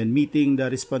and meeting the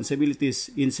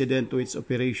responsibilities incident to its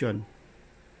operation.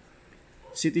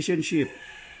 Citizenship.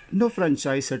 No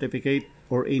franchise certificate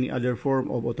or any other form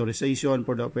of authorization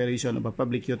for the operation of a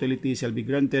public utility shall be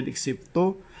granted except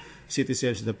to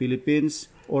citizens of the Philippines,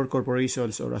 or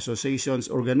corporations or associations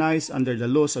organized under the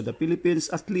laws of the Philippines,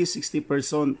 at least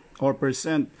 60% or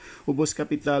percent of whose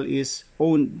capital is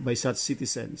owned by such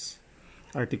citizens.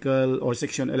 Article or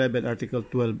Section 11, Article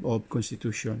 12 of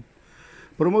Constitution.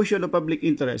 Promotion of public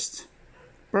interest.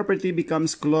 Property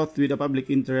becomes clothed with a public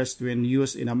interest when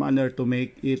used in a manner to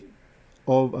make it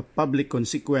of a public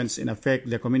consequence and affect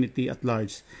the community at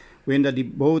large. When the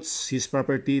devotes his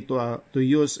property to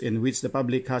use in which the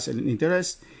public has an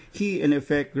interest, he in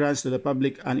effect grants to the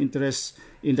public an interest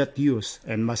in that use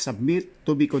and must submit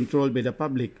to be controlled by the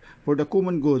public for the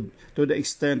common good to the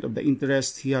extent of the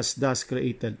interest he has thus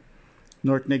created.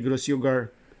 North Negros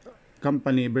Sugar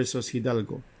Company versus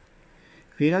Hidalgo.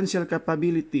 Financial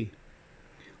capability.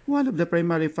 One of the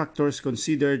primary factors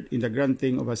considered in the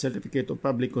granting of a certificate of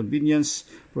public convenience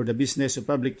for the business of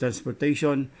public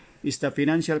transportation is the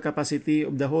financial capacity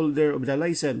of the holder of the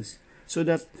license so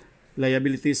that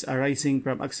liabilities arising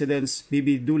from accidents may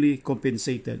be duly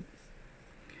compensated.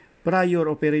 Prior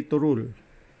operator rule.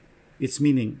 Its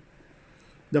meaning.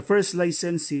 The first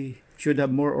licensee should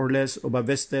have more or less of a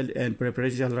vested and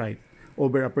preferential right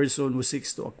over a person who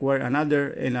seeks to acquire another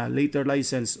and a later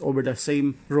license over the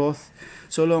same route,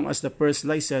 so long as the first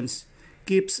license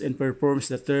keeps and performs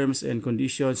the terms and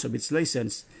conditions of its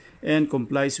license and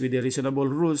complies with the reasonable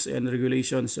rules and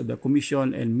regulations of the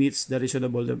Commission and meets the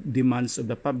reasonable demands of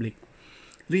the public.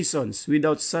 Reasons.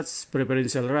 Without such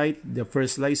preferential right, the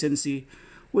first licensee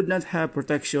would not have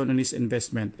protection on his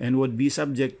investment and would be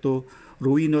subject to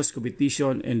ruinous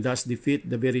competition and thus defeat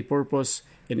the very purpose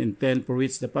and intent for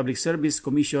which the Public Service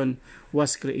Commission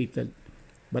was created.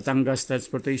 Batangas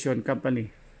Transportation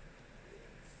Company.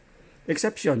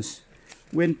 Exceptions.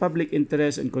 When public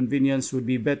interest and convenience would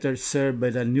be better served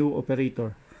by the new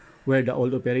operator, where the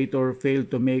old operator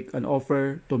failed to make an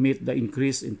offer to meet the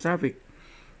increase in traffic,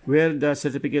 where the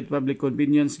certificate of public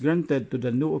convenience granted to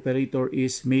the new operator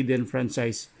is maiden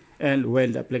franchise, and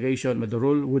when the application of the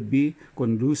rule would be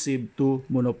conducive to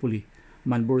monopoly.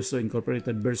 Manburso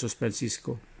Incorporated versus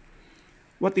Francisco.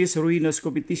 What is ruinous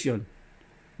competition?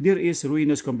 There is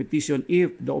ruinous competition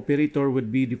if the operator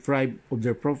would be deprived of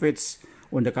their profits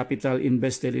on the capital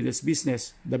invested in its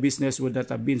business. The business would not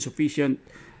have been sufficient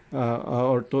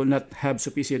or to not have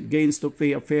sufficient gains to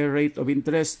pay a fair rate of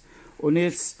interest on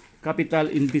its capital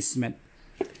investment.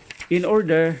 In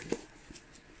order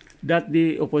that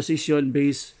the opposition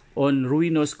based on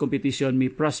ruinous competition may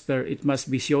prosper, it must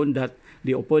be shown that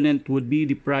the opponent would be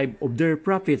deprived of their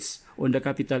profits on the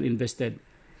capital invested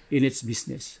in its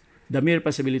business. The mere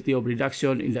possibility of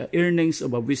reduction in the earnings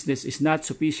of a business is not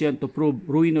sufficient to prove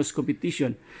ruinous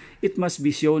competition. It must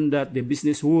be shown that the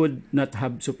business would not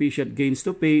have sufficient gains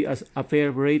to pay as a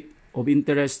fair rate of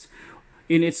interest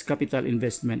in its capital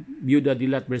investment. Viuda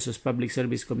Dilat versus Public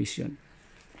Service Commission.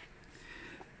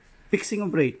 Fixing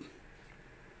of rate.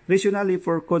 Rationally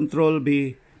for control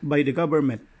by the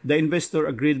government, the investor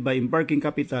agreed by embarking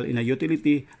capital in a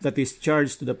utility that is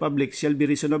charged to the public shall be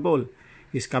reasonable.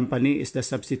 His company is the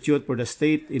substitute for the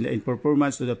state in the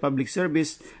performance to the public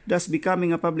service, thus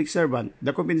becoming a public servant.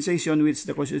 The compensation which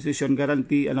the Constitution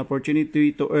guarantee an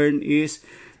opportunity to earn is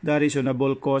the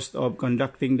reasonable cost of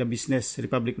conducting the business.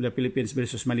 Republic of the Philippines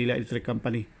versus Manila Electric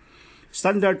Company.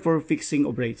 Standard for fixing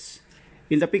of rates.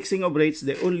 In the fixing of rates,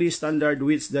 the only standard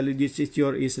which the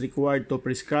legislature is required to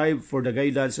prescribe for the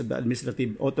guidance of the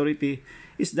administrative authority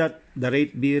is that the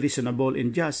rate be reasonable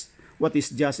and just. What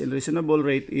is just and reasonable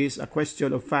rate is a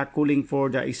question of fact calling for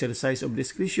the exercise of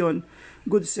discretion,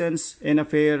 good sense, and a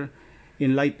fair,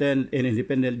 enlightened, and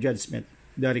independent judgment.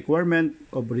 The requirement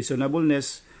of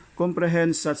reasonableness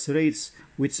comprehends such rates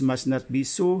which must not be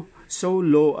so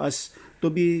low as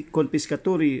to be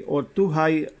confiscatory or too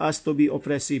high as to be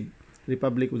oppressive.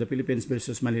 Republic of the Philippines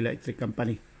versus Manila Electric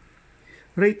Company.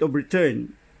 Rate of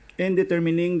return. In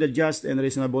determining the just and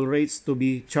reasonable rates to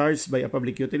be charged by a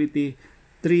public utility,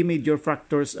 three major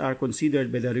factors are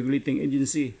considered by the regulating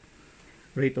agency: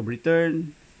 rate of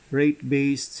return,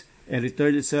 rate-based, and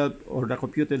return itself or the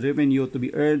computed revenue to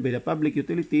be earned by the public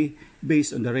utility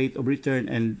based on the rate of return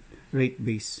and rate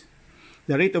base.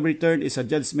 The rate of return is a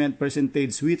judgment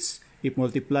percentage which, if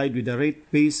multiplied with the rate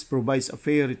base, provides a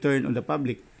fair return on the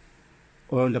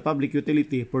public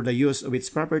utility for the use of its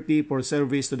property for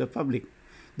service to the public.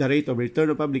 The rate of return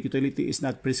of public utility is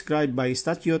not prescribed by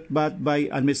statute but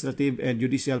by administrative and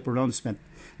judicial pronouncement.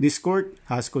 This court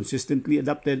has consistently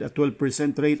adopted a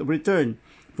 12% rate of return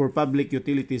for public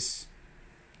utilities.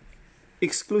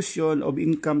 Exclusion of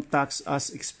income tax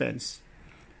as expense.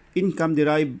 Income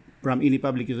derived from any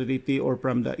public utility or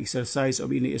from the exercise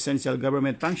of any essential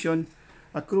government function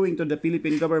accruing to the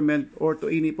Philippine government or to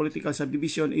any political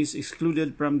subdivision is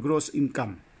excluded from gross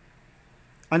income.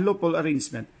 Unlawful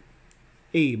arrangement.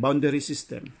 A. Boundary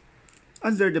system.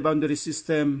 Under the boundary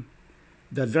system,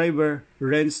 the driver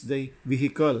rents the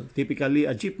vehicle, typically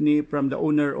a jeepney, from the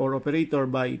owner or operator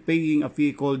by paying a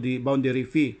fee called the boundary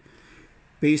fee,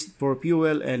 pays for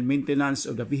fuel and maintenance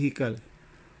of the vehicle.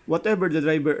 Whatever the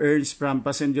driver earns from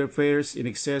passenger fares in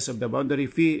excess of the boundary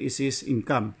fee is his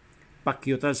income.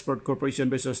 Pacquiao Transport Corporation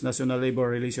versus National Labor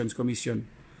Relations Commission.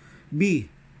 B.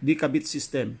 The kabit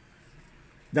system.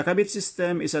 The kabit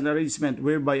system is an arrangement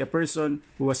whereby a person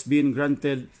who has been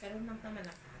granted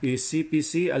a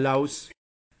CPC allows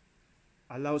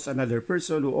another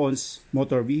person who owns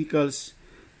motor vehicles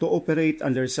to operate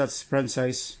under such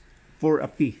franchise for a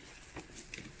fee.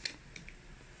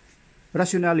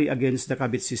 Rationale against the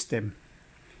kabit system.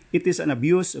 It is an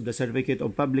abuse of the Certificate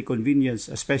of Public Convenience,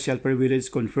 a special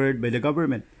privilege conferred by the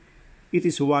government. It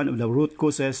is one of the root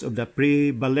causes of the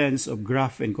prevalence of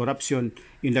graft and corruption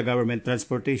in the Government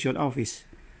Transportation Office.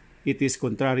 It is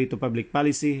contrary to public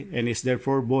policy and is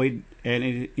therefore void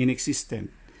and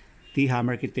inexistent. TIHA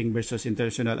Marketing versus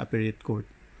International Appellate Court.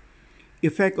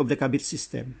 Effect of the kabit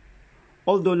system.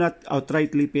 Although not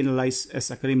outrightly penalized as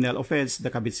a criminal offense,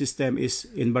 the kabit system is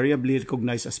invariably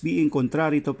recognized as being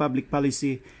contrary to public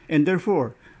policy and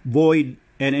therefore void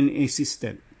and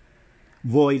inexistent.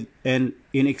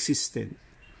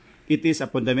 It is a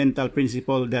fundamental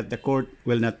principle that the court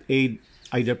will not aid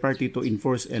either party to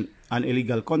enforce an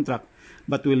illegal contract,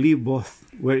 but will leave both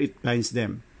where it finds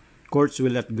them. Courts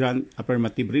will not grant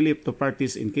affirmative relief to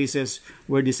parties in cases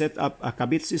where they set up a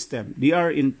kabit system. They are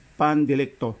in pan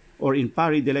delicto or in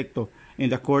pari delicto,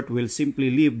 and the court will simply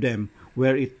leave them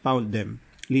where it found them.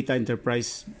 Lita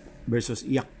Enterprise versus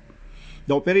IAC.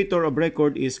 The operator of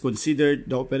record is considered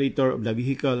the operator of the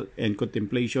vehicle and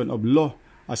contemplation of law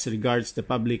as regards the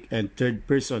public and third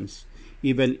persons,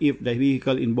 even if the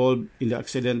vehicle involved in the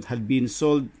accident had been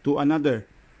sold to another.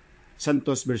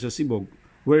 Santos versus Sibog,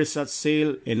 where such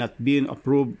sale had not been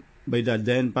approved by the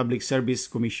then Public Service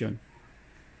Commission.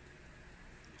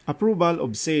 Approval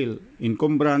of sale,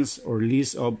 encumbrance, or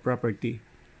lease of property.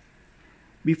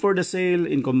 Before the sale,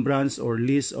 encumbrance, or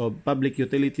lease of public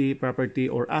utility, property,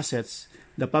 or assets,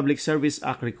 the Public Service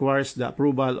Act requires the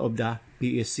approval of the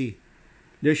PSC.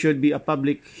 There should be a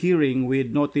public hearing with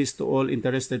notice to all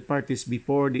interested parties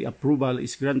before the approval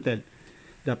is granted.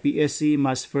 The PSC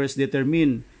must first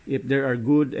determine if there are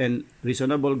good and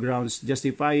reasonable grounds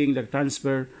justifying the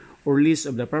transfer or lease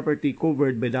of the property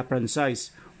covered by the franchise,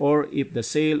 or if the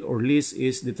sale or lease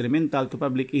is detrimental to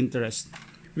public interest.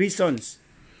 Reasons.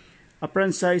 A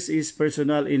franchise is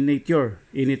personal in nature.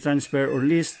 Any transfer or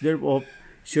lease thereof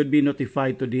should be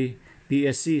notified to the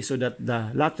PSC so that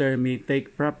the latter may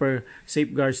take proper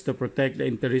safeguards to protect the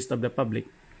interest of the public.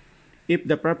 If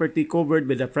the property covered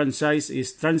by the franchise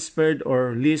is transferred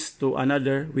or leased to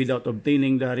another without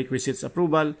obtaining the requisite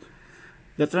approval,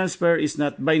 the transfer is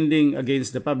not binding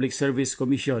against the Public Service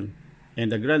Commission,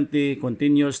 and the grantee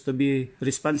continues to be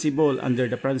responsible under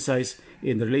the franchise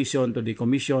in relation to the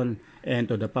Commission and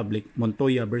to the public.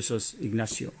 Montoya versus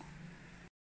Ignacio.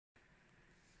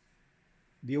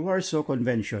 The Warsaw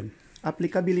Convention.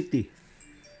 Applicability.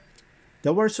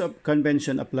 The Warsaw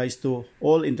Convention applies to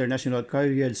all international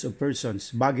carriage of persons,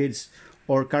 baggage,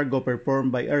 or cargo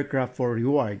performed by aircraft for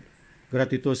reward.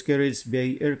 Gratuitous carriage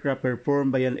by aircraft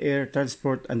performed by an air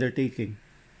transport undertaking.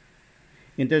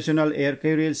 International air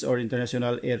carriage or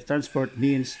international air transport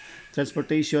means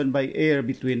transportation by air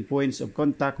between points of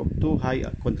contact of two high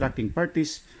contracting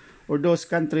parties or those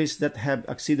countries that have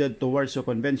acceded to Warsaw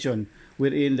Convention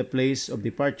wherein the place of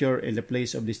departure and the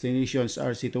place of destinations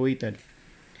are situated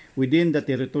within the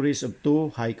territories of two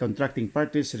high contracting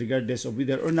parties, regardless of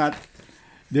whether or not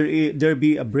there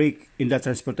be a break in the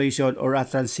transportation or a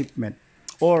transshipment,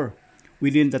 or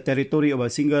within the territory of a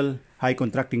single high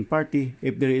contracting party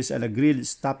if there is an agreed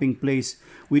stopping place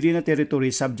within a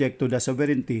territory subject to the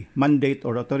sovereignty, mandate,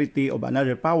 or authority of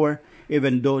another power,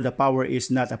 even though the power is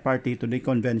not a party to the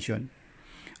convention.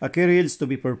 A carriage to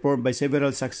be performed by several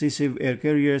successive air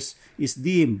carriers is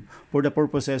deemed, for the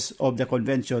purposes of the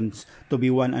conventions, to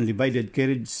be one undivided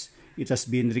carriage. It has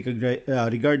been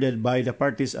regarded by the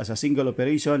parties as a single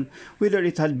operation, whether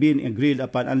it had been agreed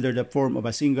upon under the form of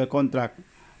a single contract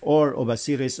or of a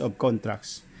series of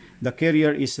contracts. The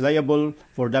carrier is liable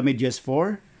for damages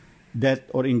for death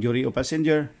or injury of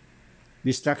passenger,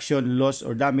 destruction, loss,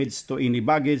 or damage to any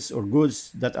baggage or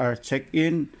goods that are checked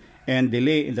in, and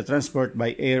delay in the transport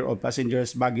by air of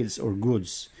passengers, baggage, or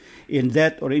goods. In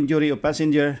death or injury of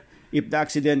passenger, if the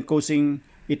accident causing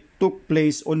it took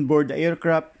place on board the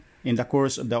aircraft, in the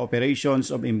course of the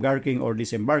operations of embarking or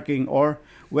disembarking, or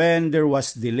when there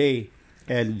was delay,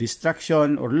 and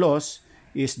destruction or loss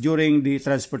is during the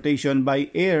transportation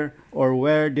by air or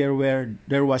where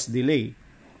there was delay.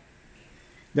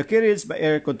 The carriage by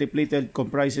air contemplated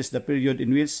comprises the period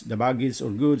in which the baggage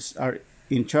or goods are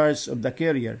in charge of the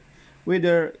carrier,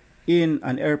 whether in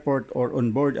an airport or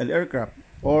on board an aircraft,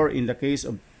 or in the case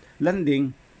of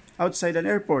landing outside an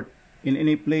airport in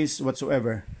any place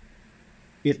whatsoever.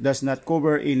 It does not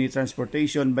cover any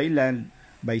transportation by land,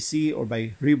 by sea, or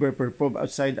by river performed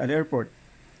outside an airport.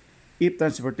 If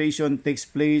transportation takes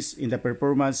place in the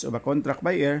performance of a contract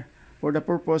by air for the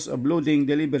purpose of loading,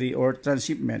 delivery, or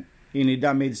transshipment, any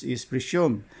damage is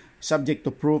presumed, subject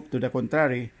to proof to the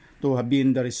contrary, to have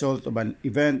been the result of an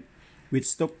event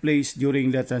which took place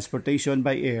during the transportation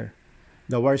by air.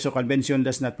 The Warsaw Convention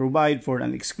does not provide for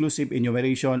an exclusive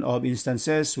enumeration of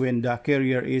instances when the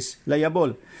carrier is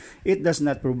liable. It does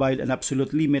not provide an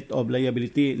absolute limit of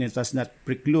liability, and it does not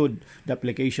preclude the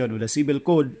application of the Civil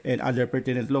Code and other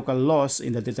pertinent local laws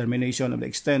in the determination of the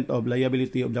extent of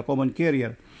liability of the common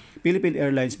carrier. Philippine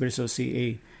Airlines versus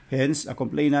CA. Hence, a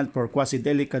complainant for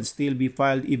quasi-deli can still be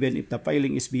filed even if the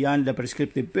filing is beyond the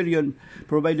prescriptive period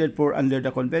provided for under the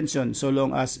Convention, so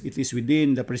long as it is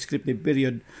within the prescriptive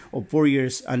period of 4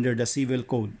 years under the Civil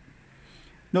Code.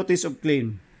 Notice of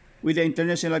claim. With the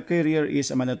international carrier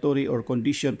is a mandatory or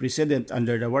condition precedent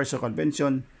under the Warsaw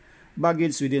Convention,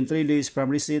 baggage within 3 days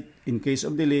from receipt, in case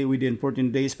of delay within 14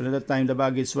 days from the time the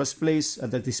baggage was placed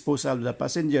at the disposal of the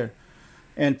passenger,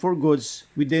 and for goods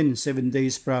within 7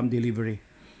 days from delivery.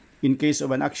 In case of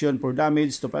an action for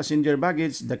damage to passenger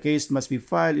baggage, the case must be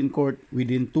filed in court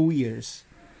within 2 years.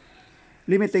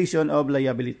 Limitation of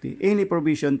liability. Any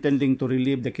provision tending to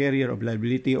relieve the carrier of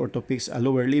liability or to fix a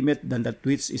lower limit than that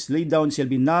which is laid down shall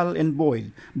be null and void,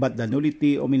 but the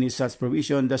nullity of any such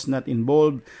provision does not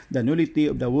involve the nullity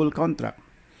of the whole contract.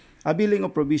 A billing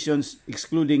of provisions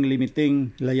excluding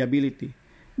limiting liability.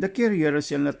 The carrier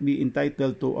shall not be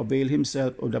entitled to avail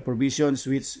himself of the provisions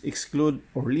which exclude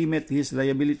or limit his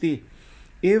liability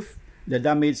if the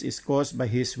damage is caused by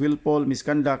his willful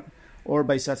misconduct or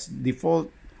by such default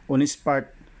on his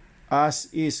part as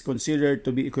is considered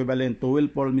to be equivalent to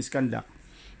willful misconduct.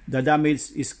 The damage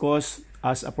is caused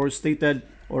as aforestated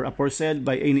or aforesaid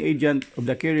by any agent of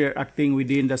the carrier acting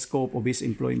within the scope of his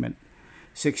employment.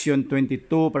 Section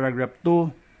 22, paragraph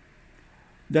 2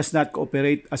 does not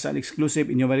cooperate as an exclusive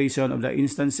enumeration of the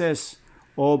instances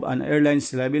of an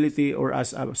airline's liability or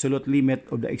as absolute limit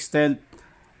of the extent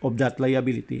of that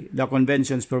liability. The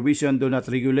Convention's provision do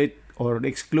not regulate or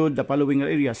exclude the following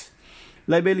areas: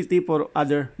 liability for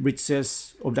other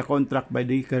breaches of the contract by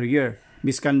the carrier,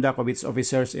 misconduct of its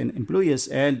officers and employees,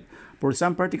 and for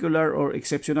some particular or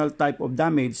exceptional type of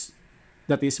damage,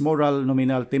 that is moral,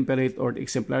 nominal, temperate, or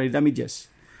exemplary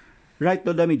damages. Right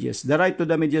to damages. The right to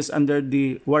damages under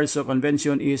the Warsaw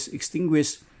Convention is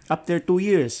extinguished after 2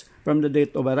 years from the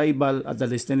date of arrival at the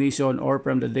destination or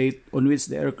from the date on which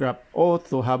the aircraft ought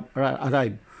to have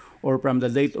arrived or from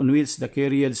the date on which the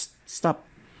carriage stopped.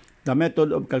 The method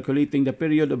of calculating the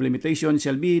period of limitation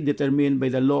shall be determined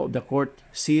by the law of the court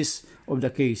cease of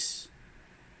the case.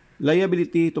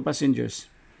 Liability to passengers.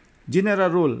 General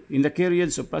rule, in the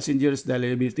carriage of passengers, the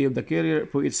liability of the carrier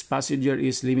for its passenger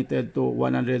is limited to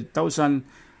 100,000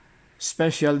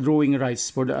 special drawing rights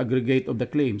for the aggregate of the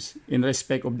claims in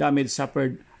respect of damage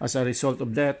suffered as a result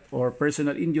of death or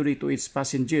personal injury to its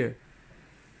passenger.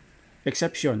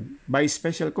 Exception, by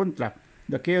special contract,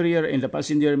 the carrier and the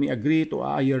passenger may agree to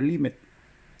a higher limit.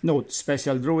 Note,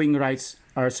 special drawing rights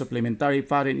are supplementary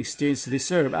foreign exchange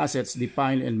reserve assets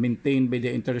defined and maintained by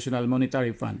the International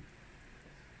Monetary Fund.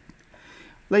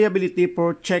 Liability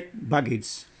for checked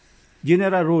baggage.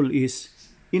 General rule is,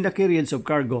 in the carriage of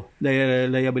cargo, the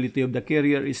liability of the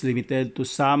carrier is limited to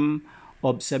sum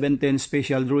of 17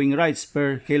 special drawing rights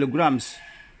per kilograms,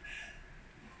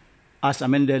 as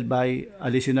amended by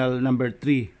Additional Number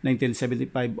 3,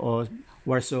 1975 of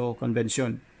Warsaw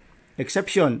Convention.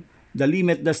 Exception, the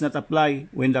limit does not apply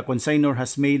when the consignor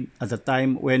has made, at the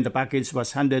time when the package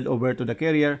was handed over to the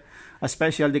carrier, a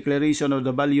special declaration of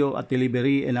the value at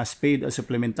delivery and has paid a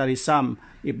supplementary sum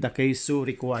if the case so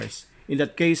requires. In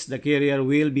that case, the carrier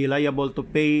will be liable to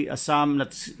pay a sum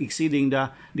not exceeding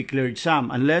the declared sum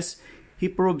unless he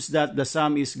proves that the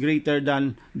sum is greater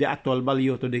than the actual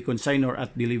value to the consignor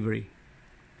at delivery.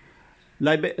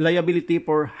 Liability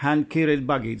for hand-carried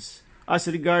baggage. As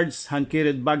regards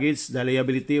hand-carried baggage, the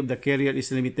liability of the carrier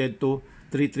is limited to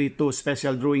 332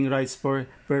 special drawing rights per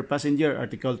passenger,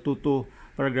 Article 22,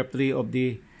 Paragraph 3 of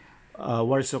the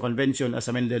Warsaw Convention as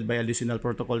amended by Additional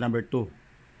Protocol Number 2.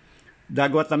 The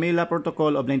Guatemala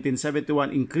Protocol of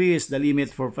 1971 increased the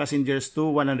limit for passengers to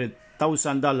 $100,000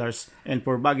 and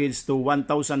for baggage to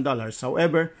 $1,000.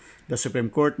 However, the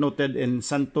Supreme Court noted in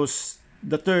Santos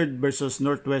III versus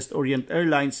Northwest Orient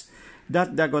Airlines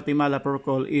that the Guatemala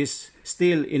Protocol is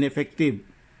still ineffective.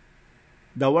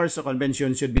 The Warsaw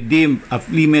Convention should be deemed a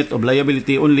limit of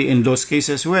liability only in those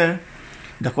cases where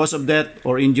the cause of death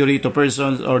or injury to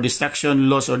persons or destruction,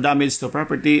 loss or damage to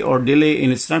property or delay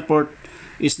in its transport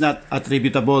is not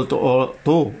attributable to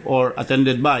or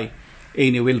attended by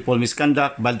any willful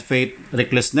misconduct, bad faith,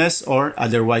 recklessness, or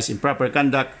otherwise improper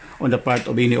conduct on the part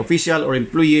of any official or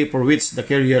employee for which the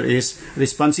carrier is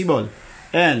responsible,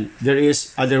 and there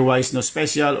is otherwise no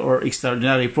special or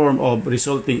extraordinary form of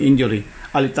resulting injury.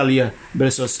 Alitalia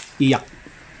versus IAC.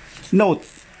 Note,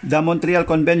 the Montreal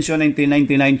Convention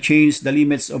 1999 changed the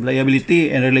limits of liability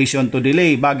in relation to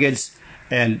delay, baggage,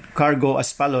 and cargo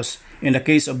as follows. In the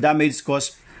case of damage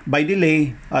caused by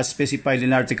delay, as specified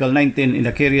in Article 19, in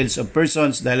the carriage of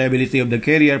persons, the liability of the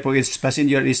carrier for its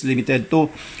passenger is limited to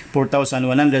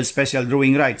 4,100 special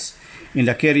drawing rights. In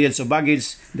the carriage of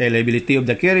baggage, the liability of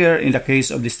the carrier in the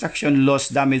case of destruction, loss,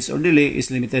 damage, or delay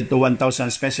is limited to 1,000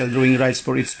 special drawing rights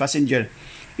for its passenger.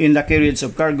 In the carriage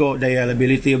of cargo, the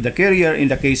liability of the carrier in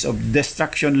the case of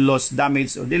destruction, loss,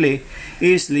 damage, or delay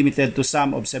is limited to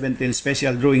sum of 17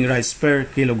 special drawing rights per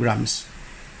kilograms.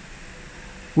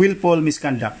 Willful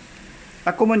misconduct.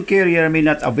 A common carrier may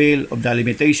not avail of the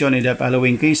limitation in the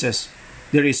following cases.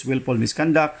 There is willful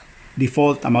misconduct,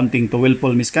 default amounting to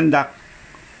willful misconduct,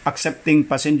 accepting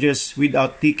passengers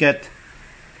without ticket,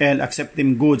 and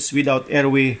accepting goods without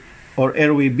airway or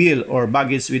airway bill or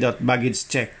baggage without baggage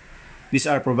check. These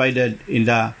are provided in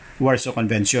the Warsaw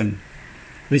Convention.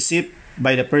 Receipt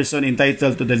by the person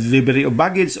entitled to the delivery of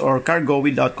baggage or cargo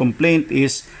without complaint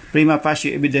is prima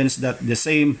facie evidence that the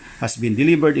same has been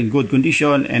delivered in good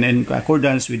condition and in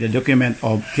accordance with the document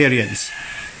of carriage.